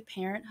people view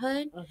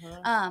parenthood.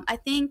 I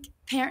think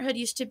parenthood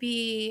used to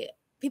be,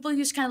 people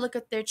used to kind of look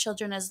at their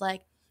children as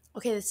like,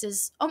 okay, this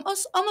is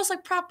almost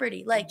like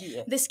property. Like,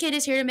 this kid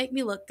is here to make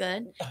me look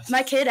good.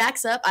 My kid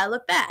acts up, I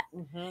look bad.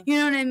 You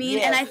know what I mean?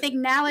 And I think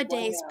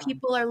nowadays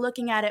people are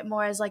looking at it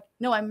more as like,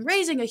 no, I'm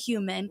raising a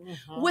human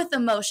with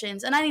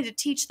emotions, and I need to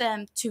teach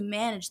them to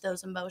manage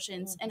those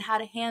emotions and how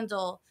to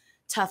handle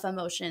tough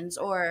emotions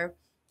or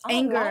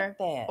anger,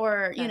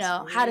 or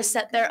how to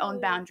set their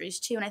own boundaries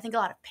too. And I think a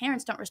lot of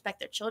parents don't respect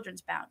their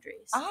children's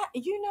boundaries. I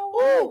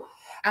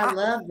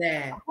love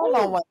that. Hold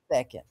on one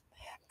second.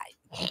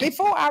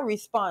 Before I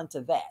respond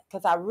to that,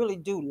 because I really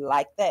do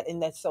like that, and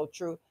that's so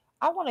true,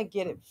 I want to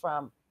get it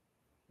from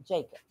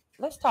Jacob.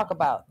 Let's talk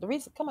about the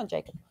reason. Come on,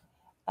 Jacob.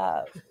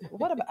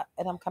 What about?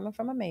 And I'm coming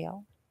from a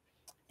male,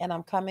 and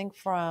I'm coming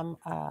from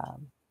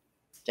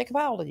Jacob.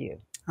 How old are you?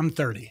 I'm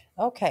 30.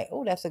 Okay.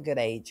 Oh, that's a good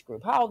age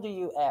group. How old are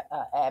you,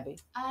 Abby?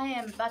 I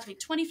am about to be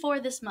 24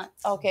 this month.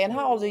 Okay. And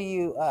how old are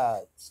you,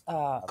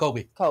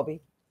 Kobe?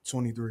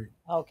 23.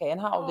 Okay.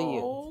 And how old are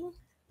you?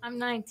 I'm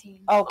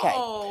 19. Okay.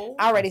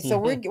 Alrighty. So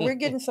we're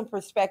getting some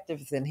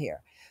perspectives in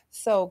here.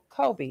 So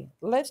Kobe,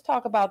 let's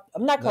talk about.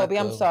 I'm not Kobe.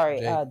 I'm sorry,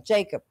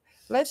 Jacob.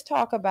 Let's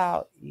talk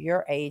about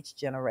your age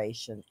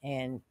generation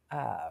and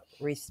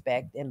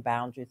respect and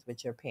boundaries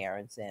with your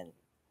parents and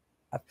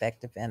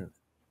effective and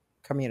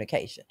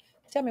communication.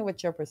 Tell me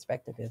what your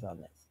perspective is on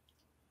this.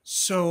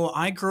 So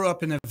I grew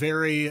up in a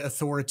very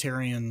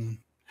authoritarian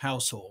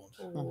household.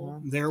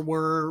 There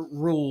were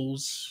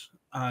rules.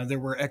 There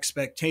were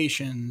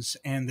expectations,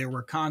 and there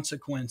were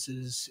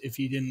consequences if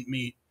you didn't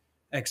meet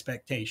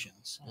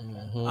expectations.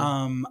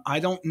 I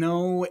don't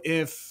know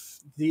if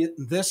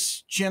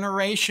this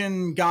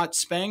generation got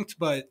spanked,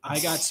 but I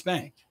got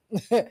spanked.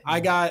 I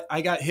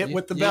got hit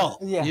with the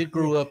belt. You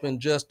grew up in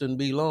Justin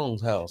B.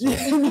 Long's house.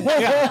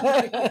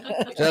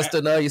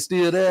 Justin, are you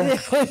still there?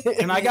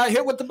 And I got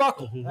hit with the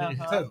buckle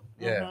too.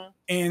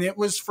 And it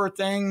was for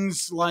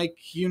things like,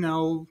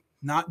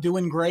 not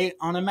doing great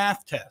on a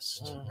math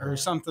test or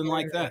something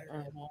like that.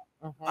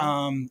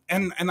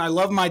 And I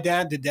love my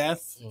dad to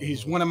death.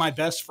 He's one of my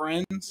best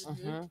friends.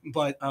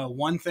 But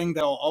one thing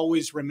that I'll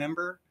always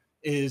remember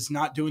is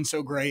not doing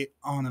so great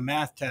on a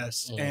math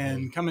test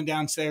and coming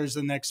downstairs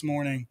the next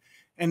morning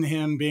and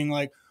him being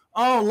like,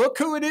 oh, look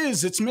who it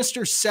is. It's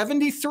Mr.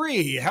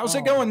 73. How's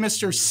it going,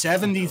 Mr.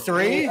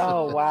 73?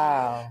 Oh,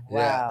 wow.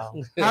 Wow.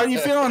 How are you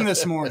feeling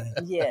this morning?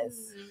 Yes.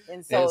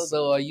 And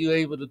so are you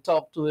able to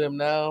talk to him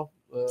now?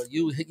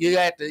 You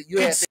had to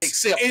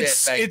accept that back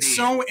it's then.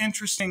 So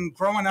interesting.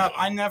 Growing up,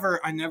 I never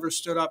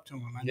stood up to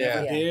him. I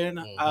never did.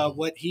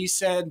 What he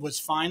said was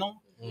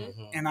final.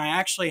 And I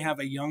actually have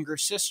a younger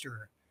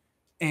sister.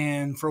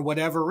 And for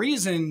whatever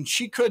reason,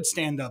 she could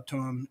stand up to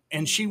him,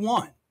 and she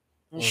won.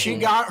 She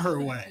got her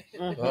way.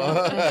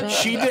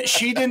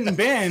 She didn't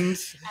bend,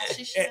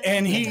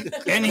 and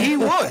he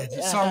would.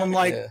 So I'm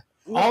like,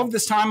 all of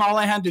this time, all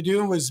I had to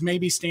do was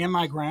maybe stand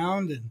my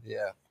ground, and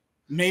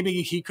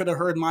maybe he could have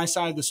heard my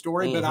side of the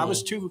story, but I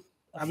was too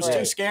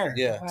scared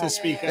to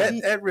speak up.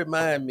 That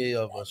reminded me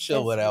of a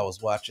show that I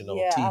was watching on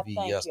TV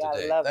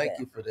yesterday. Thank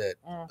you for that.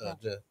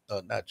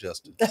 Not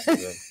Justin. That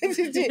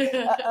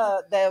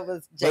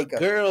was Jacob.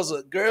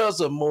 But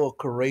girls are more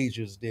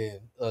courageous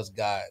than us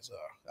guys are.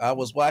 I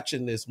was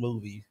watching this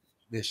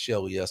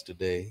show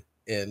yesterday,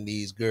 and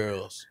these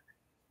girls,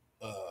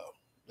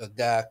 a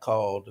guy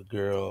called the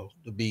girl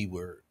the B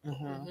word.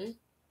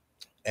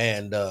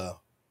 And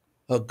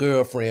her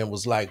girlfriend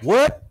was like,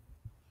 what?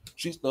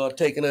 She started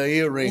taking her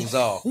earrings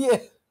off.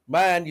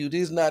 Mind you,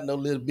 these not no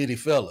little bitty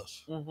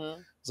fellas.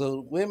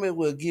 So women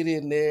will get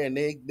in there and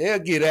they'll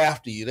get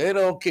after you. They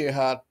don't care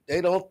how,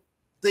 they don't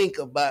think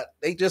about,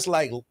 they just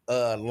like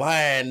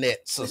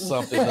lionettes or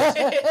something.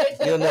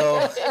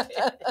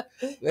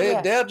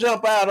 They'll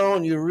jump out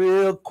on you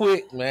real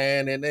quick,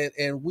 man.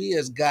 And we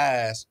as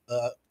guys,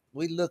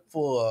 we look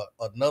for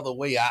another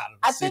way out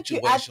of the I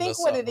situation. think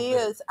what it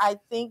is, I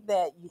think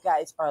that you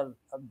guys are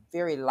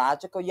very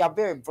logical. Y'all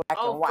very black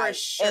and white. For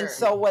sure. And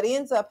so what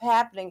ends up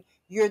happening,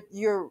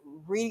 you're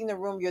reading the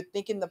room, you're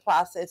thinking the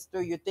process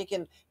through, you're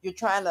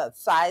trying to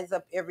size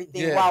up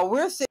everything while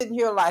we're sitting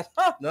here like,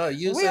 no,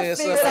 you saying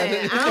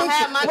something. I don't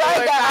have my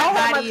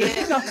body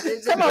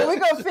yet. Come on, we're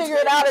gonna figure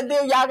it out, and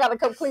then y'all gotta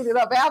come clean it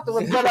up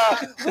afterwards. But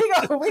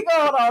we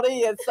going on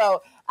in.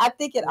 So I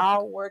think it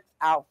all works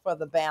out for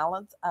the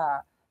balance.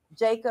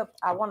 Jacob,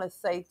 I want to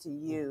say to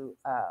you,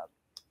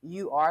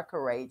 you are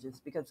courageous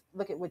because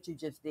look at what you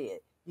just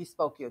did. You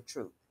spoke your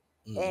truth.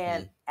 Mm-hmm.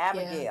 And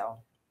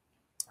Abigail,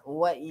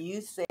 what you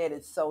said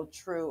is so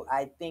true.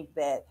 I think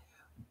that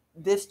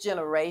this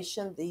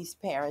generation, these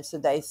parents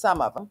today,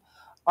 some of them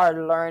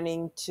are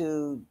learning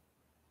to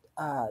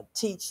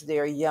teach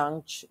their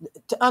young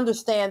to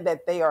understand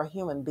that they are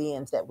human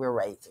beings that we're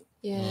raising.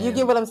 Yeah. You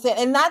get what I'm saying?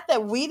 And not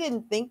that we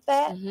didn't think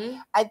that. Mm-hmm.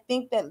 I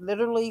think that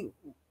literally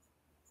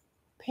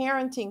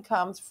parenting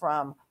comes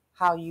from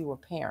how you were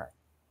parent.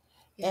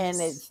 Yes.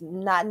 And it's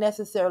not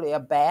necessarily a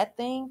bad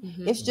thing.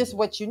 Mm-hmm. It's just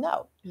what you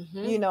know.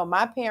 Mm-hmm. You know,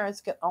 my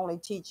parents could only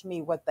teach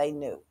me what they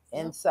knew.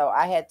 And so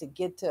I had to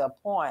get to a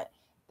point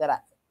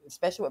that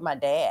especially with my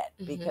dad,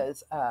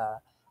 because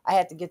I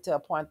had to get to a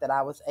point that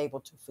I was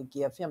able to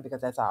forgive him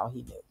because that's all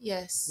he knew.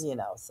 Yes. You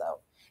know, so.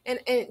 And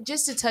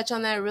just to touch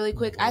on that really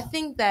quick, I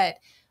think that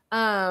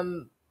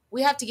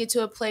we have to get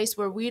to a place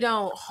where we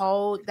don't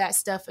hold that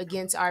stuff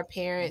against our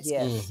parents,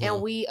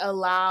 and we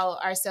allow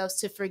ourselves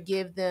to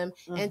forgive them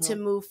and to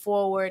move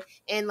forward.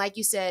 And like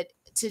you said,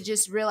 to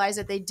just realize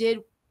that they did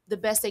the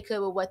best they could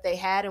with what they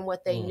had and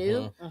what they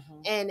knew.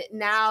 And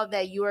now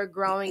that you are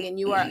growing and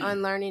you are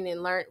unlearning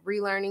and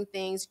relearning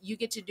things, you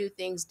get to do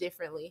things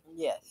differently.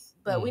 Yes.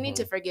 But we need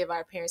to forgive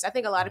our parents. I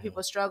think a lot of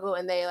people struggle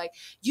and they like,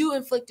 you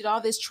inflicted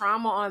all this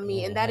trauma on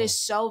me. And that is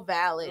so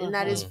valid. And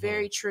that is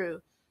very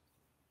true.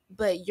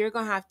 But you're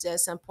going to have to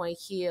at some point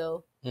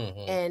heal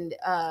and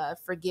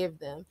forgive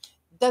them.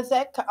 Does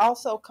that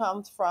also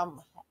come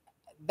from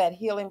that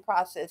healing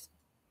process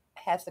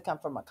has to come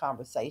from a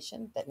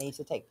conversation that needs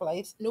to take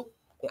place? Nope.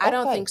 Okay. I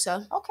don't think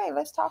so. Okay,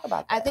 let's talk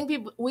about that. I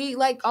think we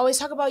always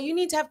talk about you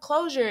need to have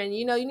closure and,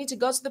 you need to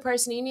go to the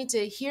person. You need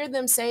to hear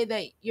them say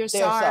that they're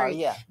sorry.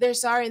 Yeah. They're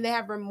sorry and they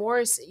have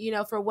remorse,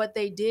 for what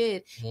they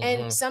did.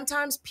 And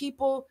sometimes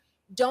people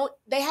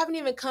they haven't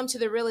even come to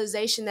the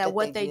realization that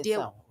what they did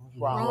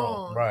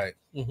wrong. Right.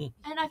 And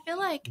I feel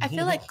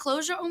like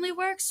closure only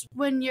works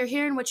when you're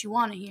hearing what you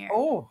want to hear.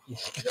 Oh,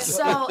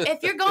 so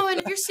if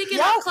you're seeking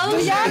out closure,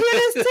 y'all hear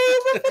this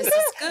too? This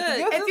is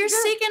good. If you're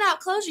seeking out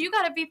closure, you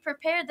got to be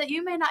prepared that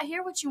you may not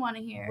hear what you want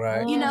to hear.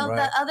 Right.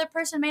 The other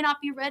person may not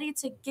be ready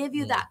to give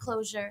you that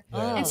closure,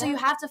 and so you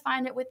have to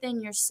find it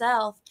within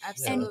yourself.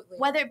 Absolutely. And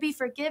whether it be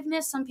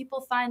forgiveness, some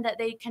people find that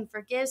they can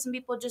forgive, some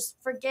people just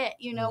forget.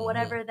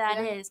 Whatever that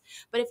is.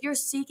 But if you're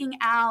seeking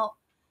out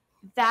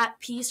that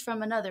piece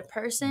from another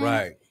person,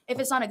 right, if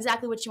it's not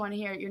exactly what you want to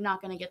hear, you're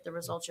not going to get the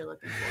results you're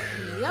looking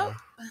for. Yep.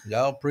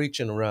 Y'all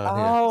preaching around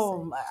here.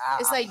 Oh,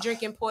 it's like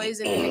drinking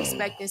poison and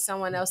expecting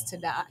someone else to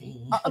die.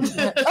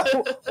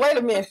 Wait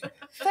a minute.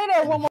 Say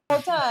that one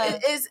more time.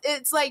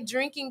 It's like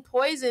drinking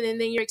poison and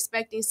then you're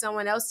expecting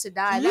someone else to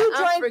die. You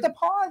drank the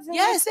poison.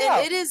 Yes, yourself.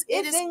 And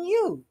it is in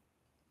you.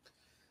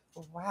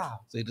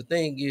 Wow. See, the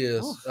thing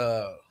is,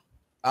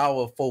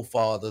 our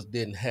forefathers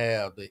didn't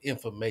have the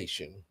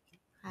information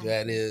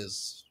that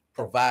is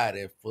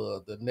provided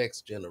for the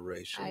next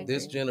generation.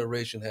 This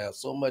generation has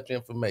so much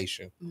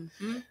information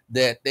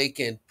that they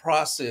can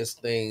process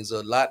things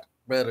a lot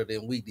better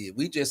than we did.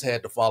 We just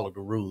had to follow the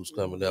rules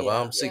coming up.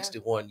 I'm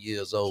 61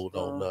 years old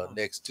on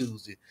next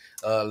Tuesday.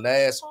 I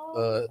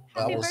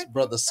was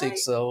brother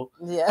 60.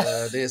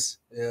 Yeah. This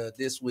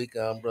week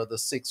I'm brother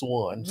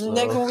 61. So.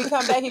 Next when we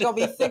come back, he's gonna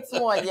be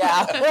 61.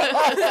 Yeah.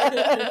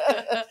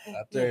 I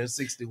turned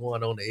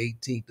 61 on the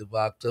 18th of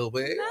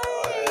October.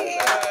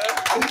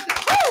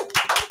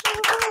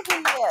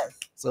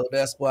 So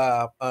that's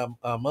why I'm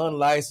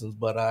unlicensed,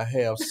 but I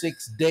have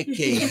 6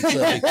 decades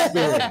of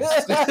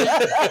experience.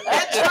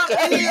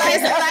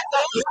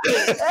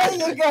 There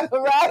you go,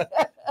 right?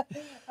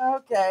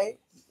 Okay.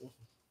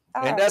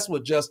 And that's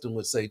what Justin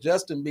would say.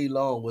 Justin B.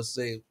 Long would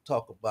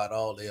talk about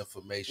all the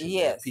information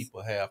that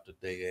people have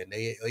today, and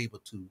they are able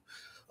to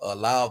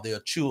allow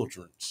their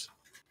children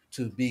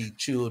to be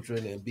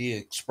children and be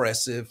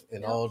expressive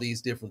and all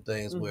these different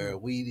things where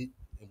when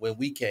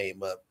we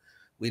came up,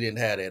 we didn't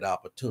have that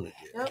opportunity.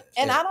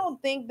 And I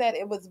don't think that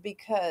it was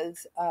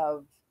because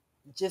of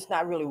just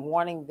not really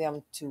wanting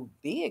them to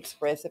be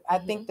expressive. I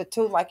think the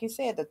tool, like you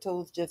said, the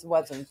tools just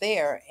wasn't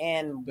there,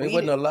 and they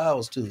wouldn't allow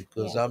us to,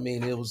 because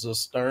it was a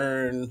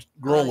stern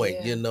growing.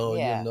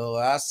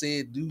 I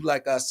said do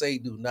like I say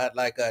do, not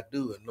like I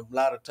do, and a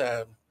lot of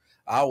times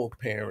our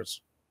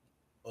parents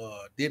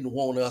didn't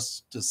want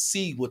us to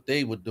see what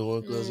they were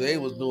doing because they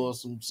was doing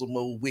some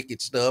old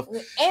wicked stuff.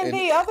 And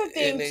the other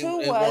thing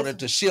was wanted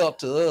to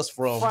shelter us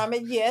from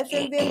it. Yes,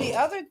 and then the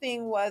other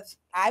thing was,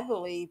 I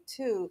believe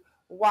too,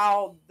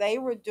 while they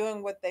were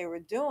doing what they were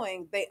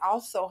doing, they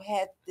also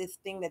had this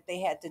thing that they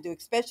had to do,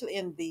 especially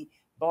in the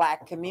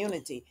Black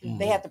community.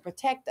 They had to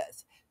protect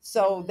us.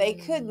 So they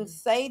couldn't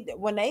say that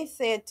when they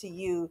said to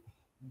you,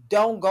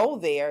 don't go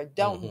there,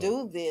 don't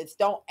do this,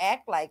 don't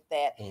act like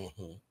that.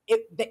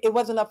 It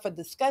wasn't up for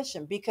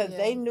discussion because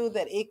they knew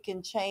that it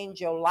can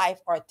change your life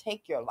or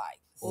take your life.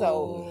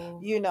 So,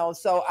 you know,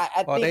 so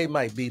I think they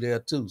might be there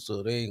too,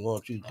 so they ain't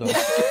want you to come.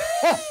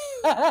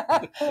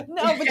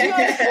 No, but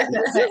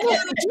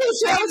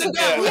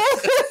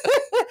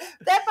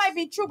that might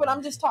be true, but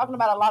I'm just talking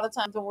about a lot of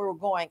times when we were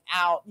going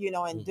out, you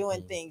know, and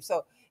doing things.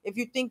 So if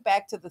you think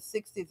back to the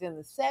 60s and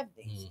the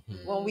 70s,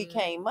 when we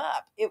came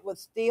up, it was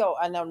still,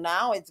 I know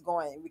now it's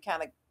going, we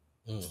kind of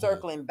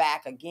circling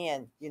back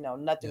again, you know,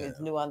 nothing is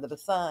new under the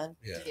sun.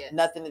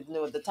 Nothing is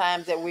new. The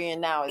times that we're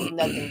in now is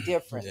nothing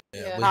different.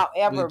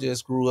 However, we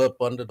just grew up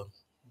under the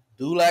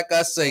do like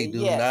I say,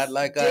 do not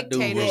like I do.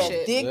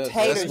 Dictatorship.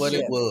 That's what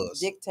it was.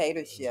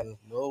 Dictatorship.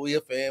 No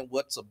if and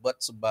what's a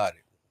buts about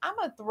it. I'm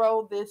gonna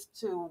throw this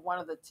to one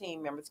of the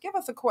team members. Give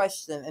us a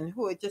question and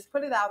who just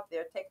put it out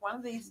there. Take one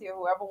of these here,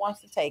 whoever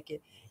wants to take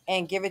it,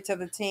 and give it to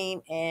the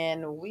team,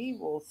 and we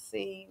will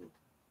see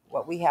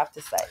what we have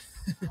to say.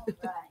 All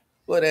right.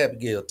 What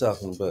Abigail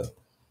talking about?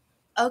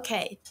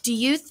 Okay. Do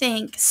you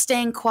think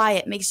staying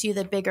quiet makes you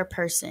the bigger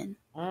person?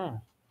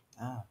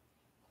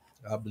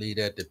 I believe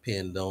that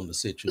depends on the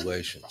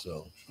situation.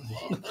 So,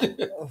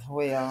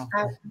 well,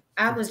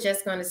 I was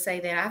just going to say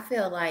that I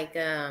feel like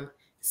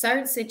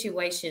certain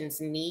situations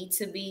need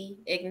to be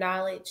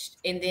acknowledged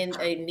and then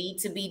they need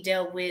to be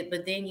dealt with.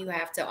 But then you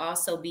have to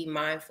also be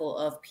mindful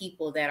of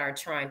people that are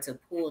trying to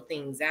pull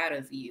things out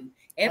of you.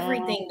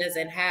 Everything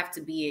doesn't have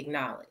to be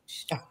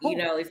acknowledged. You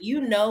know, if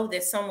you know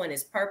that someone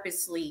is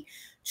purposely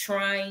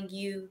trying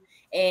you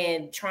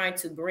and trying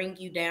to bring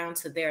you down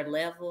to their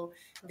level,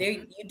 there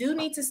you do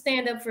need to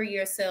stand up for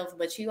yourself,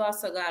 but you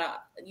also gotta,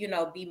 you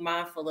know, be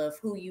mindful of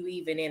who you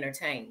even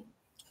entertain.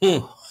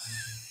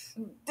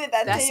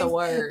 That's a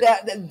word.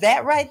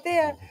 That right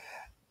there.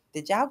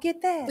 Did y'all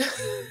get that?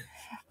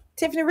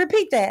 Tiffany,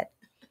 repeat that.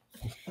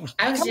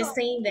 I was just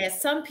saying that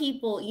some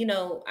people, you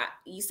know,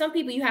 some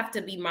people you have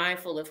to be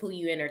mindful of who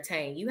you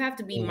entertain. You have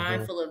to be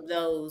mindful of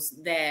those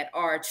that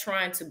are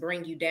trying to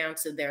bring you down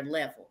to their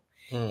level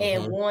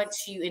and want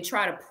you and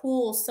try to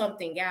pull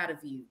something out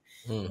of you.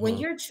 When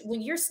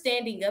you're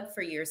standing up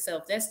for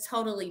yourself, that's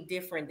totally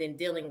different than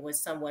dealing with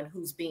someone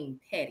who's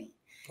being petty.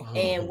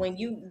 And when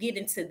you get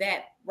into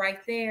that right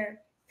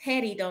there,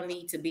 petty don't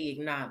need to be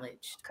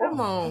acknowledged.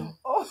 Come on.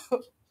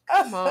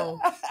 Come on.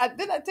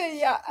 Didn't I tell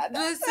y'all?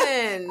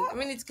 Listen,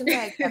 we need to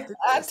connect.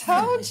 I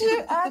told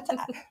you.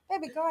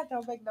 Baby, God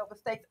don't make no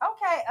mistakes.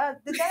 Okay,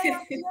 did that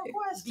answer your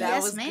question?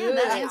 Yes, ma'am.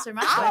 That answered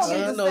my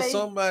question. I know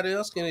somebody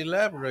else can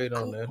elaborate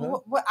on that, huh?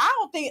 Well, I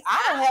don't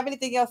have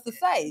anything else to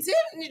say.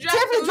 Tiffany dropped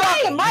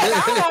the mic.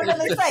 I don't have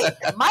nothing to say.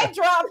 Mic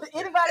drop.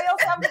 Anybody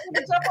else have anything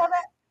to jump on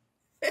that?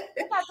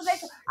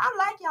 I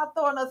like y'all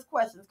throwing us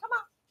questions. Come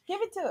on. Give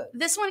it to us.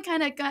 This one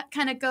kind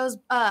of goes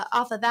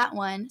off of that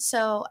one.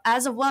 So,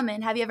 as a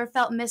woman, have you ever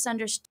felt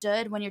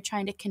misunderstood when you're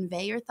trying to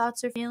convey your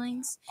thoughts or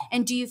feelings?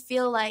 And do you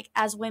feel like,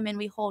 as women,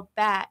 we hold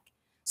back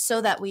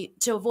so that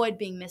to avoid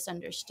being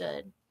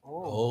misunderstood?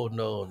 Oh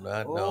no,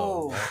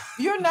 no.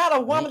 You're not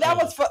a woman. That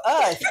was for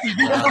us.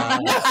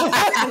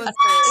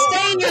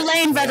 Stay in your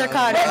lane, Brother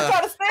Carter.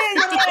 Try to stay in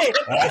your lane.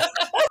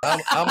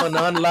 I'm an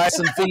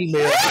unlicensed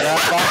female.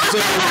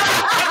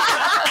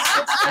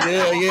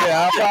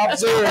 I've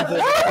observed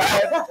it.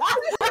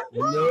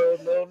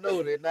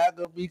 No, they're not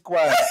gonna be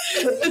quiet.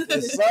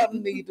 If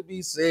something need to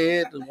be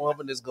said, the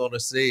woman is gonna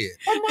say it.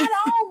 But not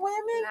all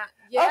women.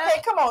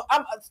 Okay, come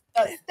on.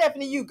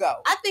 Stephanie, you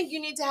go. I think you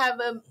need to have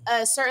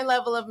a certain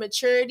level of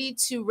maturity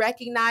to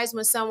recognize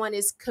when someone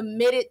is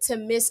committed to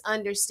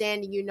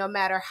misunderstanding you, no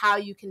matter how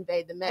you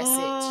convey the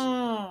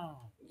message.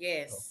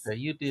 Yes. Okay,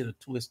 you did a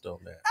twist on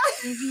that.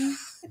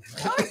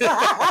 Come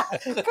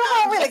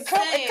on with it.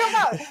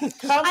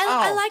 Come on.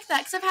 I like that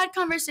because I've had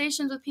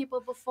conversations with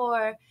people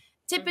before,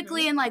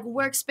 typically in like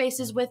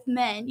workspaces with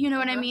men, you know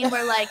what I mean?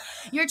 Where like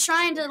you're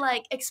trying to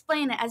like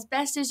explain it as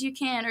best as you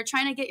can or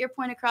trying to get your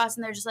point across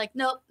and they're just like,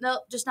 nope,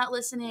 just not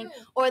listening.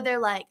 Or they're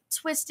like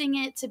twisting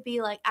it to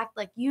be like, act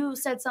like you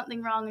said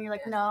something wrong and you're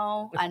like,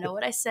 no, I know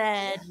what I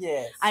said.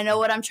 Yes. I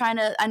know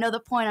I know the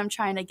point I'm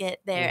trying to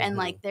get there. And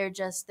like, they're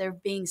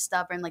being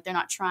stubborn. Like they're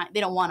not trying, they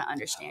don't want to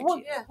understand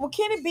you. Well,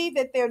 can it be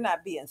that they're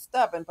not being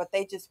stubborn, but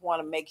they just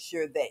want to make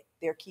sure that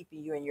they're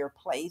keeping you in your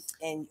place?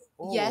 And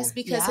yes,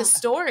 because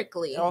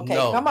historically, okay,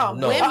 come on,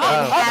 women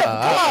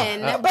have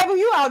been. Baby,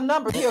 you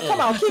outnumbered here.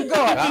 Come on, keep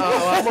going.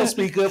 I'm gonna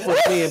speak up for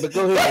men, but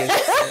go ahead.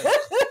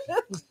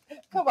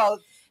 Come on.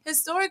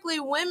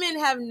 Historically, women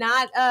have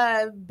not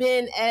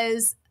been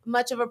as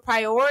much of a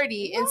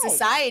priority in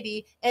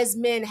society as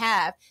men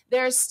have.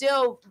 There's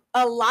still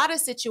a lot of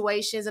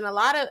situations and a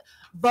lot of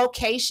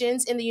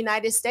vocations in the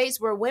United States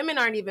where women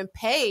aren't even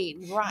paid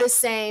the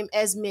same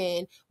as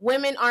men.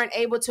 Women aren't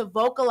able to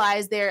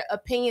vocalize their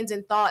opinions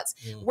and thoughts.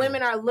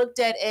 Women are looked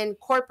at in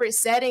corporate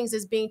settings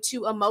as being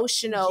too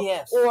emotional,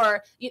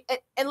 or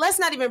and let's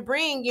not even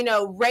bring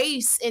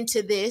race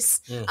into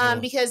this,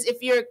 because if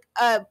you're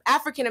an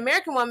African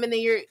American woman, then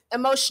you're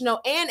emotional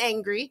and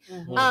angry,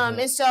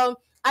 and so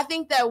I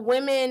think that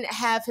women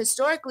have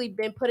historically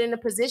been put in a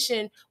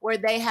position where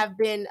they have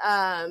been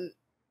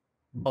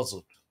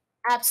muzzled.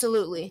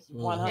 Absolutely.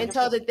 100%. And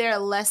told that they're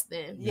less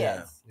than.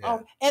 Yes. Yeah.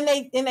 Oh, and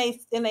they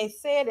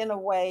say it in a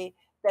way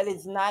that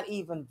is not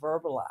even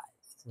verbalized.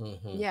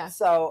 Yeah.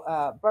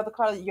 So, Brother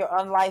Carter, you're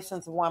an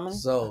unlicensed woman.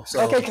 So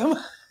okay, come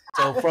on.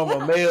 So from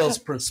a male's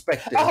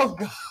perspective, oh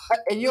God,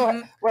 and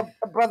you're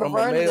Brother from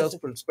Vernon. A male's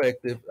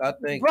perspective, I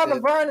think Brother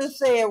Vernon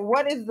said,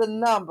 "What is the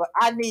number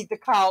I need to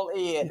call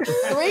in?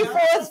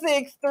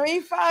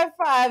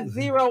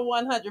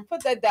 346-355-0100.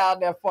 Put that down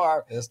there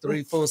for. That's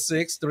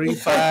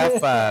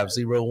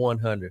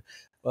 346-355-0100.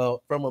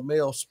 Well, from a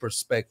male's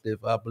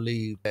perspective, I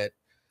believe that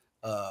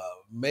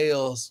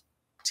males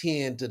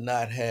tend to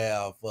not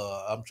have.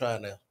 I'm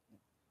trying to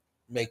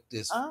make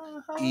this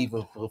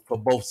even for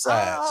both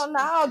sides. Oh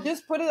no,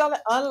 just put it on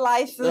the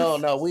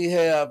unlicensed. No, we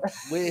have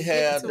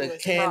the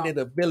candid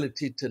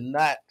ability to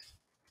not.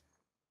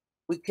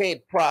 We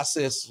can't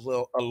process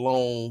a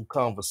long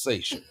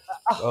conversation.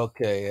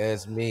 Okay,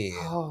 as men.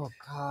 Oh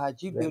God,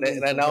 you do.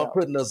 And I'm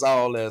putting us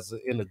all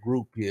in a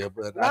group here,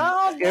 but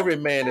every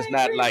man is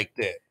not like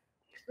that.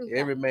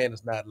 Every man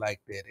is not like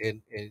that,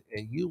 and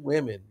you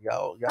women,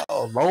 y'all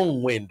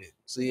long-winded.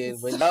 See,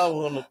 and when y'all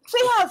want to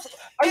see how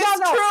y'all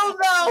true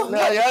though.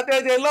 No, y'all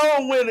think they're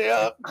long-winded.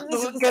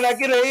 Can I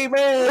get an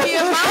amen?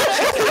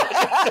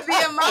 The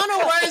amount of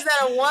words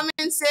that a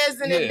woman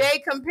says in a day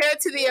compared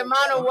to the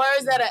amount of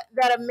words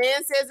that a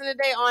man says in a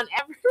day on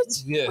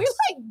average, we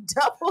like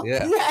double.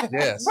 Yeah.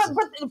 Yes.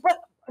 But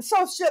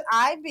so should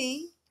I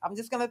be? I'm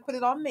just going to put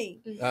it on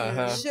me.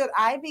 Should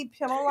I be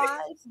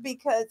penalized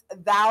because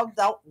thou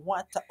don't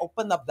want to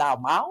open up thy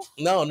mouth?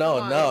 No.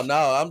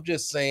 I'm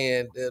just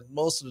saying that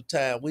most of the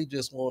time we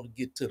just want to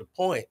get to the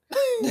point.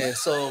 And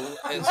so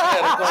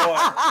instead of going,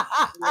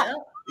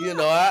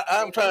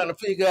 I'm trying to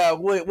figure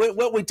out what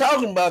we're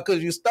talking about,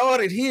 because you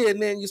started here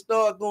and then you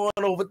start going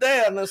over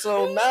there. And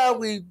so now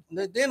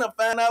then I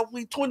find out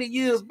we 20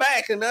 years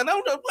back and I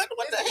don't know what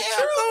the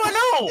hell going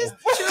on.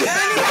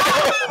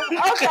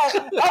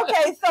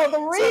 Okay. So the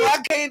reason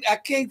I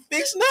can't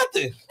fix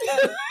nothing.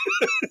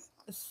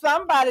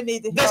 Somebody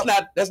needs to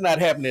help. That's not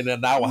happening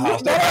in our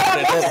house.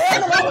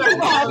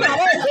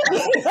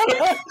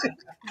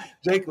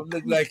 Jacob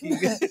looked like he.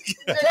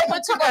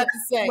 What you got to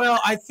say? Well,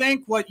 I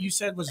think what you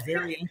said was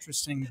very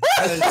interesting,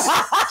 because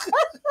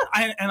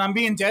and I'm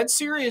being dead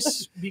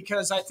serious,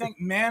 because I think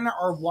men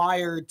are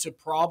wired to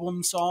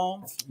problem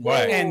solve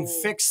and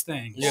fix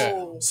things.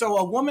 Yeah. So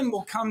a woman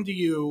will come to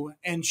you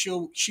and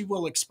she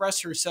will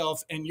express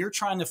herself, and you're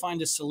trying to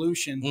find a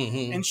solution,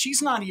 and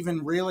she's not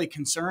even really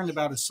concerned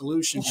about a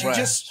solution.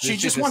 She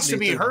just wants to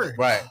be heard.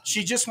 Right.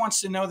 She just wants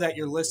to know that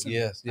you're listening.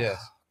 Yes.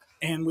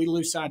 And we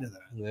lose sight of that.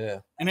 Yeah.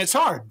 And it's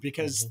hard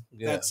because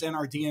that's in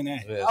our DNA.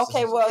 Yes.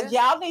 Okay, well,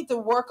 y'all need to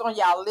work on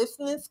y'all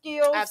listening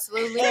skills.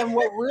 Absolutely. And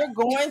what we're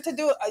going to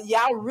do,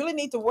 y'all really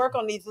need to work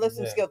on these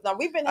listening skills. Now,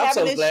 we've been I'm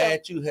having so this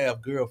glad you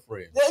have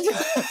girlfriends.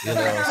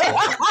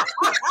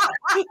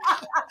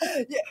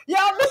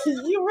 Y'all,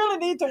 you really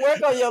need to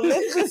work on your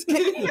listening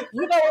skills.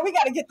 You know what? We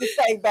got to get this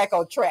thing back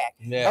on track.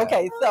 Yeah.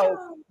 Okay, so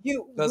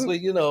because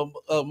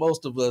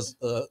most of us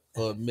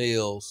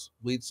males,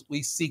 we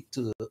seek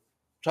to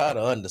try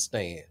to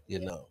understand.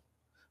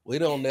 We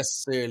don't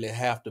necessarily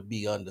have to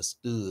be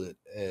understood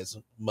as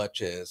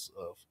much as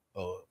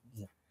a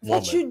woman.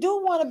 But you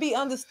do want to be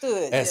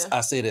understood.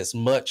 I said, as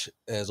much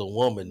as a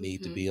woman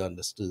need to be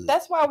understood.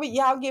 That's why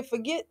y'all get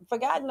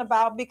forgotten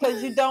about,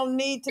 because you don't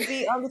need to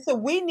be understood.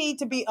 We need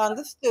to be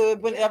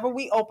understood whenever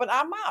we open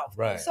our mouth.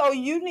 Right. So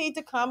you need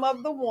to come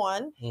up the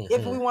one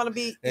if we want to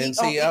be. And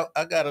see, I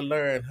got to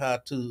learn how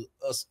to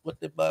what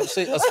the Bible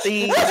say,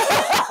 esteem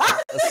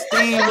others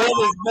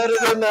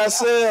better than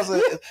ourselves.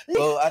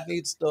 So I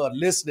need to start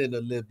listening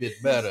a little bit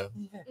better.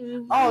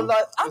 Oh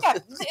Lord, I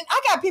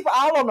got people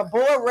all on the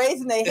board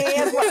raising their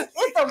hands.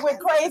 It's a bit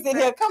crazy in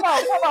here. Come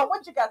on.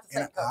 What you got to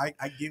say? I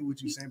get what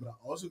you're saying, but I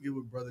also get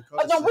what Brother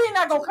Carter no, we're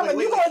not gonna come in.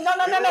 No. You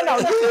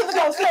either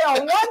gonna stay on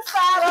one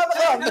side or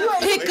the other.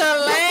 Pick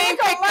a lane.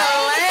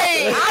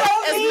 I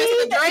don't need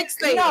Mr. Drake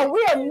say. No, we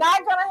are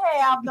not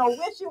gonna have no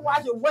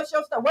wishy-washy. What's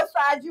your stuff? What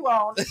side you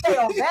on? Stay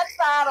on that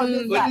side or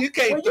this side. You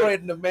can't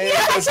threaten the man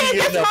because he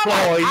is an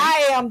employee.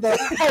 I am the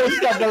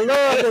host of the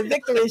Love and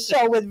Victory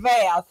show with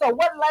Val. So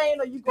what lane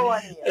are you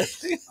going in?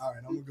 All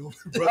right, I'm gonna go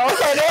with Brother.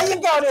 Okay, there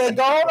you go. Then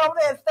go on over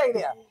there and stay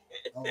there.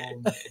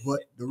 But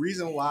the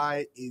reason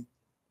why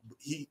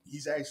he's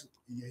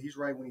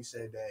right when he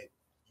said that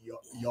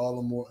y'all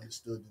are more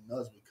understood than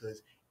us,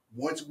 because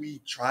once we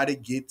try to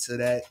get to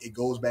that, it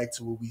goes back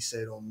to what we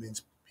said on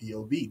men's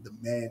POV, the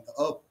man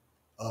up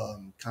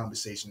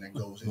conversation that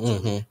goes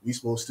into it. We're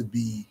supposed to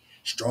be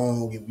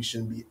strong, and we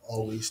shouldn't be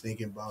always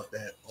thinking about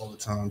that all the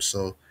time.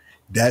 So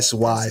that's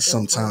why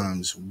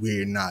sometimes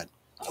we're not.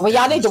 Well,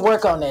 y'all need to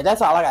work on that.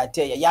 That's all I gotta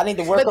tell you. Y'all need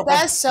to work on. But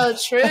that's so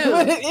true.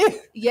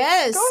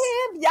 Yes. Go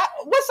ahead.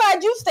 Y'all, what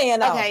side you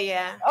stand on? Okay,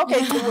 yeah.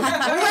 Okay.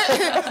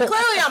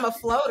 Clearly, I'm a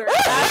floater. I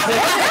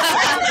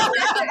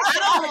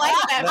don't like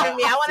that for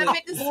me. I want to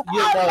pick this.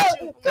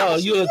 No,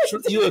 you're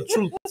a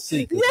truth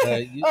seeker.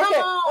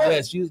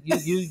 Yes, you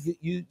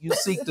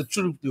seek the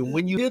truth, and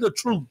when you hear the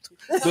truth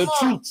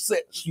truth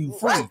sets you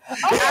free. In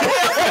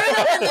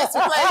this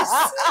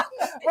place.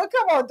 Well,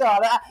 come on,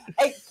 darling.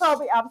 Hey,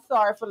 Kobe, I'm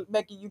sorry for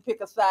making you pick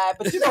a side,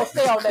 but you're gonna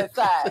stay on that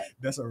side.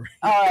 That's all right.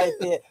 All right,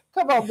 then.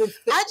 Come on, Miss.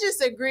 I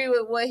just agree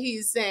with what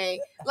he's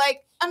saying.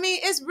 Like, I mean,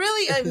 it's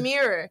really a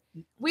mirror.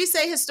 We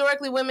say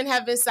historically women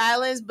have been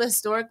silenced, but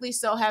historically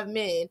so have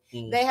men.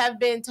 They have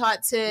been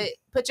taught to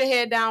put your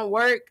head down,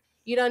 work.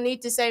 You don't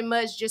need to say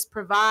much, just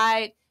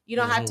provide. You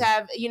don't have to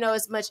have,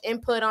 as much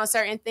input on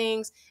certain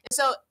things. And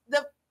so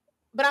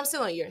but I'm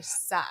still on your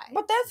side.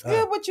 But that's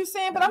good what you're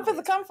saying, but I'm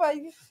supposed to come for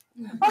you.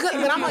 Okay,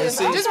 but I'm on your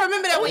side. Just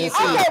remember that when you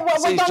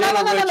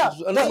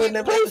okay,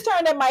 no. Please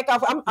turn that mic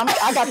off.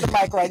 I got the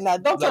mic right now.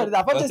 Don't turn it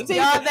off. I'm just teasing.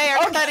 Y'all, they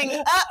are cutting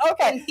up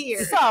okay.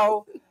 here.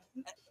 So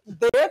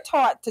they're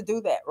taught to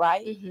do that,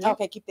 right?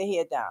 Okay, keep their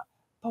head down.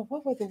 But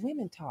what were the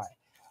women taught?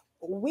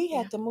 We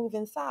had to move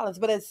in silence.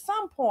 But at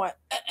some point,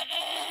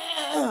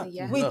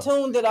 we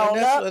tuned it on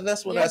up. And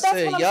that's what I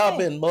said. Y'all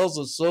been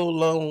muzzled so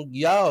long,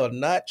 y'all are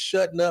not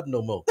shutting up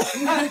no more.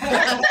 Will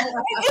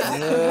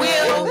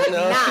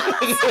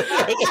not.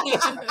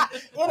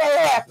 It ain't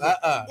happening.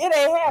 It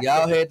ain't happening.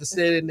 Y'all had to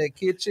sit in the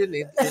kitchen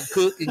and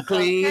cook and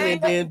clean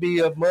and then be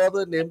a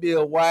mother and then be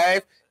a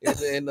wife.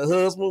 And the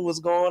husband was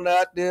going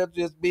out there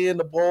just being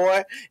the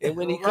boy. And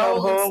when he come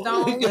home,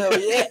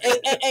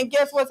 and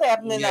guess what's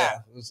happening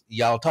now?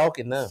 Y'all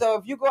talking now. So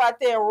if you go out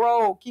there and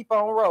roll, keep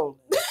on rolling.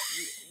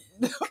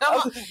 Come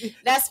on.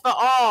 That's for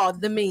all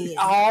the men.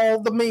 All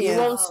the men.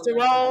 Who wants to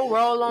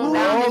roll on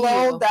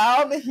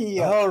down the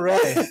hill. All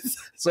right.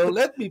 So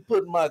let me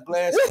put my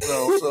glasses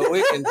on so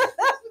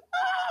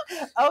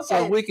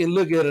we can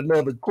look at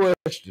another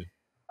question.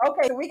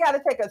 Okay, we got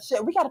to take a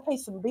shit. We got to pay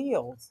some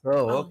bills.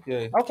 Oh,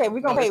 okay. Okay, we're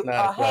going to pay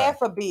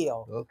half a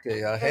bill. Okay,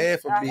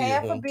 half a bill.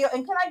 Half a bill.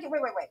 And can I get,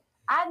 wait.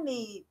 I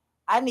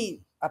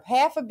need a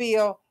half a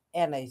bill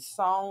and a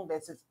song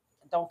that says,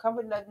 don't come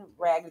with nothing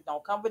ragged.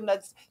 Don't come with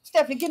nothing.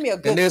 Stephanie, give me a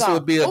good song. And this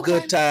would be a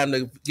good time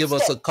to give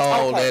us a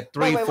call at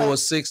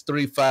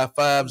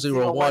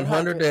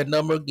 346-355-0100. That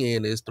number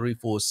again is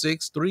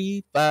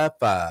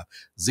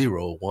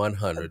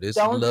 346-355-0100. It's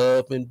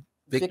Love and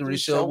Victory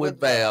Show with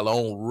Val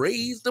on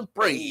Raise the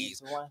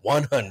Praise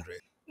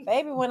 100.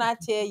 Baby, when I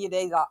tell you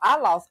I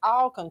lost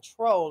all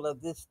control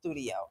of this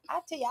studio.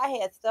 I tell you, I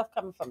had stuff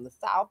coming from the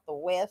south, the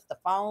west, the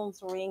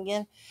phones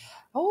ringing.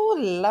 Oh,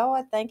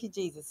 Lord, thank you,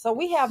 Jesus. So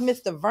we have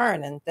Mr.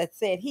 Vernon that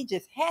said he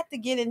just had to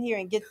get in here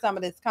and get some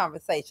of this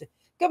conversation.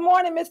 Good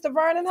morning, Mr.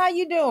 Vernon. How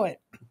you doing?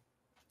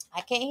 I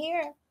can't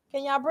hear him.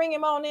 Can y'all bring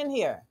him on in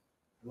here?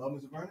 Hello,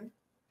 Mr. Vernon?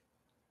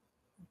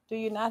 Do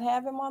you not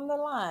have him on the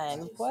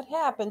line? What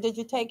happened? Did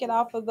you take it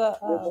off of the...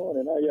 Good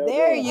morning. How y'all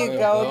there doing? you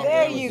go.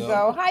 There you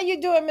go. How you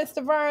doing,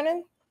 Mr.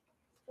 Vernon?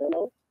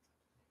 Hello?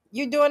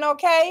 You doing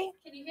okay?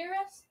 Can you hear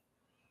us?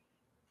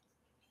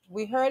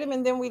 We heard him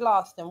and then we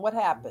lost him. What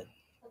happened?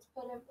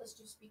 Let's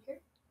do speaker.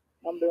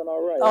 I'm doing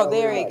all right. Oh,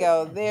 there you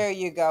go. There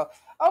you go.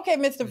 Okay,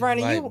 Mr.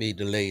 Vernon, might be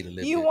delayed a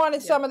little bit. You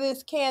wanted some of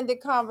this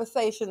candid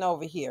conversation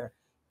over here.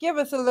 Give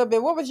us a little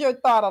bit. What was your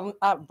thought on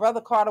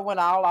Brother Carter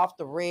went all off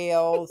the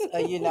rails?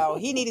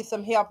 He needed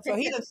some help. So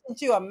he just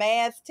sent you a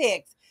mass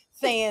text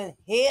saying,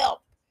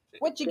 help.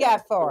 What you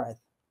got for us?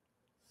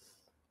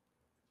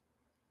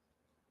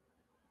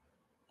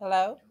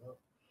 Hello?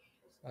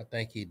 I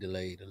think he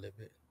delayed a little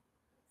bit.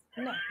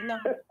 No.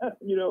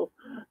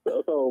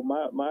 So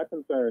my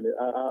concern is,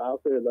 I'll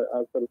say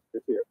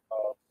this here,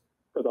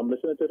 because I'm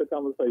listening to the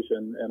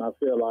conversation and I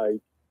feel like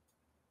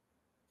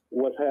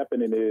what's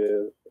happening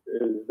is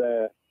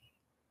that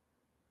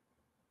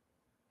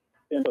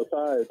in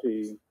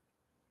society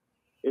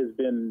it's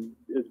been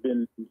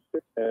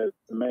as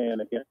man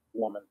against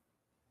woman,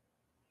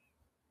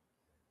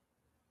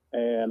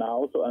 and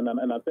I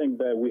think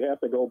that we have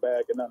to go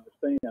back and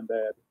understand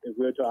that if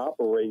we're to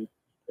operate,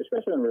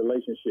 especially in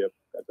relationships,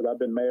 because I've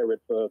been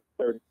married for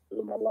 30 years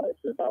of my life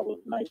since I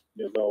was 19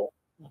 years old,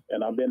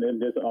 and I'm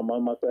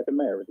on my second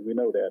marriage. We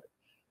know that,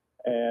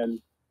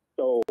 and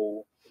so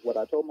what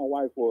I told my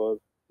wife was,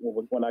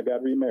 when I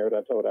got remarried,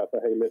 I told her, I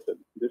said, hey, listen,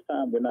 this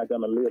time we're not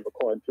going to live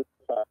according to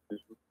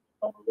society. We're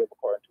going to live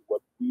according to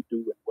what we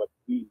do and what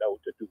we know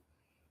to do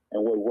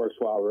and what works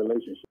for our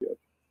relationship.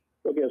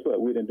 So guess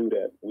what? We didn't do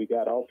that. We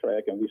got off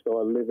track and we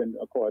started living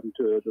according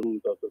to the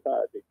rules of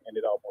society, and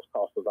it almost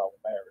cost us our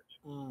marriage.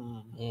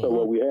 So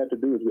what we had to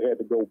do is we had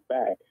to go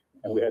back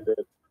and we had to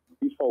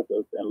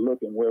refocus and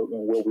look and where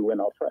we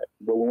went off track.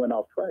 Where we went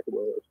off track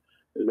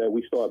is that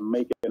we started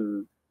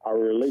making our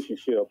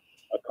relationship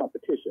a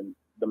competition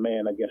the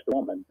man against the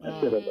woman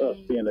instead of us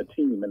being a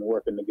team and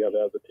working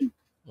together as a team.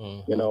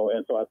 You know,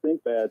 and so I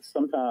think that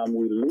sometimes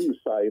we lose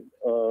sight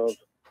of,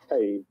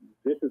 hey,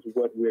 this is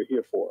what we're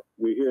here for.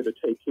 We're here to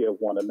take care of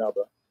one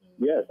another.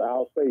 Yes,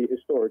 I'll say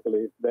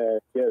historically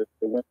that, yes,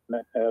 the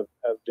women have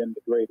been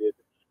degraded.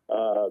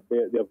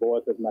 Their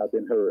voice has not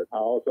been heard. I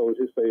also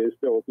just say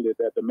historically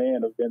that the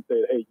man has been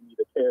said, hey, you need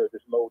to carry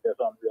this load that's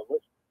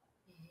unrealistic.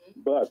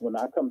 But when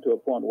I come to a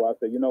point where I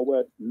say, you know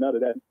what, none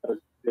of that,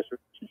 this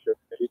relationship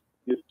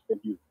is in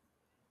you.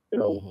 You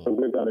know, what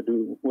we're going to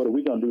do, what are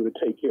we going to do to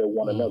take care of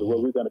one another? What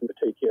are we going to do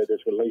to take care of this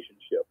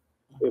relationship?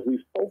 If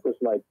we focus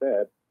like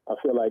that, I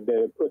feel like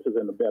that it puts us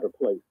in a better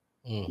place.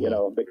 You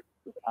know, because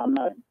I'm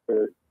not,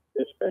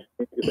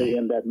 especially if they're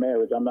in that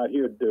marriage, I'm not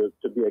here to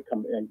be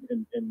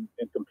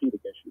and compete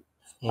against you.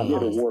 I'm here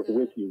to work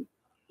with you,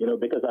 you know,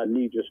 because I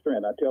need your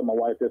strength. I tell my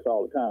wife this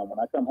all the time. When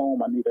I come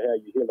home, I need to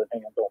have your healing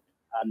hands on me.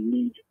 I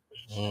need you.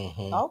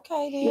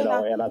 Okay, then. You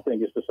know, and I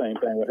think it's the same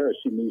thing with her.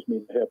 She needs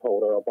me to help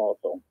hold her up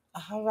also.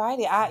 All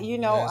righty. I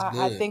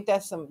think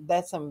that's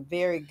some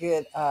very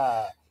good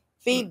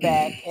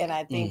feedback, and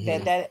I think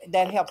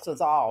that helps us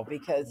all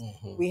because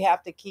we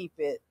have to keep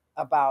it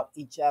about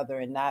each other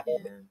and not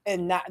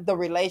the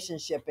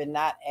relationship and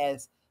not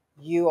as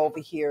you over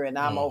here and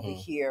I'm over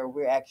here.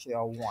 We're actually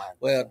a one.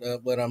 Well,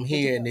 what I'm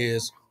hearing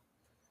is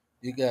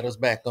you got us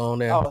back on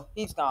there. Oh,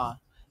 he's gone.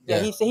 Yeah,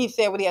 he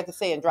said what he had to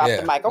say and dropped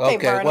the mic. Okay,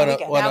 Burrell,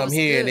 what I'm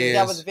hearing is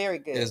that was very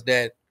good. Is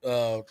that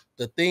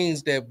the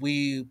things that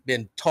we've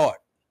been taught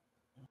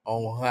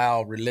on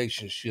how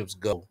relationships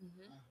go,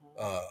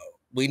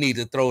 we need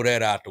to throw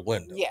that out the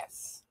window.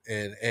 Yes,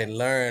 and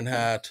learn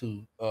how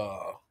to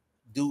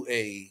do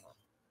a.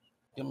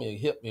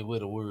 Hit me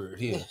with a word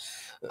here.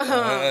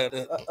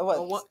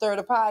 What stir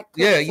the pot?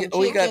 Yeah,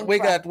 we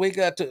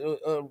got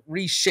to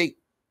reshape.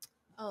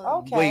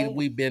 Way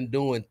we've been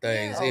doing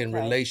things in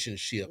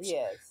relationships.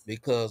 Yes.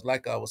 Because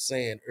like I was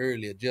saying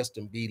earlier,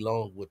 Justin B.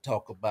 Long would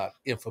talk about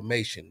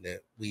information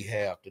that we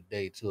have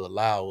today to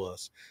allow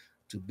us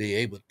to be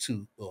able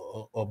to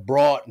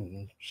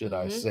broaden, should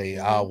I say,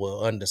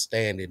 our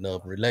understanding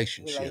of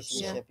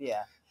relationships.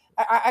 Yeah.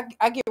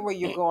 I get where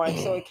you're going.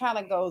 So it kind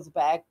of goes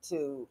back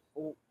to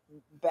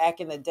back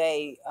in the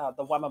day,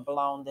 the woman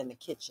belonged in the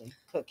kitchen,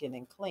 cooking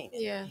and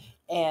cleaning. Yeah.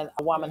 And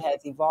a woman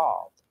has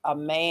evolved. A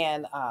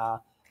man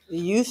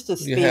used to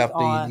speak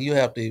you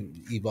have to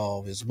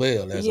evolve as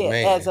well as a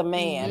man. As a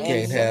man. You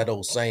can't have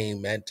those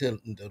same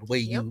the way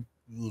you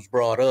was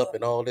brought up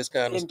and all this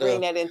kind of stuff.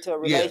 And bring that into a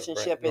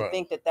relationship and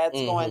think that that's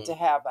going to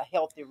have a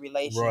healthy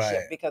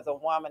relationship because a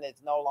woman is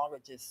no longer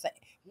just saying,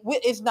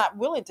 it's not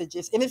willing to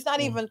just, and it's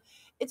not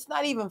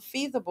even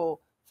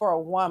feasible for a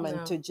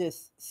woman to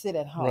just sit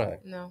at home.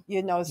 Right. No.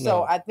 You know,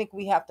 so I think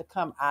we have to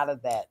come out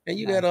of that. And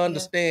you got to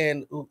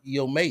understand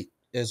your mate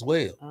as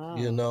well.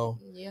 You know,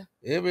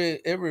 every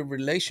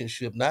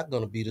relationship not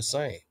going to be the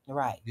same.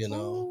 Right. You know.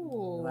 Ooh.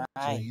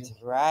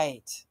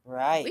 Right.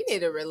 We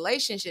need a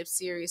relationship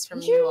series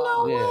from you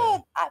all.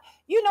 Know what?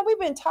 We've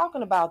been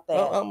talking about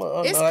that.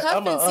 It's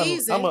cuffing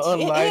season. I'm an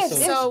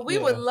unlicensed. So we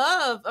would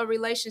love a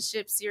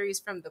relationship series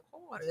from the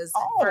quarters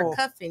for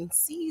cuffing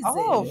season.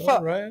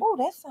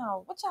 That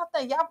sounds. What y'all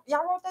think?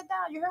 Y'all wrote that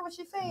down? You heard what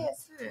she said?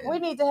 We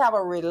need to have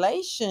a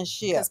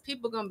relationship because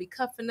people gonna be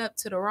cuffing up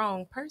to the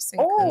wrong person.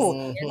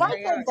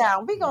 Write that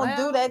down. We're gonna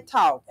do that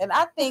talk, and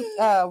I think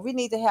we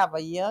need to have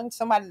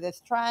somebody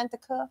that's trying to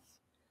cuff.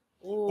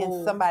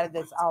 And somebody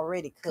that's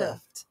already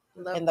cuffed.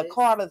 And the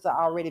Carters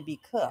are already be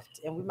cuffed.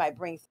 And we might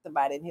bring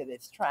somebody in here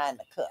that's trying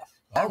to cuff.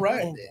 All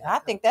right. And I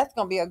think that's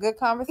going to be a good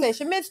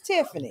conversation. Miss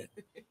Tiffany.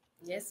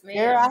 Yes, ma'am.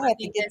 Girl, I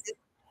think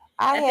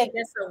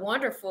that's a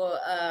wonderful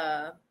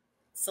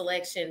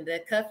selection,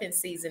 the cuffing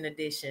season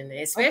edition.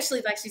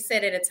 Especially, like she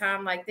said, at a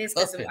time like this.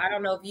 Because I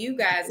don't know if you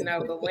guys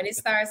know, but when it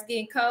starts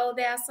getting cold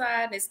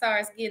outside and it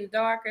starts getting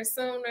darker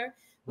sooner,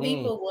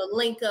 people will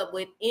link up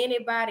with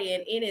anybody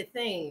and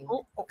anything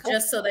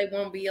just so they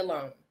won't be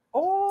alone.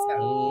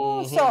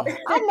 So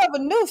I never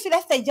knew. See,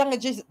 that's that younger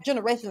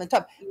generation.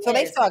 So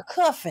they start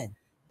cuffing.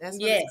 That's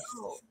what it's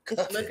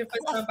called. Looking for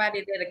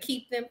somebody that'll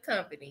keep them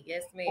company.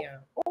 Yes, ma'am.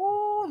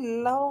 Oh,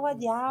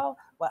 Lord, y'all.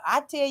 Well,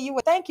 I tell you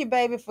what, thank you,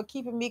 baby, for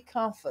keeping me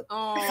comfort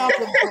for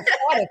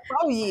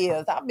 44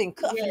 years. I've been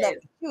cuffing up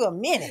with you a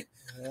minute.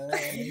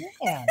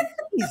 Yeah,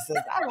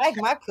 Jesus, I like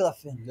my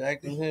cuffing.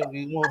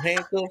 You want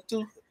handcuffs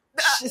too?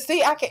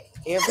 See, I can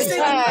every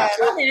time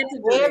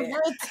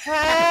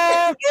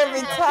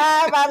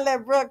I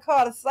let Brooke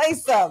Carter say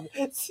something.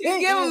 You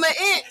give him an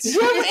inch. He's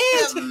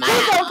gonna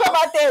come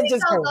out there and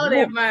just go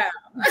that mile.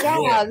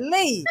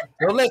 Golly.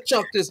 So let's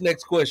chunk this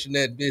next question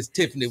that is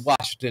Tiffany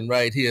Washington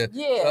right here.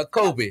 Yeah.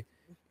 Kobe,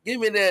 give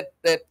me that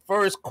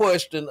first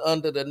question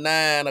under the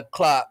 9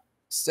 o'clock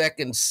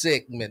second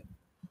segment.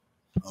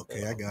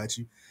 Okay, I got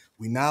you.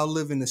 We now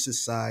live in a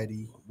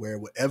society where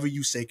whatever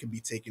you say can be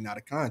taken out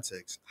of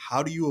context.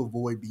 How do you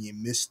avoid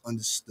being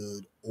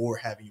misunderstood or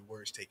having your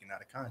words taken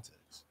out of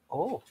context?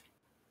 Oh,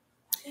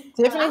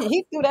 Tiffany,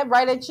 he threw that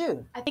right at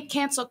you. I think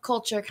cancel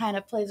culture kind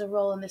of plays a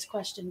role in this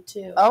question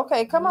too.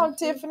 Okay, come on,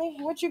 Tiffany.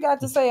 What you got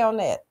to say on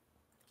that?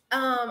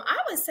 I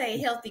would say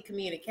healthy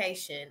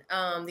communication.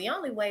 The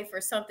only way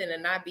for something to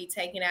not be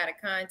taken out of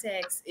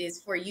context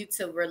is for you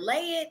to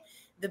relay it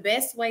the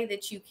best way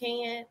that you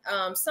can.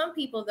 Some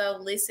people though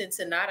listen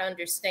to not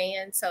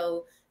understand,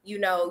 so you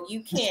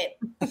can't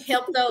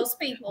help those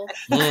people.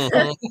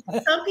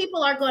 Some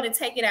people are going to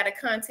take it out of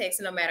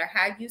context no matter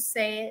how you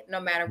say it, no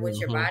matter what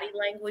your body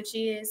language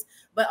is.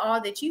 But all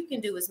that you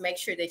can do is make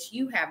sure that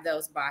you have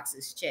those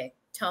boxes checked.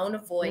 Tone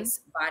of voice,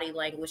 body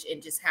language,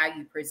 and just how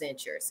you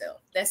present yourself.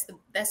 That's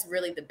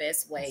really the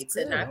best way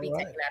to not be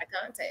taken out of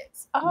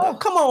context. Now,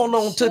 come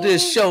on to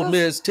this show,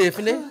 Miss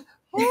Tiffany.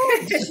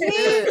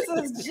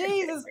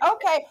 Jesus.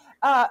 Okay.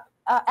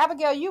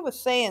 Abigail, you were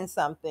saying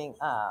something.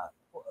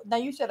 Now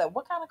you said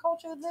what kind of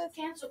culture is this?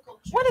 Cancel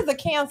culture. What is a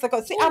cancel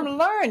culture? See, I'm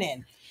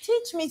learning.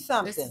 Teach me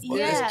something.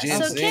 Yeah.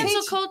 So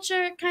cancel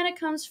culture kind of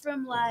comes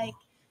from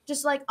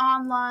just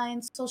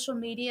online social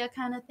media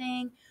kind of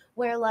thing,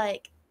 where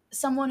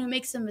someone who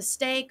makes a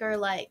mistake or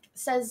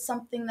says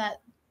something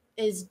that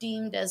is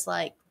deemed as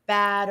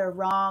bad or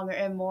wrong or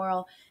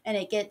immoral, and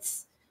it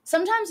gets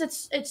sometimes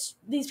it's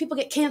these people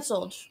get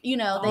canceled.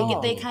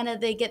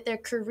 They get their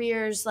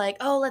careers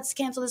let's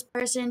cancel this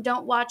person,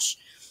 don't watch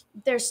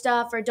their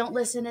stuff or don't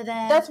listen to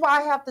them. That's why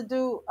I have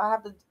to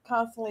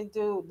constantly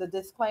do the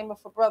disclaimer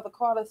for Brother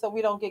Carter so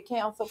we don't get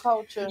cancel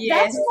culture.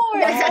 Yes.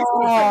 That's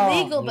more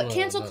legal, but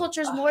cancel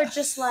culture is more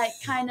just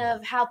kind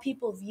of how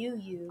people view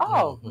you.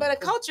 But a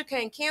culture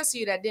can't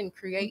cancel you that didn't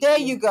create there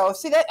you go.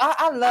 See that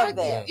I love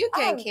that. You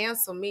can't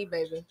cancel me,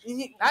 baby.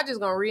 I just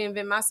gonna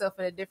reinvent myself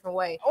in a different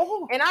way.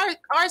 And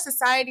our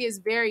society is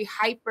very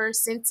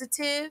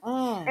hypersensitive.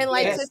 And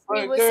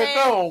Tiffany was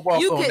saying,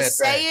 you could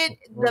say it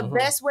the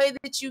best way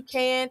that you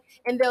can,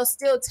 and they'll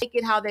still take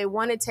it how they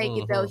want to take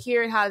it. They'll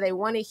hear it how they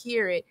want to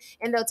hear it,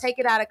 and they'll take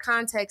it out of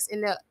context,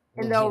 and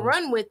they'll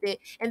run with it,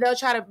 and they'll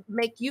try to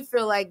make you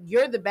feel like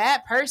you're the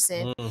bad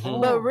person.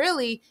 But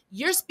really,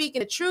 you're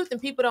speaking the truth,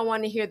 and people don't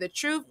want to hear the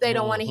truth. They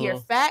don't want to hear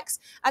facts.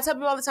 I tell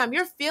people all the time,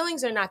 your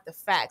feelings are not the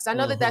facts. I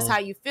know that that's how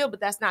you feel, but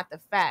that's not the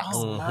facts.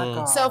 Oh my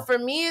God. So for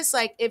me, it's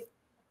if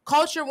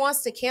culture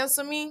wants to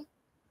cancel me,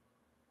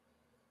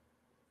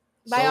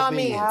 by all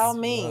means.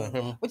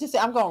 What you say?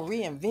 I'm gonna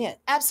reinvent.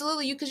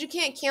 Absolutely, because you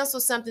can't cancel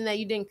something that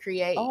you didn't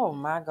create. Oh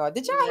my God!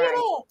 Did y'all hear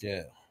that?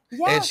 Yeah.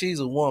 And she's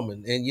a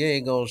woman, and you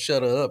ain't gonna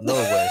shut her up no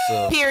way.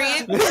 So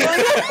period. Let's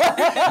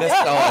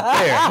start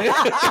there.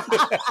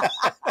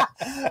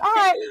 All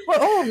right. Well,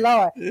 oh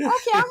Lord.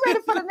 Okay, I'm ready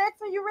for the next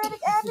one. You ready,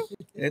 Abby?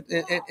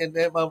 And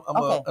then I'm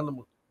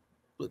gonna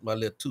put my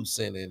little 2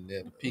 cents in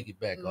there to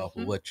piggyback off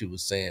of what you were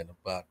saying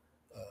about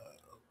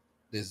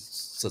this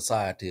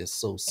society is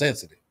so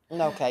sensitive.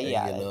 Okay,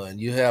 yeah. And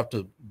you have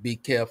to be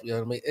careful. You know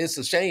what I mean? It's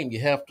a shame. You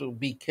have to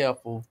be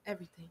careful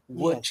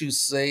what you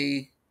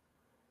say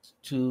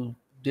to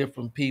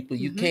different people.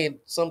 You can't.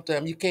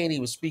 Sometimes you can't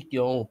even speak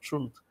your own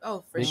truth.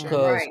 Oh, for sure.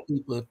 Because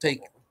people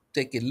take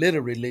it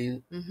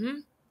literally.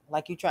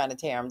 Like you trying to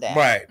tear them down.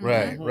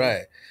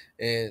 Right.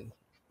 And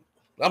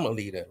I'm gonna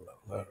leave that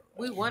alone.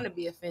 We want to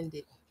be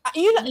offended.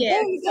 There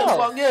you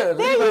go. There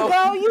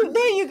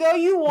you go.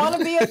 You want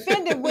to be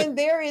offended when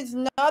there is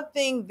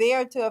nothing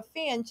there to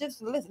offend.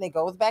 Just listen. It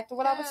goes back to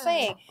what I was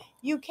saying.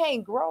 You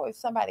can't grow if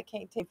somebody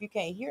can't take. If you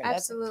can't hear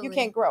nothing, you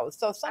can't grow.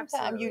 So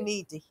sometimes you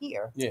need to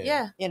hear,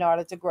 in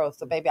order to grow.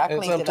 So baby, I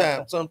cleaned it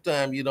up.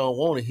 Sometimes you don't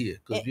want to hear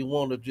because you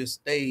want to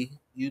just stay.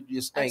 You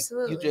just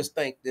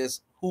think that's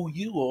who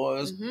you are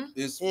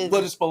is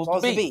what it's supposed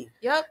to be.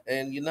 Yep.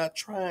 And you're not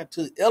trying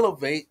to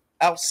elevate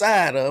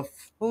outside of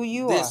who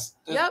you are.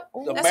 The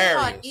that's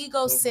called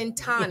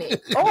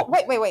egocentric.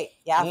 Wait.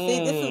 Yeah,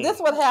 see, this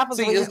is what happens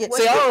when you get.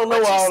 See, I don't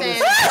know all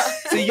this.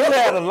 See, you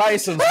had a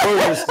licensed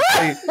words to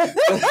say.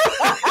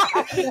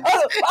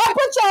 I'll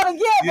put y'all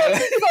together.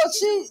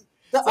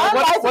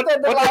 What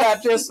did I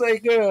just say,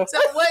 girl? So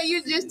what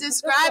you just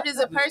described is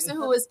a person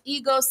who is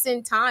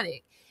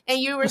egocentric. And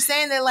you were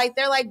saying that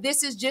they're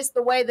this is just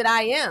the way that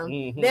I am.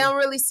 They don't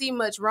really see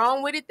much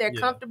wrong with it. They're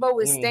comfortable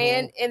with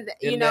staying in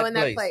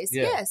that place.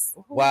 Yeah. Yes.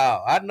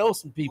 Wow, I know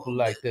some people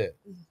like that.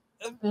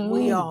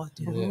 We all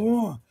do.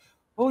 Yeah.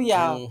 Oh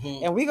yeah,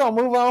 and we gonna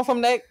move on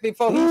from that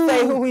before he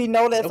say who he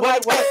know that's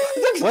what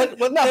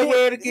that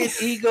word again?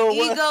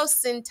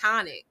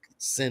 Egocentric.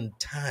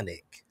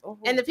 Centonic.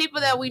 And the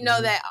people that we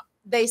know that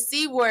they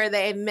see where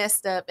they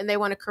messed up and they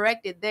want to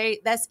correct it,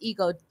 that's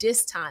ego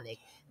dystonic.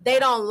 They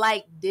don't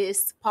like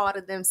this part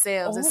of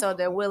themselves, and so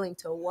they're willing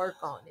to work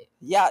on it.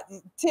 Yeah,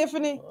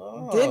 Tiffany,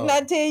 didn't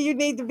I tell you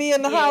need to be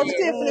in the house,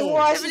 Tiffany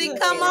Washington? Tiffany,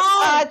 come on.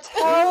 I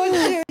told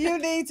you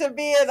need to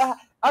be in the house.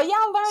 Are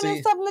y'all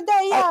learning something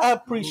today, y'all? I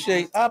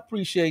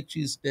appreciate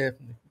you,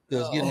 Stephanie,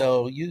 because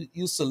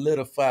you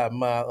solidify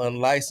my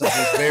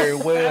unlicensed very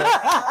well.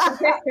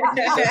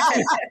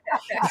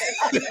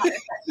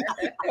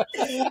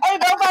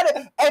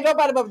 ain't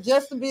nobody but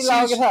Justin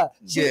belong at her.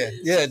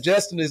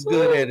 Justin is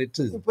good at it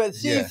too. But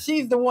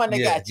she's the one that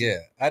got you. Yeah,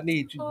 I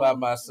need you by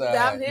my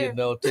side,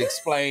 to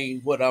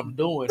explain what I'm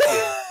doing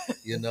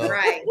here,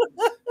 Right.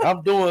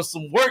 I'm doing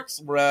some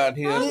works around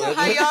here. I don't know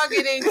how y'all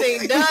get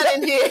anything done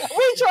in here.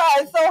 We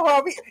tried so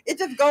hard. It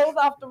just goes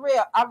off the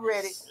rail. I'm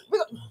ready.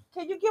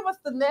 Can you give us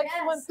the next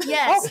one?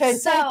 Yes. Okay,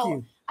 so thank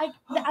you. I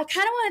kind of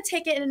want to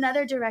take it in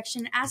another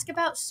direction. Ask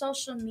about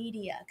social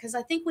media, because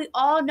I think we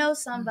all know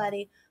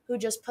somebody who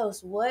just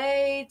posts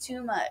way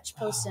too much,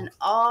 posting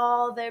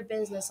all their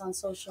business on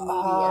social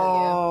media.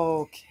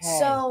 Okay.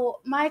 So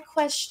my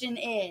question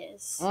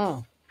is,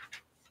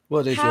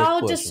 What is how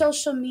your does question?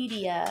 social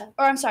media,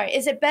 or I'm sorry,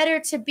 is it better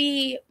to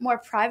be more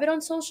private on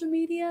social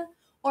media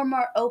or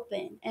more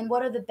open? And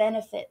what are the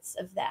benefits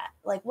of that?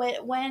 Like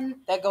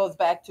when that goes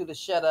back to the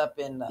shut up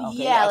and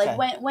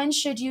like when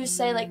should you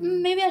say like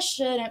maybe I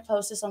shouldn't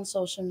post this on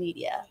social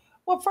media?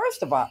 Well,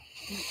 first of all,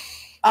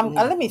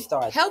 let me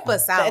start. Help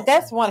us out.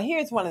 That's one.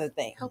 Here's one of the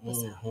things. Help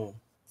us out.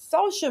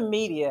 Social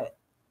media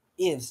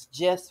is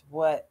just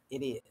what it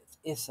is.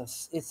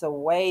 It's a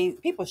way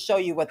people show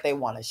you what they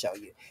want to show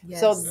you.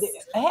 Yes. So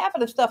half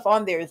of the stuff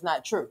on there is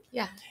not true.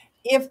 Yeah.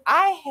 If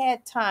I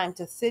had time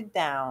to sit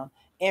down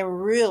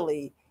and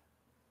really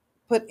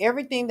put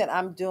everything that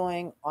I'm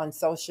doing on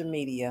social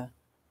media,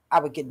 I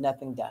would get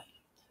nothing done.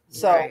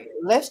 So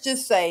let's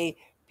just say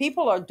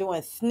people are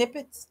doing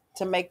snippets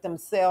to make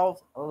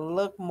themselves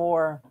look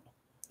more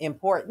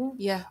important.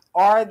 Yeah.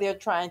 Or they're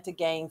trying to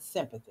gain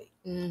sympathy.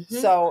 Mm-hmm.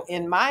 So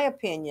in my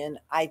opinion,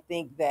 I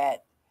think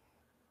that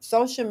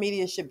social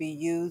media should be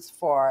used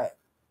for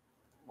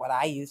what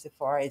I use it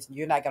for. Is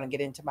you're not going to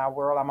get into my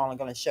world. I'm only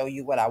going to show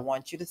you what I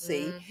want you to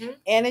see. Mm-hmm.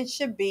 And it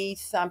should be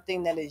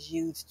something that is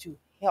used to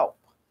help.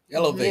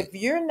 Elevate. If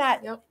you're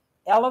not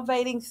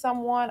elevating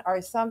someone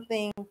or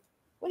something,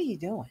 what are you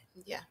doing?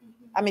 Yeah.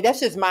 I mean, that's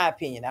just my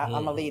opinion. I'm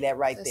going to leave that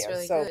right That's there.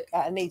 really So good.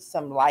 I need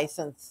some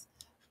license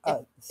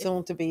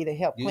soon to be to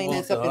help You clean want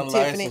this the up. And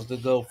Tiffany, unlicensed to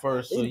go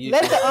first, so you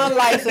let the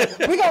unlicensed.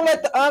 We're gonna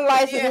let the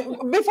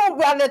unlicensed.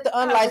 Before I let the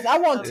unlicensed, I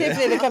want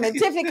Tiffany to come in.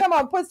 Tiffany, come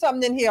on, put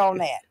something in here on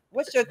that.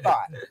 What's your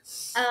thought?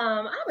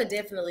 I would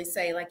definitely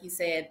say, like you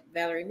said,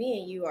 Valerie,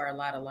 me and you are a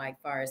lot alike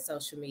as far as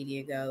social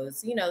media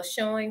goes. You know,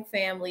 showing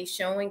family,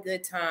 showing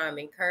good time,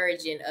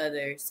 encouraging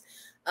others.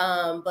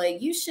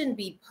 But you shouldn't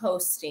be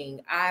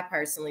posting, I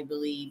personally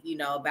believe, you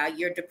know, about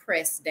your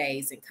depressed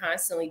days and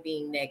constantly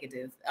being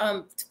negative.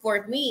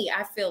 For me,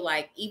 I feel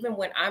like even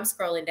when I'm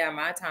scrolling down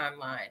my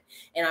timeline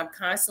and I'm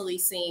constantly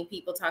seeing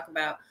people talk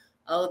about,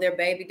 oh, their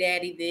baby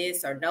daddy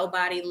this or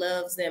nobody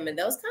loves them, and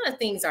those kind of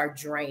things are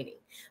draining.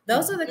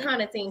 Those are the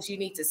kind of things you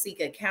need to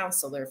seek a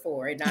counselor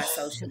for and not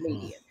social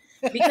media.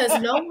 Because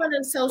no one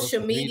on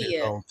social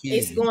media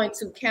is going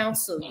to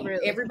counsel you.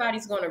 Really?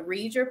 Everybody's going to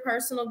read your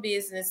personal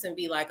business and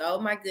be like, oh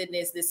my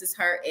goodness, this is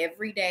her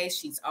every day.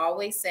 She's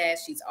always sad.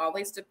 She's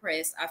always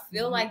depressed. I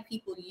feel like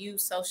people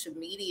use social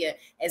media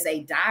as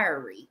a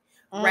diary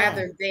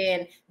rather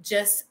than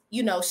just,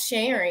 you know,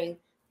 sharing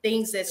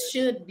things that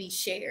should be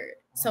shared.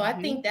 So I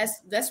think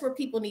that's where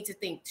people need to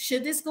think,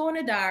 should this go in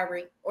a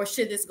diary or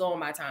should this go on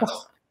my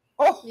timeline?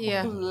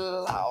 Yeah.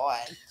 Lord.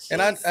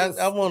 And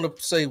I want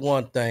to say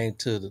one thing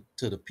to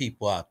the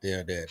people out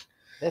there that's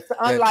the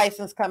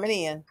unlicensed coming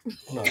in.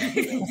 No,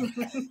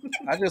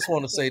 I just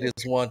want to say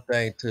this one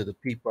thing to the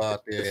people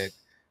out there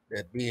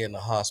that be in the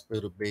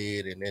hospital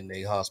bed and in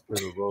the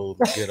hospital robe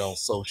and get on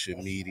social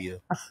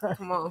media.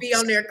 Come on. Be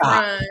on there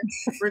crying,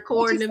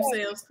 recording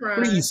themselves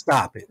crying. Please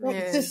stop it.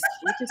 Yeah.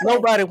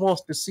 Nobody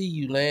wants to see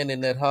you laying in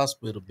that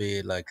hospital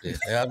bed like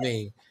that. I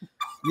mean,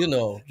 you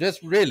know,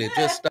 just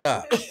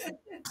stop.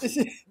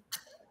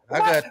 Why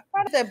does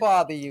that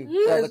bother you,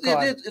 Brother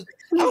Carter?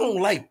 I don't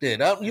like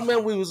that. You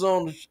remember we was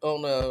on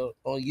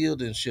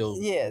Yielding show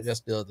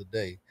just the other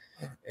day,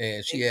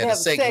 and she had a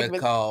segment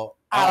called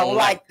I don't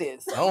like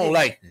this. I don't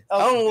like it. I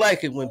don't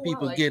like it when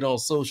people get on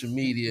social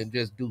media and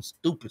just do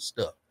stupid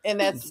stuff. And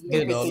that's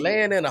you know,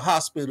 laying in a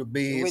hospital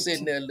bed,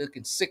 sitting there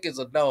looking sick as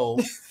a dog,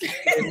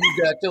 and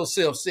you got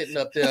yourself sitting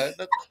up there.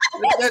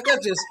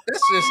 That's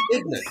just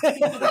ignorant.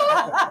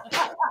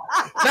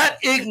 Not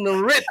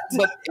ignorant,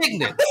 but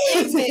ignorant.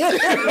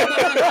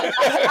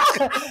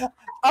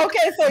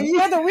 Okay, so we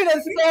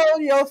done stole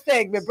your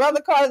segment.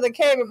 Brother Carter that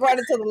came and brought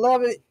it to the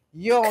love of it.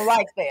 You don't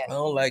like that. I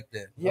don't like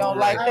that. You don't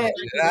like that?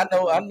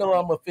 I know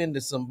I'm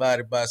offending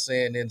somebody by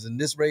saying this, and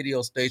this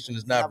radio station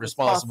is not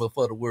responsible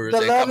for the words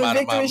that come out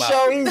of my mouth.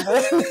 Show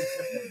either.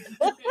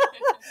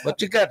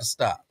 But you got to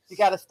stop. You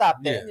got to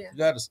stop that. Yeah, you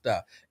got to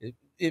stop.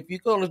 If you're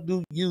gonna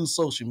use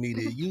social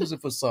media, use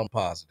it for something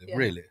positive.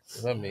 Really,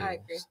 I mean,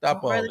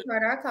 stop all Brother it.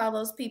 Carter, I call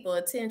those people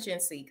attention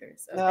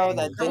seekers. Okay? No,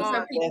 those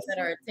are people that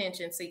are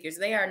attention seekers.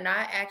 They are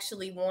not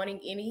actually wanting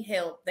any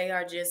help. They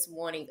are just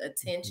wanting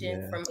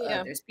attention from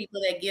others.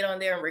 People that get on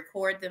there and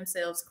record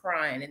themselves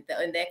crying and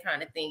that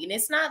kind of thing. And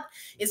it's not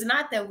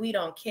that we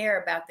don't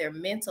care about their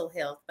mental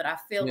health, but I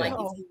feel like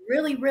if you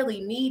really, really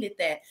needed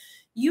that,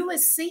 you would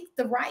seek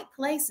the right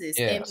places,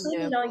 and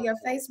putting it on your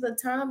Facebook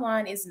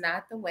timeline is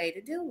not the way to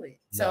do it.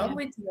 So I'm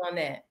with you on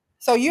that.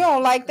 So you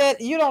don't like that?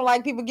 You don't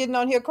like people getting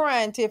on here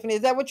crying, Tiffany?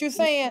 Is that what you're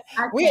saying?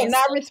 I We are can't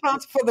not say-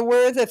 responsible for the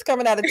words that's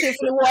coming out of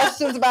Tiffany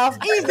Washington's mouth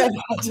either.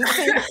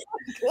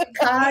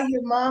 Call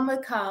your mama,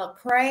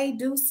 pray,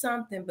 do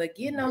something, but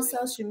getting on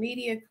social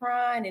media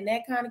crying and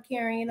that kind of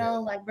carrying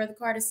on, like Brother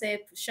Carter said,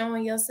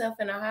 showing yourself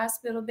in a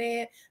hospital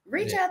bed,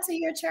 reach out to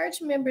your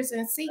church members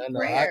and seek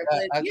prayer.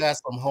 I got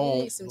some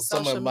home, some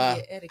some social of my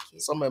media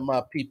etiquette. some of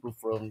my people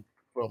from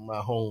my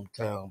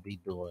hometown be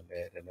doing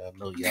that, and I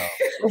know y'all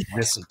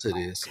listen to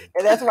this.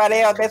 And that's why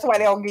they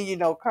don't give you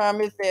no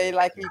comments. They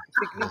like you.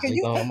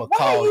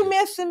 Why are you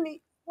messing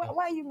me? Why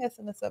are you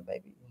messing us up,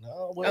 baby?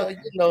 No, well, you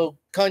know,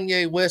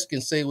 Kanye West can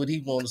say what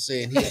he want to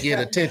say, and he get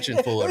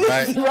attention for it,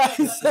 right?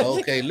 Right.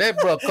 Okay, let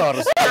Brother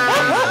Carter say what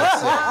he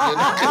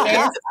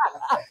want to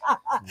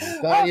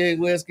say. Kanye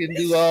West can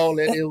do all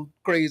that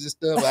crazy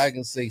stuff. I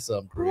can say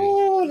something crazy.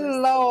 Oh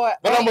Lord!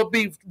 But I'm gonna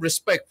be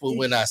respectful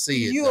when I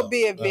see it. You'll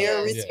be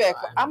very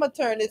respectful. Yeah. I'm gonna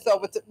turn this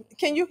over to.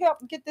 Can you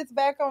help get this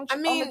back on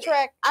the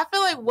track? I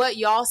feel like what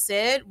y'all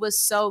said was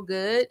so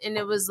good, and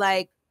it was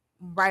like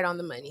right on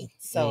the money.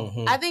 So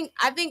I think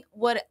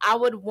what I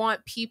would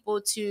want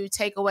people to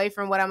take away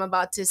from what I'm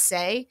about to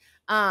say,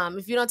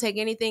 if you don't take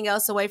anything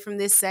else away from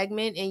this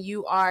segment and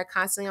you are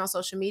constantly on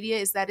social media,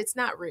 is that it's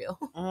not real.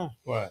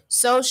 Right.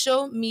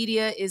 Social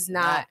media is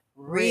not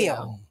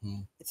real.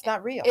 It's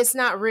not real. It's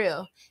not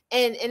real.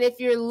 And if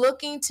you're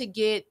looking to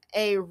get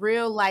a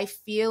real life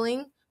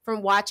feeling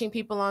from watching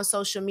people on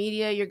social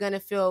media, you're going to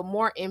feel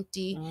more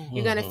empty.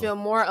 You're going to feel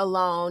more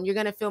alone. You're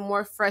going to feel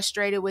more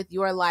frustrated with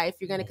your life.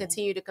 You're going to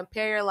continue to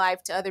compare your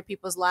life to other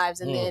people's lives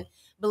and then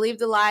believe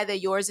the lie that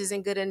yours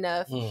isn't good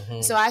enough.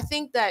 So I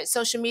think that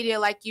social media,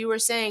 like you were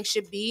saying,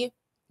 should be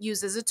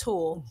used as a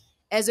tool,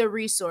 as a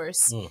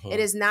resource.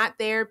 It is not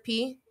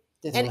therapy.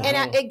 And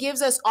it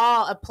gives us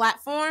all a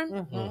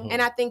platform,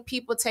 and I think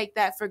people take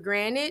that for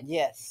granted.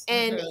 Yes.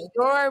 And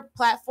your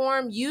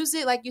platform, use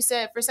it, like you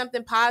said, for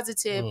something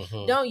positive.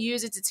 Don't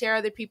use it to tear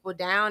other people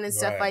down and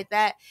stuff like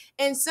that.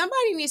 And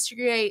somebody needs to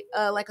create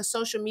like a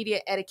social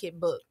media etiquette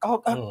book.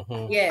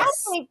 Yes.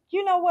 I think,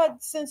 you know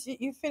what, since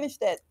you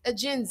finished that. A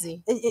Gen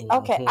Z.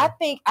 Okay,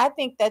 I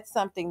think that's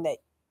something that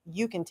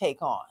you can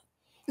take on.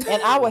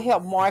 And I will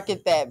help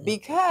market that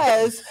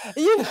because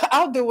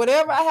I'll do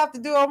whatever I have to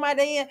do on my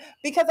end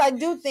because I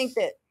do think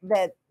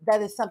that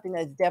is something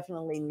that's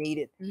definitely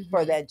needed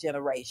for that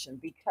generation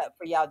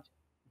for y'all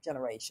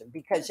generation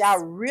because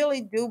y'all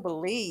really do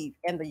believe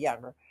in the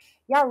younger.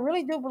 Y'all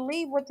really do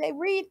believe what they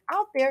read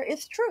out there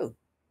is true.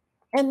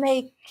 And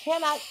they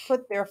cannot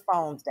put their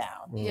phones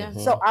down.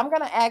 So I'm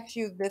going to ask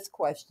you this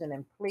question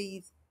and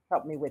please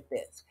help me with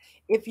this.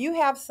 If you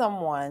have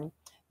someone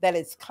that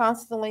is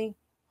constantly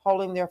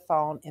holding their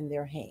phone in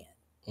their hand.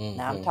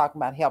 Now I'm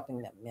talking about helping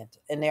them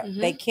mentally. And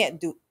they can't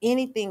do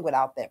anything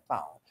without that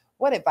phone.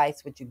 What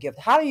advice would you give?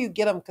 How do you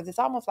get them? Because it's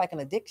almost like an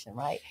addiction,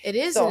 right? It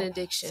is an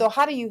addiction. So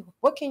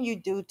what can you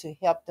do to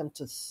help them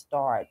to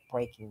start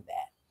breaking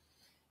that?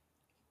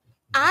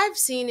 I've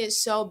seen it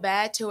so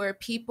bad to where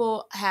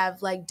people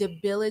have like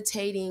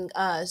debilitating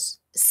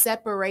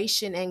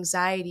separation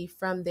anxiety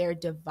from their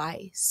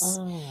device,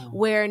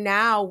 where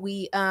now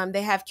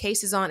they have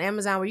cases on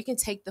Amazon where you can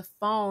take the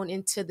phone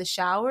into the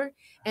shower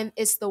and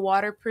it's the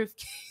waterproof.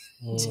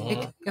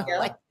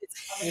 Like,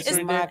 it's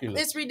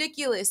ridiculous. It's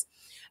ridiculous.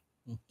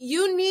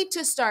 You need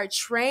to start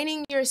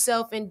training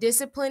yourself and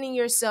disciplining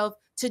yourself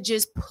to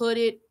just put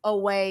it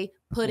away,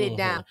 put it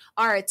down.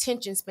 Our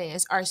attention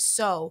spans are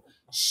so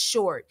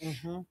short.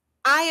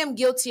 I am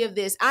guilty of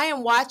this. I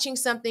am watching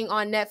something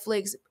on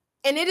Netflix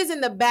and it is in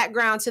the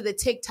background to the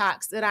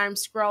TikToks that I'm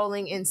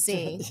scrolling and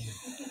seeing.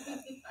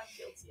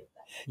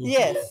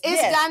 Yes.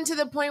 It's gotten to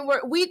the point where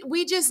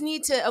we just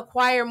need to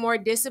acquire more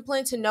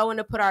discipline to know when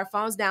to put our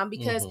phones down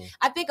because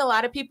I think a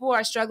lot of people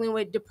are struggling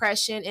with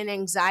depression and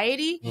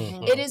anxiety.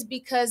 It is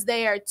because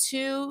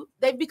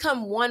they've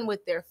become one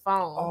with their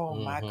phone. Oh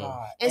my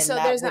God. And so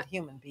there's not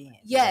human beings.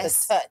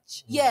 Yes. The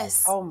touch.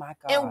 Yes. Oh my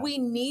God. And we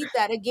need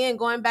that again,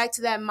 going back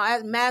to that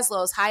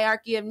Maslow's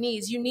hierarchy of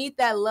needs. You need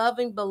that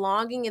loving,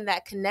 belonging, and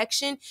that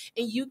connection.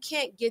 And you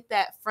can't get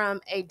that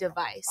from a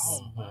device.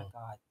 Oh my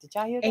God. Did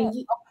y'all hear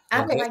that?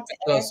 I would like to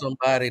because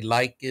somebody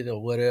like it or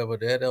whatever,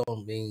 that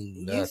don't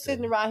mean nothing. You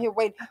sitting around here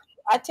waiting.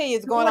 I tell you,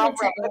 it's going on.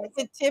 Let me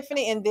get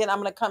Tiffany, and then I'm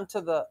going to come to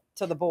the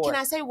board. Can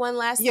I say one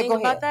last thing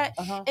about that?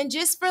 And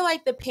just for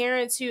like the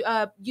parents who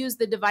use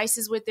the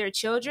devices with their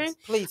children,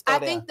 please. I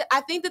think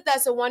that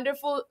that's a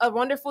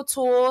wonderful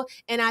tool,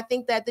 and I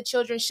think that the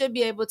children should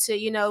be able to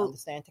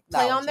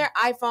play on their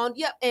iPhone,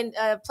 and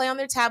play on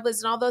their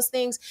tablets and all those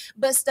things.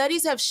 But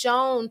studies have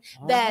shown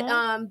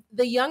that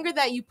the younger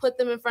that you put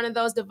them in front of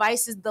those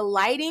devices, the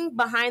lighting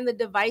behind the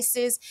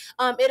devices,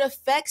 it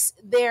affects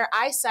their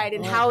eyesight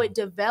and how it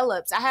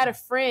develops. I had a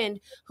friend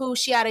who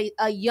she had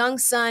a young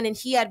son, and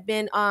he had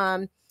been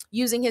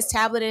using his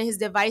tablet and his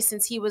device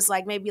since he was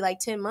maybe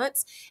 10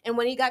 months. And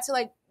when he got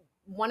to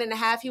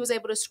 1.5, he was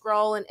able to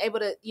scroll and able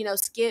to,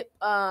 skip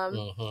And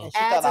she ads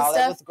thought and all that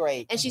stuff. was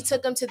great. And she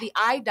took him to the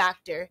eye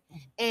doctor,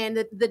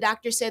 and the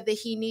doctor said that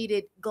he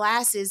needed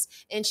glasses.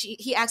 And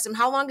he asked him,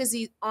 how long is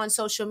he on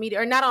social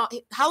media, or not on,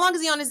 how long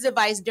is he on his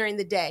device during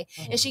the day?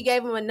 And she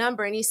gave him a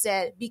number, and he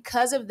said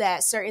because of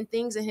that, certain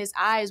things in his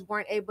eyes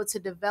weren't able to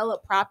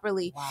develop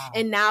properly. Wow.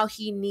 And now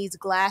he needs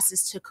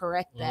glasses to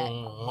correct that.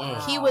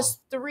 Wow. He was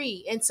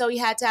 3, and so he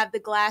had to have the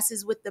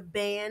glasses with the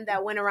band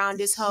that went around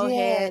his whole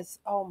head.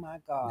 Oh my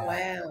God.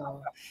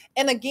 Wow.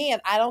 And again,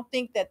 I don't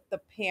think that the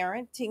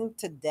parenting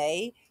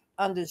today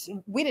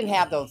we didn't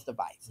have those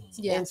devices.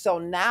 Yeah. And so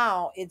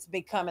now it's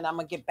becoming, I'm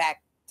gonna get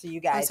back to you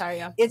guys. I'm sorry,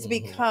 y'all. It's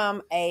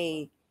become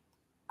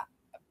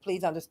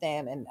please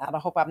understand, and I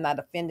hope I'm not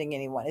offending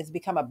anyone, it's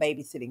become a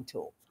babysitting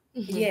tool.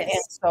 Yes.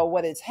 And so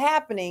what is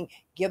happening,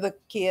 give the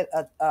kid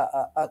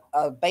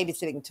a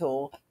babysitting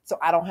tool so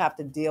I don't have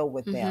to deal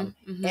with them.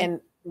 And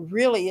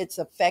really it's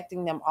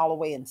affecting them all the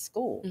way in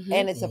school.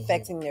 And it's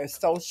affecting their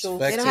social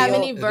They don't have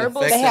any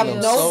verbal They have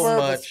skills. no so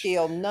verbal much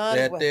skill, none.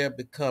 that they're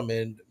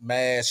becoming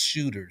mass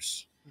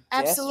shooters.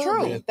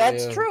 Absolutely.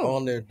 That's They're true.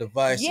 on their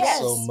devices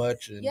so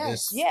much. And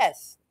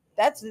Yes.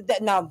 That's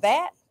that. Now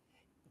that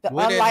the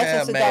we didn't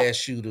have unlicensed mass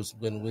shooters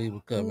when we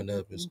were coming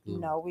up in school.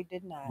 No, we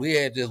did not. We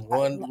had just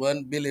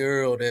one Billy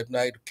Earl that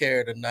night who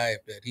carried a knife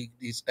that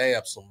he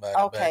stabbed somebody.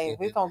 Okay,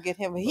 we're gonna get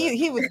him.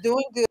 He was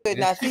doing good.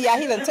 Now see how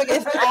he done took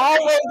it. It's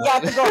always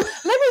got to go.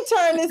 Let me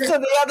turn this to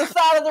the other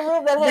side of the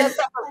room that has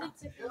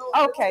something.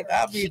 Okay.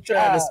 I be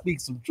trying to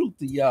speak some truth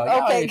to y'all.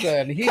 Y'all Okay. ain't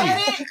trying to hear.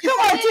 Come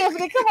on,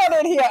 Tiffany. Come on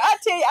in here. I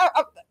tell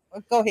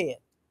you. Go ahead.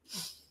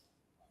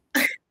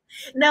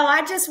 No,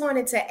 I just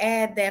wanted to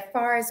add that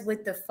far as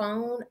with the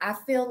phone, I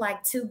feel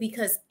like too,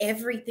 because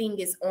everything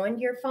is on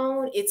your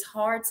phone, it's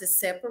hard to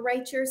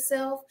separate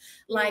yourself.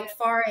 Like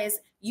far as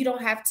you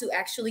don't have to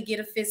actually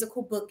get a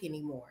physical book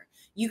anymore.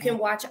 You can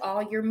watch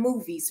all your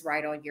movies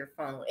right on your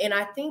phone. And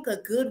I think a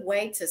good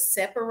way to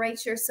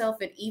separate yourself,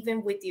 and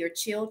even with your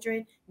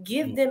children,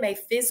 give them a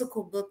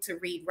physical book to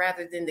read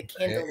rather than the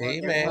Kindle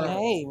on their phone.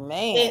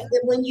 Amen. And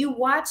when you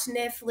watch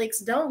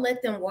Netflix, don't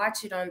let them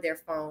watch it on their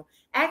phone.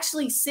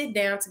 Actually sit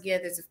down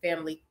together as a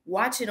family,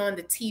 watch it on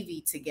the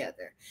TV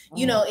together.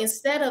 You know,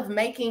 instead of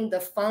making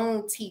the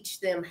phone teach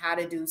them how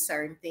to do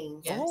certain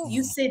things,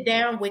 you sit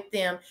down with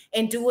them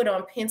and do it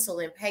on pencil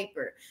and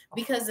paper.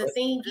 Because the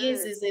thing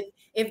is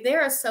if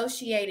they're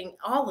associating,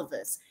 all of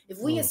us, if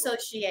we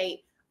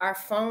associate our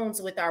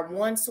phones with our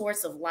one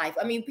source of life.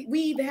 I mean, we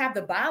even have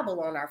the Bible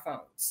on our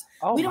phones.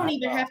 We don't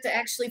even have to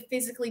actually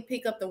physically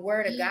pick up the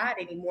word of God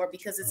anymore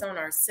because it's on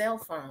our cell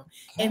phone.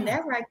 And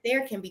that right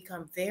there can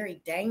become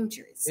very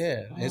dangerous.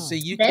 Yeah. And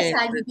see, that's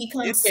how you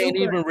become you super can't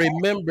even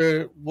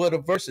remember what the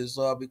verses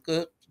are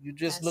because you're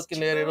just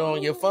looking at it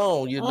on your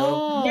phone, you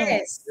know.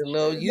 Yes. You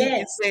know, you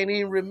can't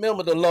even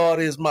remember the Lord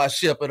is my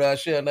shepherd, I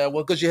shall not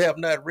want, because you have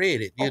not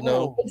read it, you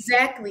know.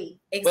 Exactly.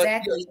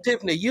 But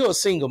Tiffany, you're a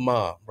single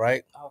mom,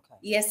 right? Okay.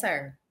 Yes,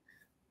 sir.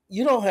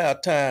 You don't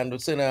have time to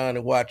sit down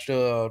and watch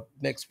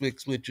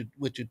Netflix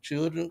with your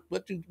children.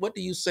 What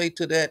do you say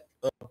to that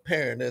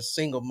parent, that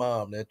single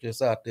mom that's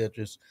just out there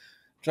just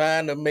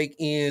trying to make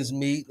ends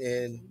meet,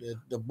 and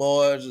the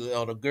boys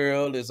or the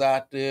girl is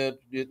out there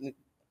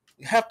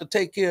have to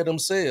take care of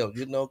themselves,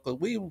 you know? Because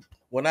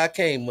when I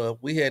came up,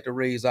 we had to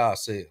raise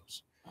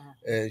ourselves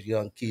as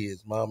young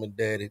kids. Mom and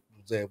daddy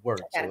was at work,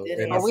 so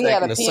and we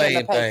had a the pen same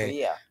and a paper,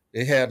 thing.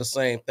 They have the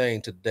same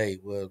thing today,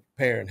 where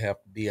parents have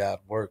to be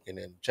out working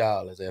and the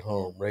child is at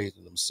home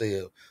raising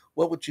themselves.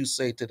 What would you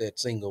say to that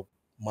single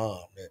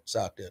mom that's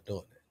out there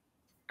doing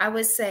that? I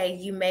would say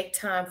you make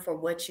time for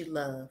what you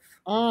love.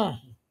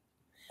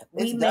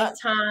 We make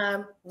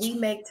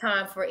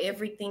time for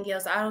everything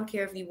else. I don't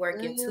care if you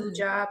work in 2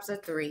 jobs or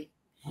 3.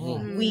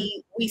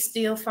 We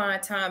still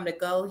find time to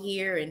go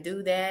here and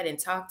do that and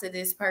talk to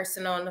this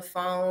person on the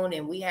phone,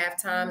 and we have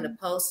time to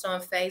post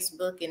on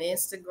Facebook and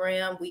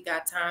Instagram. We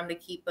got time to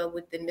keep up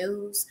with the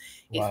news.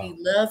 If you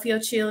love your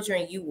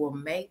children, you will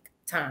make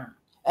time.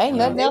 Ain't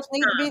nothing else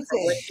need to be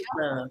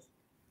said.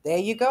 There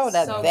you go.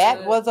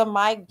 That was a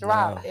mic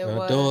drop. It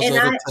was.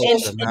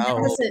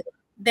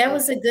 That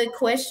was a good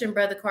question,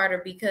 Brother Carter,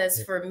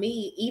 because for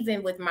me,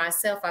 even with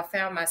myself,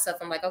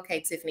 I'm like, okay,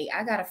 Tiffany,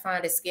 I got to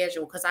find a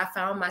schedule, because I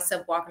found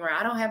myself walking around.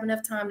 I don't have enough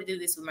time to do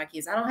this with my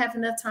kids. I don't have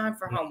enough time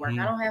for homework.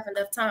 I don't have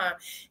enough time.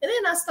 And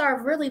then I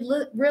start really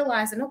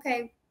realizing,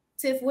 okay,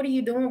 Tiff, what are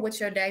you doing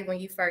with your day when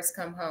you first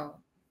come home?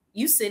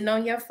 You sitting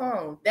on your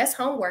phone. That's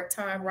homework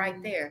time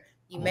right there.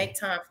 You make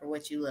time for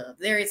what you love.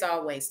 There is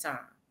always time.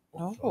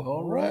 Oh,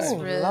 all right.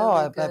 Really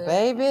Lord, but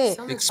baby.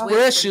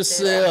 Express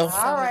yourself.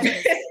 All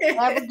right.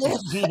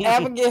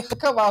 Abigail,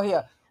 come on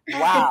here.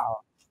 Wow.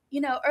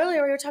 You know,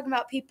 earlier we were talking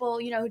about people,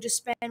 you know, who just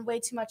spend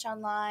way too much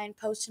online,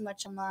 post too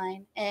much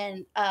online.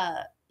 And,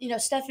 you know,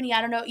 Stephanie,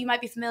 I don't know, you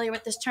might be familiar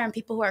with this term,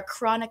 people who are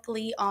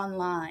chronically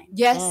online.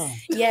 Yes.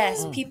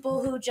 Yes.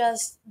 People who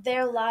just,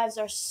 their lives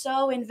are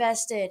so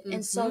invested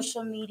in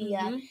social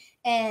media.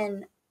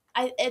 And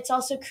it's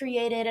also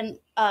created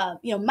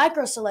you know,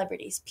 micro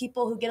celebrities,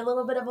 people who get a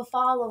little bit of a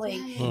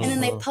following, and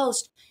then they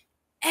post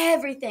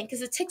everything, because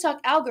the TikTok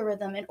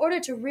algorithm, in order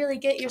to really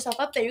get yourself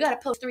up there, you got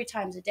to post 3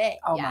 times a day.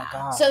 Oh my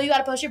God. So you got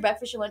to post your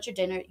breakfast, your lunch, your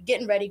dinner,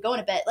 getting ready, going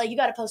to bed. Like, you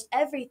got to post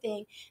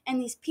everything. And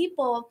these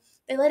people,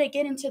 they let it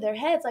get into their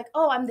heads like,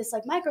 oh, I'm this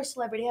like micro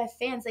celebrity, I have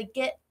fans. They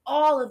get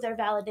all of their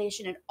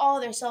validation and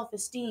all their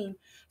self-esteem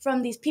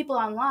from these people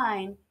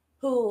online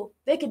who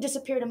they could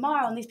disappear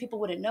tomorrow and these people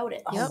wouldn't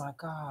notice. Oh my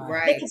God.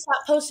 Right. They could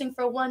stop posting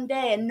for one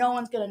day and no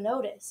one's going to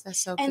notice. That's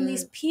so And good.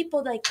 these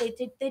people, like,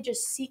 they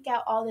just seek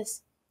out all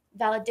this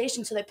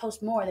validation, so they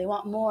post more, they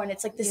want more, and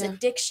it's like this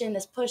addiction,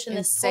 this push, and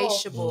this pull.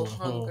 Insatiable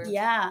hunger.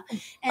 Yeah.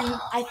 And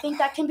I think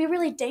that can be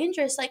really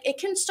dangerous. Like, it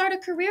can start a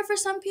career for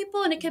some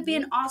people and it could be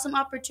an awesome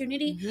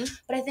opportunity,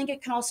 but I think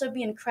it can also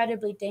be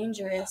incredibly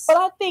dangerous. But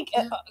I think,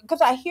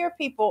 because I hear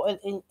people,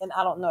 and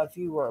I don't know if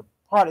you were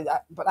part of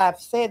that, but I've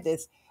said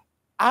this,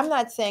 I'm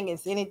not saying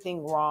it's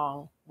anything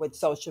wrong with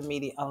social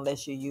media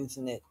unless you're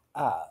using it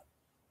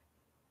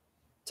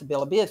to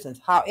build a business.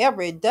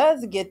 However, it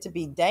does get to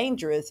be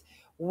dangerous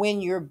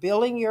when you're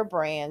building your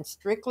brand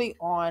strictly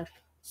on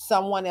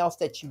someone else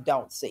that you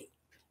don't see.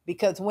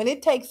 Because when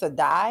it takes a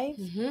dive,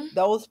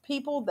 those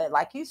people that,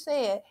 like you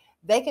said,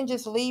 they can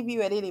just leave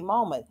you at any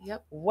moment.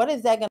 What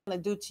is that going to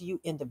do to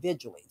you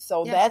individually?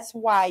 So that's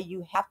why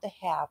you have to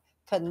have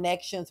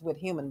connections with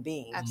human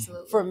beings.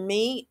 Absolutely. For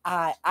me,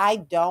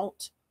 I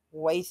don't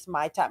waste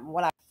my time.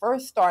 When I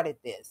first started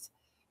this,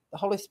 the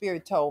Holy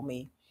Spirit told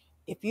me,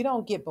 if you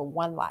don't get but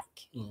one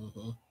like,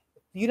 if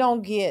you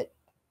don't get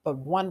but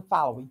one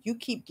follower, you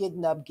keep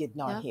getting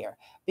on here.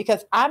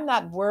 Because I'm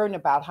not worrying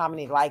about how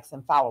many likes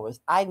and followers.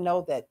 I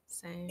know that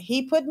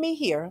he put me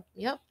here.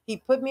 He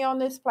put me on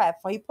this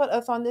platform. He put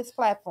us on this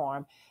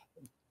platform.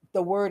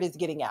 The word is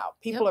getting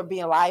out. People are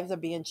being, lives are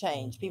being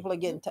changed. People are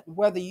getting,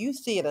 whether you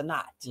see it or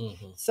not.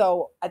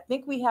 So I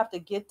think we have to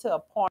get to a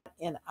point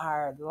in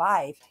our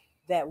life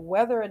that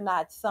whether or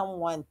not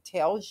someone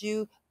tells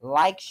you,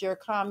 likes your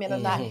comment or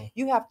not,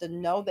 you have to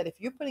know that if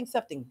you're putting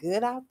something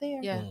good out there,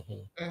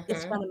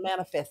 it's going to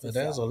manifest itself.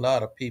 There's a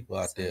lot of people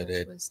out there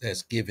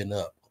that's giving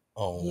up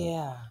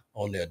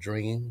on their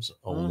dreams,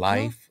 on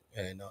life,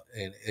 and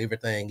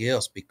everything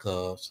else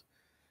because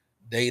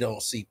they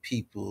don't see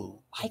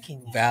people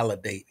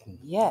validating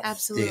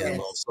them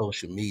on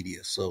social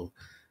media. So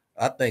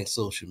I think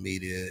social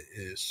media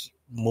is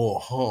more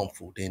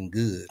harmful than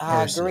good.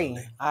 I agree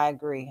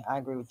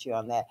with you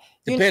on that.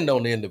 Depend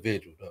on the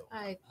individual, though.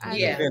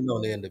 Depend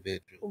on the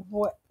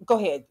individual. Go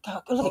ahead.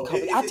 Look at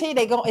Kobe. I tell you,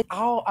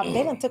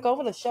 they done took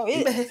over the show.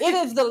 It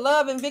is the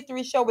Love and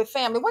Victory Show with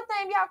family. What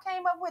name y'all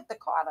came up with? The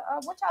Carter.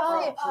 What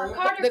y'all said?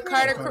 The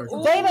Carter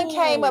Crew. They done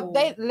came up.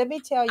 Let me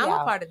tell y'all.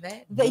 I'm a part of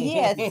that.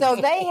 So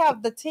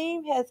the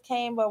team has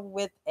came up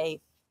with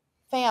a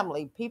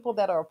family, people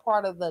that are a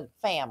part of the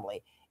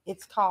family.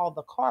 It's called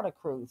the Carter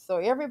Crew. So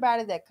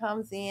everybody that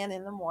comes in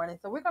the morning,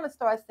 so we're going to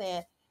start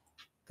saying,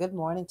 good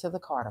morning to the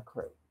Carter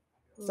Crew.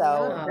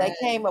 So they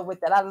came up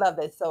with that. I love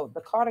that. So the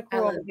Carter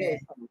Crew over there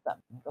is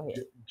something. Go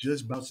ahead.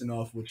 Just bouncing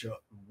off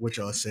what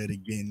y'all said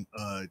again,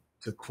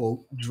 to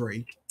quote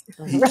Drake,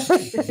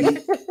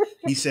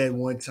 he said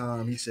one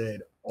time, he said,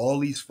 all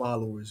these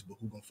followers, but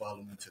who going to follow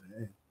me to the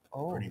end?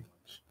 Pretty much.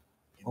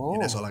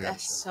 And that's all I got.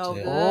 That's so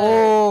good.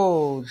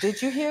 Oh,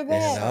 did you hear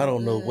that? And I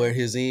don't know where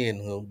his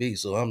end will be,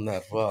 so I'm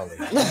not following.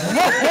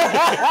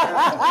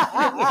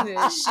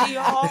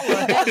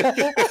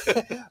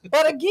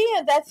 But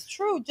again, that's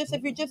true. Just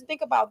if you just think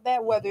about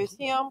that, whether it's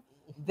him,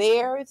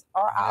 theirs,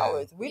 or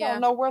ours, we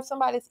don't know where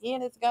somebody's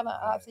end is gonna.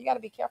 So you got to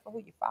be careful who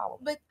you follow.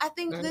 But I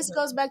think this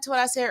goes back to what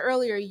I said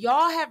earlier.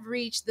 Y'all have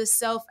reached the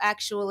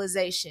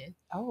self-actualization.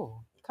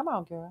 Oh. Come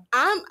on, girl.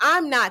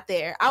 I'm not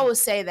there. I will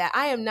say that.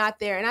 I am not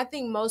there. And I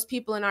think most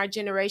people in our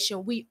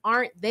generation, we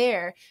aren't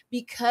there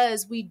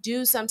because we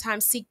do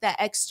sometimes seek that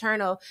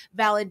external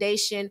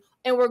validation.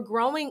 And we're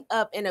growing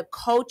up in a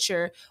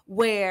culture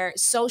where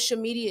social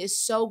media is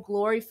so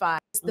glorified.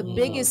 It's the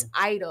biggest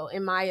idol,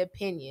 in my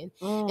opinion.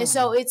 And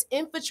so it's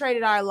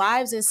infiltrated our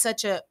lives in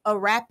such a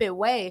rapid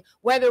way,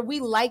 whether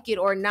we like it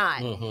or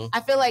not.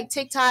 I feel like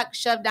TikTok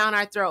shoved down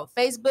our throat.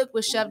 Facebook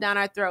was shoved down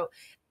our throat.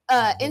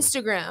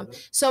 Instagram.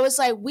 So it's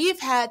like we've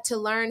had to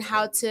learn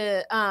how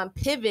to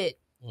pivot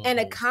and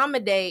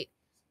accommodate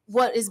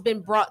what has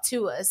been brought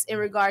to us in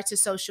regard to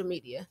social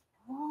media.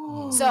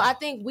 So I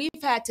think we've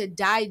had to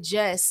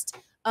digest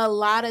a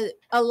lot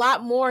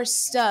more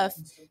stuff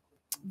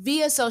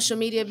via social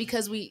media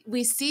because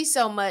we see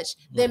so much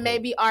than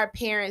maybe our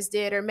parents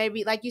did, or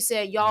maybe, like you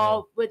said,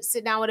 y'all would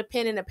sit down with a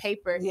pen and a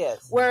paper.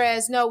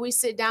 Whereas no, we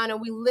sit down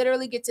and we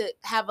literally get to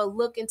have a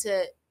look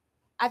into.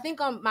 I think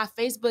on my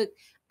Facebook,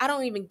 I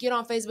don't even get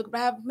on Facebook, but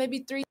I have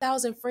maybe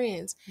 3,000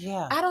 friends.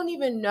 I don't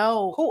even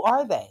know. Who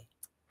are they?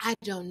 I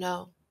don't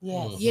know.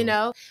 You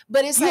know,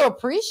 but it's you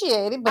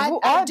appreciate it, but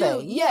who are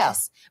they?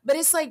 Yes. But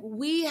it's like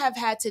we have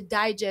had to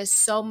digest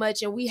so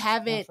much and we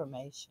haven't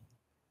information.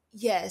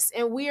 Yes.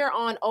 And we are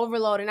on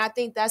overload. And I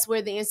think that's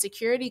where the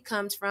insecurity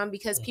comes from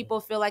because people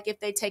feel like if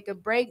they take a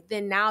break,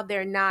 then now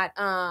they're not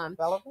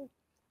relevant.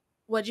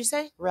 What'd you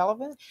say?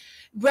 Relevant,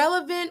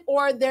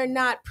 or they're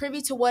not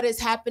privy to what is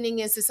happening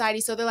in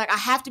society. So they're like, I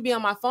have to be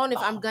on my phone if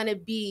I'm going to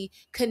be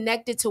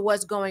connected to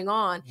what's going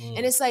on.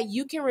 And it's like,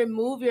 you can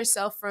remove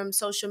yourself from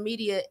social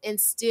media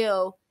and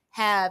still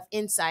have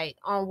insight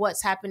on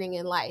what's happening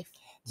in life.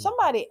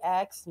 Somebody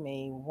asked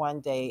me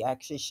one day,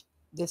 actually,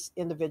 this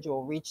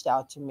individual reached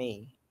out to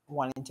me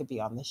wanting to be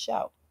on the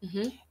show.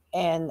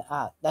 And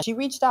now she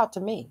reached out to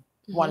me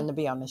wanting to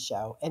be on the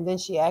show. And then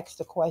she asked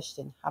the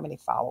question, how many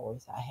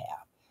followers I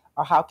have,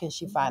 or how can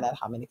she find out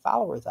how many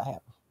followers I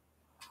have?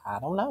 I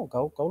don't know.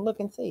 Go look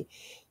and see.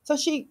 So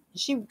she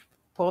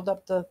pulled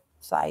up the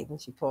site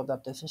and she pulled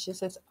up this and she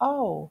says,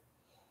 oh,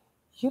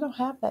 you don't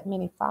have that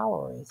many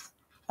followers.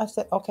 I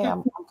said, okay,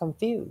 I'm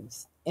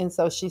confused. And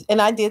so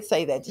and I did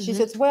say that. She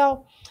says,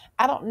 well,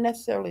 I don't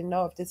necessarily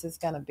know if this is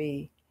going to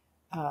be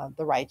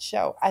the right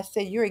show. I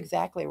said, you're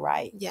exactly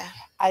right. Yeah.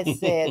 I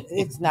said,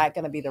 it's not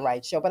going to be the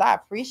right show, but I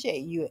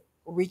appreciate you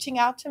reaching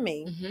out to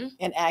me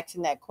and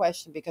asking that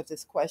question, because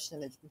this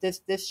question is,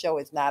 this show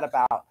is not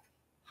about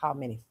how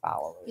many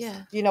followers.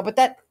 Yeah. You know, but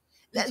that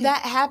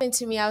happened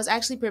to me. I was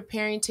actually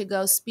preparing to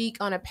go speak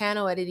on a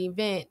panel at an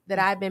event that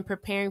I've been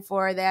preparing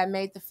for, that I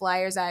made the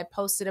flyers. I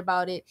posted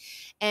about it.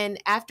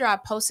 And after I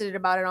posted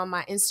about it on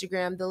my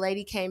Instagram, the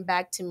lady came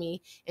back to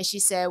me and she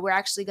said, we're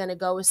actually going to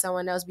go with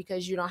someone else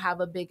because you don't have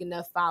a big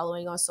enough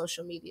following on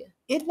social media.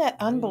 Isn't that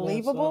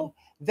unbelievable?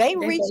 They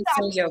reached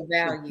out. Your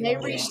value. They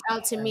reached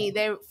out to me.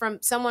 They from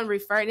someone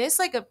referred. And it's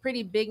like a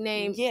pretty big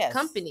name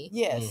company.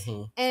 Yes.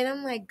 And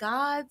I'm like,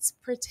 God's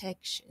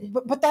protection.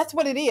 But that's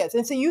what it is.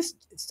 And so you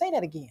say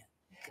that again.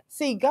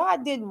 See,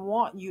 God didn't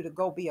want you to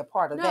go be a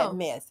part of that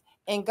mess.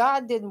 And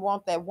God didn't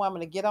want that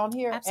woman to get on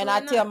here. Absolutely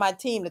and I tell my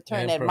team to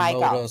turn that mic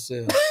off.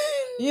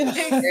 You know?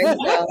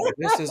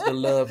 This is the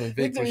Love and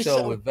Victory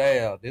show with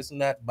Val. This is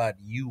not about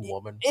you,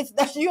 woman. It's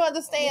you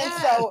understand.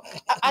 Yeah. So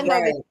I know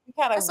that you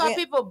kind of. I saw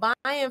people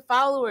buying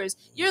followers.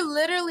 You're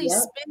literally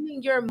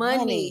spending your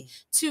money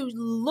to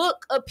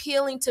look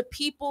appealing to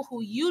people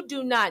who you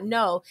do not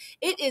know.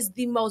 It is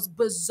the most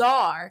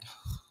bizarre.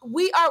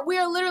 We are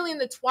literally in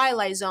the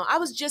twilight zone. I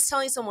was just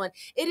telling someone,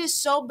 it is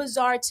so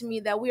bizarre to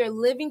me that we are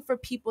living for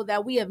people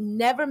that we have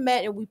never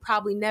met and we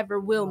probably never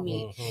will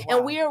meet.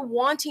 And we are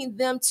wanting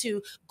them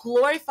to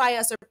glorify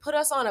us or put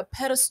us on a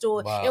pedestal.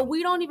 And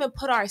we don't even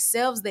put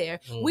ourselves there.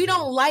 We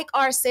don't like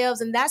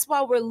ourselves. And that's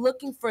why we're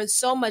looking for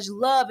so much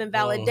love and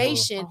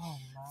validation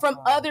from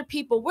other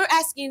people. We're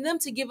asking them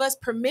to give us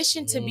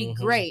permission to be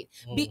great.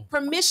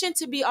 Permission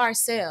to be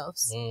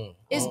ourselves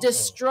is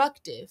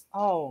destructive.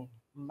 Oh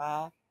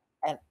my.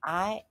 And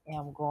I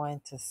am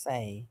going to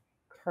say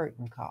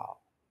curtain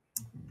call.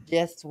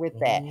 Just with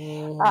that.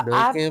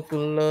 Looking for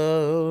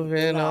love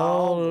in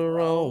all the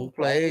wrong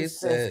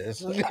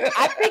places.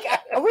 I think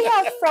we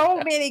have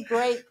so many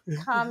great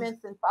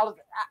comments and follows.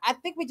 I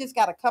think we just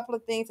got a couple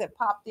of things that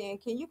popped in.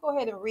 Can you go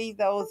ahead and read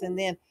those? And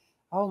then,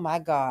 oh my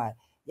God.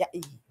 Yeah,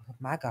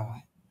 my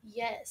God.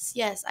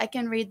 Yes, I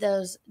can read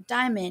those.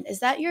 Diamond,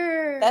 is that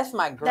your? That's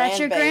my granddaughter. That's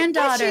your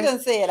granddaughter. She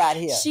didn't say it out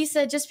here. She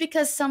said just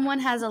because someone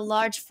has a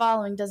large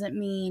following doesn't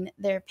mean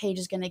their page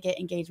is going to get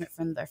engagement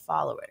from their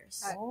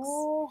followers.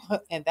 Oh,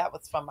 and that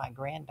was from my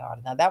granddaughter.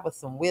 Now that was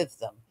some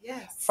wisdom.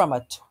 Yes. From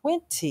a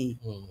 20.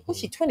 What's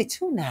she?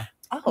 22 now.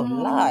 Oh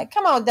Lord,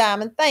 come on,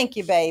 Diamond. Thank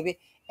you, baby.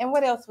 And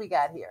what else we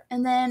got here?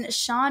 And then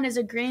Sean is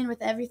agreeing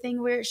with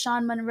everything.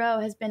 Sean Monroe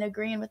has been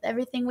agreeing with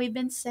everything we've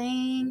been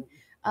saying.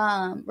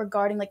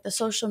 Regarding like the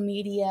social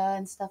media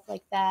and stuff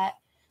like that.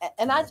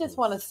 And I just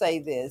want to say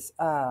this.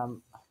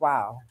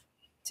 Wow.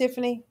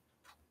 Tiffany,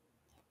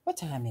 what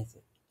time is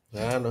it?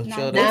 I know.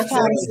 Shut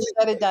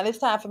it down. It's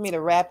time for me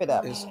to wrap it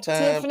up. It's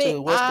time Tiffany,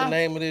 what's the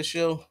name of this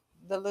show?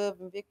 The Love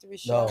and Victory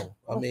Show. No,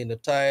 I mean the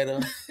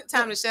title.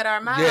 Time to shut our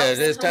mouths. Yeah,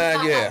 this time,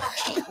 right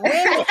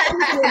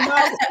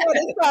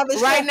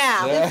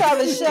now. It's time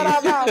to shut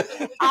our mouths.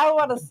 I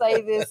want to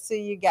say this to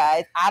you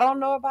guys. I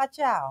don't know about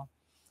y'all,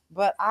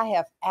 but I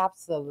have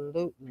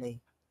absolutely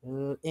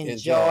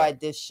enjoyed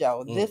this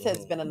show. This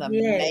has been an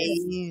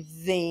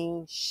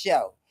amazing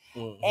show.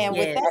 And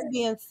with that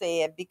being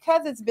said,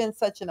 because it's been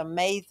such an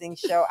amazing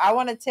show, I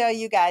want to tell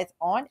you guys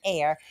on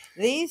air,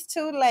 these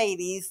two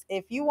ladies,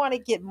 if you want to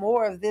get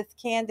more of this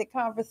candid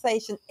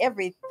conversation,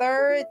 every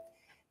third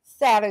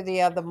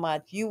Saturday of the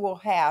month, you will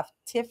have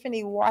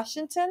Tiffany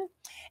Washington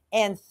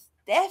and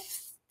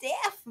Stephanie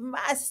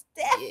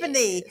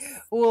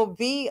will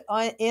be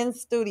in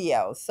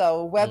studio.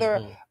 So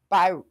whether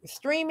by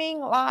streaming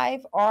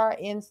live or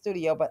in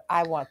studio, but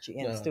I want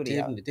you in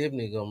studio.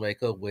 Tiffany gonna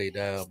make her way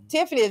down.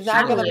 Tiffany is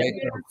not gonna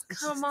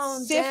come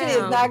on. Tiffany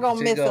is not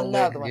gonna miss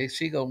another one.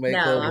 She gonna make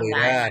her way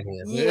down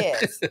here.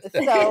 Yes. So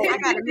I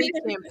gotta meet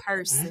you in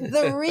person.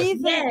 The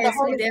reason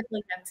we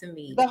definitely have to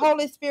meet. The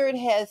Holy Spirit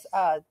has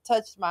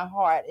touched my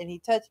heart, and He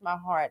touched my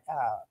heart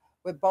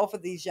with both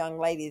of these young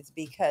ladies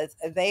because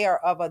they are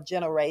of a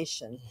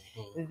generation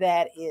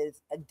that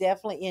is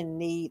definitely in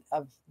need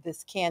of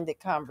this candid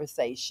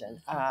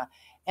conversation.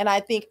 And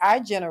I think our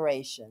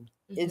generation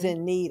is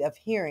in need of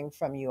hearing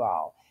from you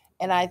all.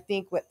 And I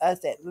think with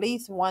us, at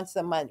least once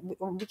a month,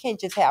 we can't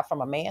just have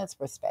from a man's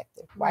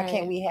perspective. Why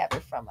can't we have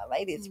it from a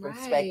lady's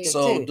perspective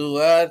So too?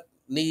 do I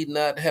need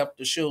not have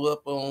to show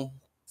up on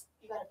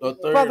the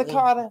third Brother one?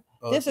 Carter,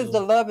 this is the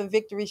Love and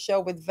Victory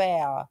Show with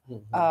Val.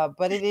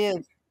 But it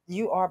is,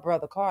 you are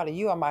Brother Carter.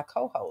 You are my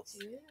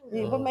co-host.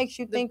 What makes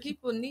you think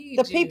people need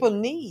the people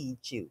need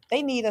you?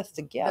 They need us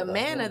together. The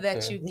manna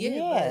that you give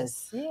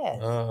us. Yes.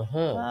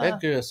 That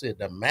girl said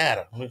the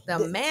matter. The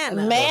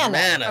manna.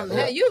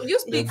 Manna. You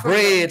speak the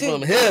bread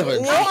from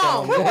heaven.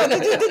 Come on.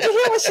 Did you hear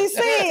what she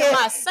said?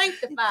 My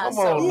sanctified Come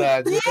on,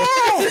 now.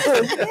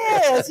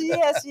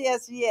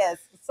 Yes.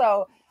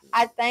 So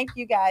I thank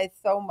you guys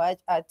so much.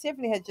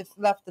 Tiffany had just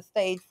left the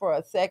stage for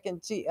a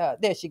second.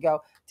 There she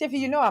go. Tiffany,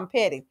 you know I'm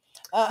petty.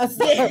 We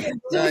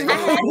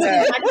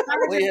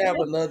have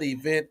another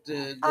event.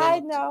 I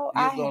know.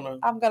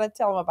 I'm going to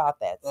tell them about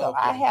that. So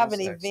I have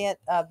an event.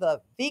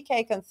 The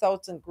VK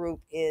Consultant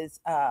Group is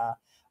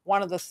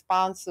one of the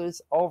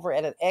sponsors over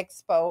at an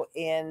expo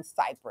in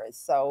Cyprus.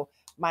 So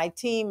my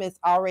team is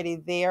already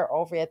there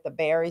over at the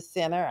Barry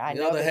Center.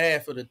 The other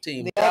half of the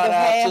team. Shout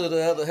out to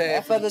the other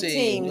half of the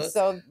team.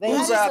 So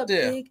who's out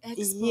there?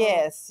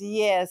 Yes.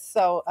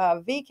 So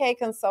VK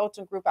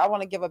Consultant Group, I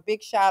want to give a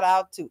big shout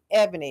out to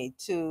Ebony,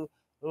 to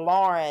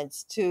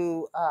Lawrence,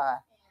 to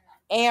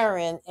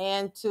Aaron,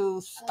 and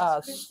to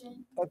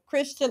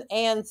Christian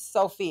and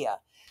Sophia.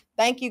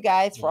 Thank you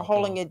guys for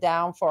holding it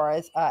down for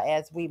us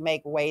as we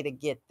make way to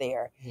get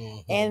there.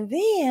 And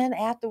then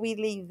after we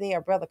leave there,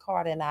 Brother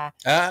Carter and I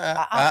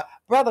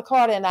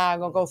are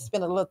going to go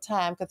spend a little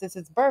time because it's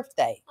his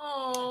birthday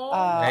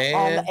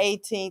on the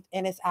 18th,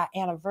 and it's our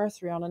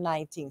anniversary on the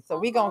 19th. So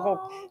we're going to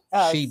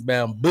go. She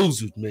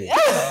bamboozled me. No,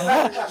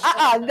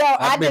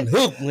 I been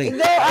hooked.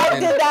 No, I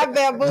did not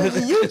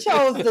bamboozle. You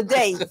chose the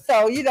date.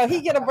 So, he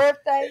get a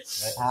birthday,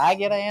 I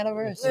get an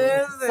anniversary.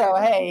 So,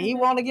 hey, he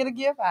want to get a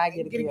gift, I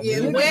get a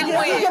gift.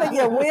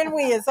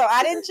 Win-win. So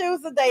I didn't choose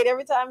the date.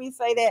 Every time you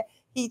say that,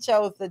 he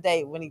chose the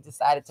date when he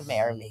decided to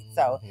marry me.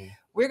 So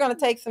we're going to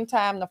take some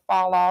time to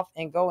fall off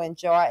and go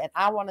enjoy. And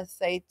I want to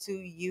say to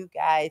you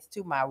guys,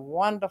 to my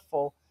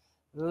wonderful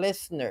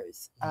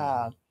listeners,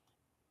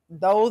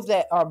 those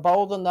that are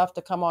bold enough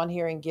to come on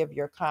here and give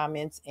your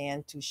comments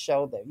and to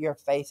show that your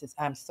faces,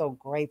 I'm so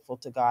grateful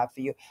to God for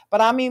you.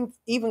 But I'm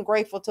even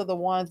grateful to the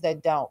ones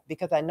that don't,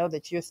 because I know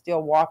that you're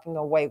still walking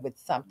away with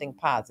something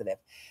positive.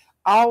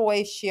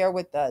 Always share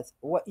with us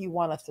what you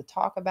want us to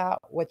talk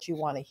about, what you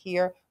want to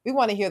hear. We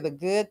want to hear the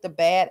good, the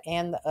bad,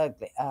 and the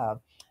ugly.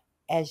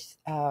 As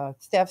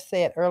Steph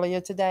said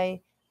earlier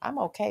today, I'm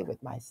okay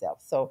with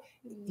myself. So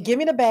give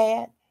me the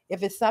bad.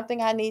 If it's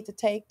something I need to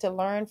take to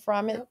learn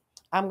from it,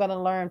 I'm going to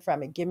learn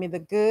from it. Give me the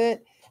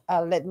good.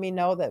 Let me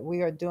know that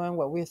we are doing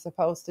what we're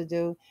supposed to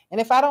do.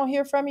 And if I don't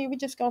hear from you, we're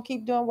just going to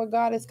keep doing what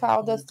God has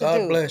called us to do.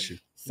 God bless you.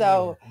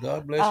 So,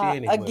 God bless you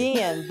anyway.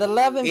 Again, the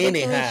Love and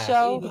Victory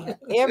Show,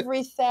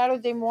 every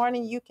Saturday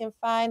morning, you can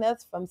find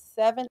us from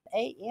 7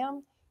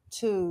 a.m.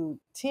 to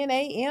 10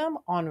 a.m.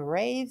 on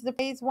Raise the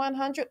Praise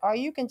 100, or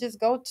you can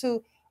just go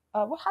to,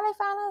 how they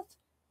find us?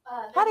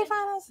 How do they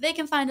find us? They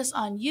can find us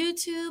on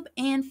YouTube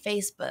and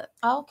Facebook.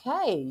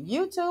 Okay,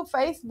 YouTube,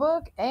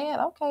 Facebook,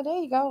 and there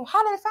you go.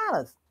 How do they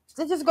find us?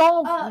 They just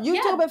go on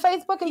YouTube and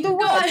Facebook and do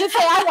what? Just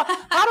say, how do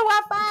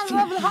I find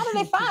Love? How do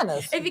they find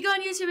us? If you go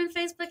on YouTube and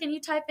Facebook and you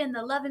type in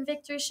the Love and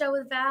Victory Show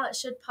with Val, it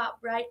should pop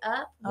right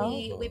up.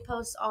 We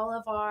post all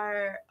of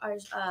our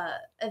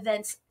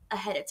events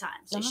ahead of time.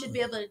 So you should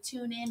be able to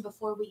tune in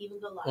before we even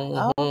go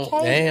live.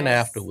 Okay. And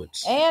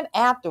afterwards. And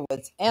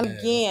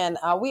again,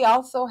 we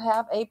also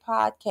have a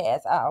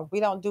podcast.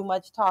 We don't do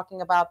much talking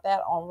about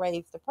that on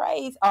Raise the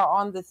Praise or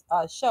on this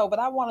show, but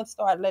I want to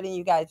start letting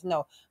you guys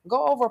know.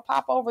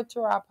 Pop over to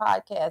our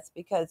podcast,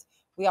 because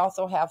we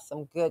also have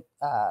some good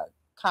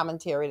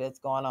commentary that's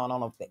going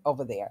on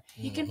over there.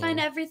 You can find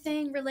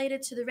everything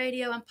related to the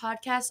radio and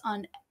podcast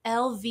on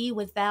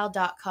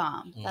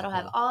lvwithval.com. That'll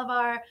have all of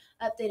our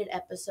updated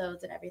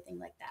episodes and everything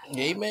like that.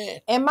 Amen.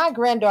 And my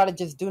granddaughter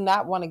just do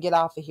not want to get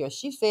off of here.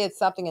 She said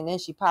something and then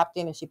she popped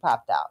in and she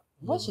popped out.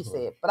 What she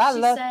said,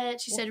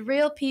 but she said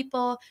real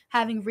people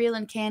having real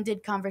and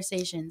candid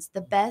conversations.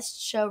 The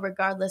best show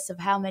regardless of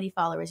how many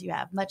followers you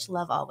have. Much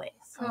love always.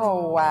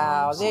 Oh,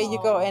 wow. There you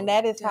go. And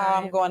that is how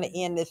I'm going to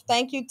end this.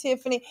 Thank you,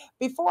 Tiffany.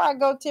 Before I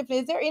go, Tiffany,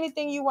 is there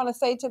anything you want to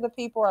say to the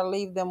people or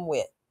leave them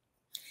with?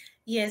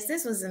 Yes,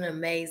 this was an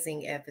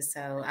amazing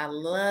episode. I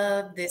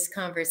love this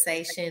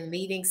conversation,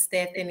 meeting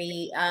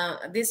Stephanie.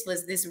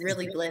 This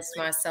really blessed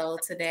my soul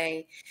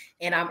today.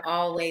 And I'm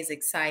always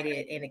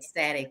excited and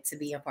ecstatic to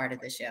be a part of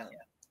the show.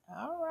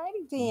 All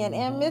righty then.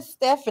 And Miss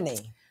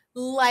Stephanie.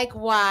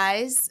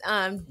 Likewise,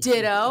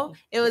 ditto.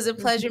 It was a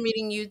pleasure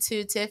meeting you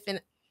too, Tiff.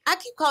 And I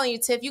keep calling you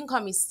Tiff. You can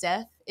call me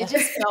Steph. It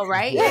just felt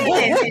right. I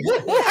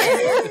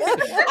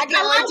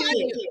can't wait to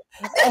meet you.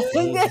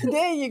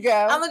 There you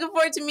go. I'm looking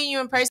forward to meeting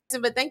you in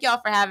person, but thank y'all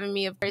for having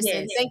me in person.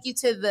 Yes. Thank you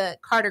to the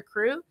Carter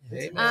crew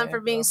for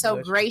being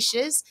so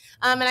gracious.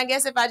 And I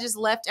guess if I just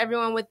left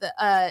everyone with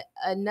a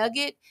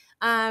nugget,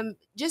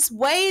 just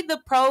weigh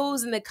the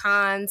pros and the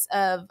cons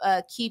of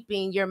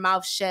keeping your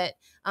mouth shut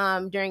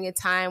during a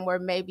time where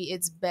maybe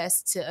it's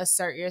best to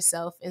assert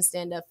yourself and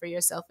stand up for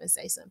yourself and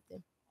say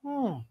something.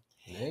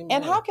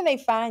 And how can they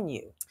find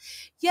you?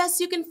 Yes,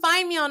 you can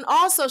find me on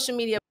all social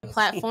media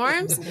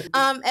platforms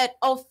at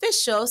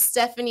official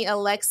Stephanie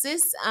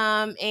Alexis.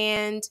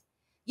 And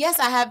yes,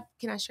 I have.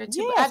 Can I share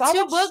two? Yes, I have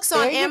two books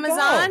on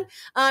Amazon.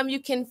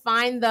 You You can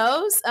find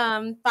those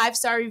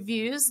 5-star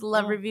reviews,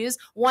 love reviews.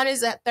 One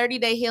is a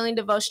 30-day healing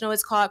devotional.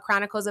 It's called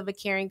Chronicles of a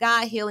Caring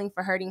God, Healing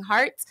for Hurting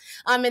Hearts.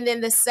 And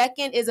then the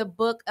second is a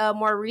book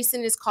more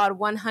recent. It's called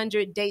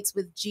 100 Dates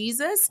with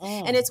Jesus,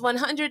 and it's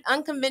 100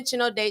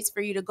 unconventional dates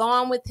for you to go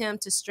on with Him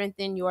to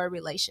strengthen your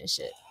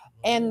relationship.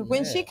 And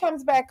when she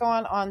comes back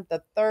on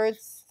the third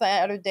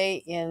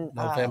Saturday in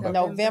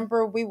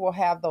November, we will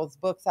have those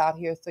books out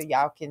here so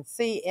y'all can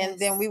see. And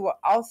then we will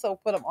also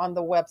put them on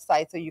the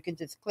website so you can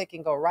just click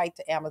and go right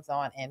to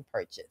Amazon and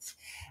purchase.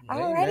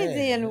 All righty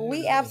then.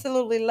 We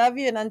absolutely love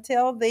you. And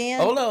until then.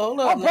 Hold on.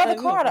 Oh, Brother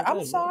Carter,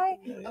 I'm sorry.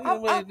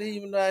 I'm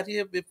leaving right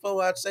here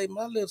before I say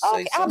my little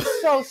say I'm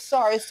so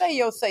sorry. Say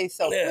your say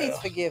so. Yeah. Please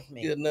forgive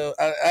me. You know,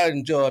 I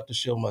enjoyed the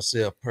show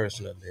myself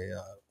personally.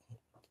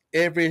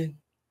 Every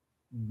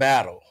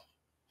battle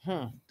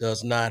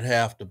does not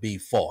have to be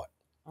fought.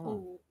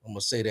 I'm going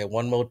to say that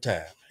one more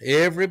time.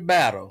 Every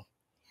battle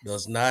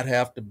does not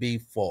have to be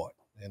fought.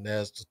 And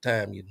that's the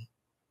time you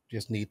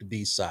just need to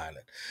be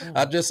silent.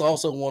 I just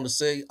also want to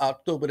say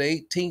October the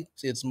 18th,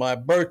 it's my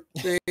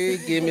birthday.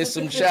 Give me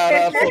some shout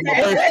outs for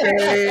my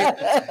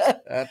birthday.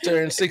 I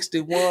turned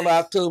 61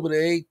 October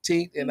the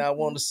 18th, and I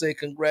want to say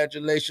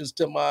congratulations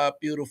to my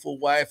beautiful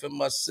wife and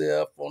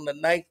myself. On the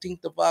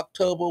 19th of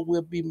October,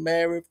 we'll be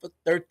married for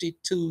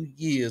 32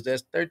 years.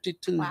 That's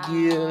 32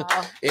 years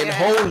in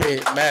holy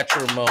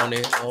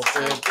matrimony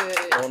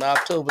on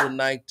October the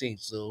 19th.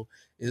 So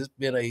it's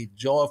been a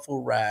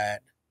joyful ride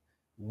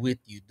with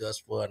you thus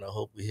far, and I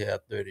hope we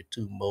have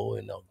 32 more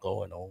and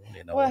going on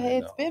and on. Well,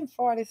 it's been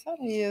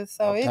 40-something years,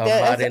 so it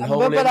does.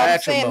 But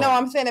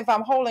I'm saying if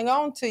I'm holding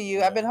on to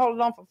you, I've been holding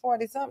on for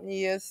 40-something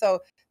years, so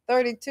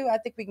 32. I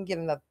think we can get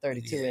another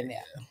 32 in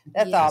there.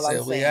 That's all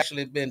I'm saying.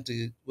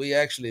 We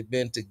actually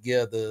been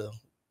together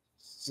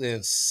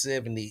since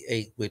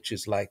 78, which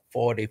is like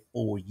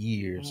 44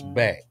 years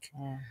back.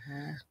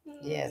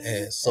 Yes.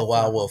 And so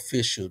our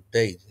official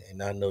date,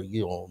 and I know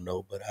you don't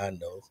know, but I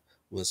know,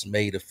 was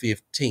May the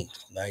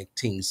 15th,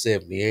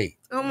 1978.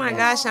 Oh my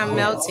gosh, I'm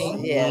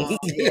melting.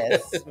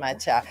 Yes, my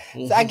child.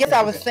 So I guess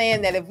I was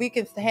saying that if we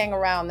can hang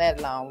around that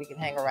long, we can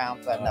hang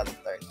around for another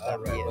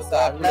 30 years. So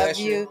I love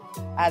you.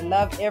 I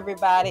love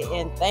everybody,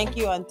 and thank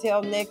you.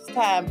 Until next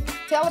time,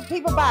 tell the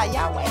people bye.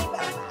 Y'all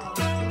wave.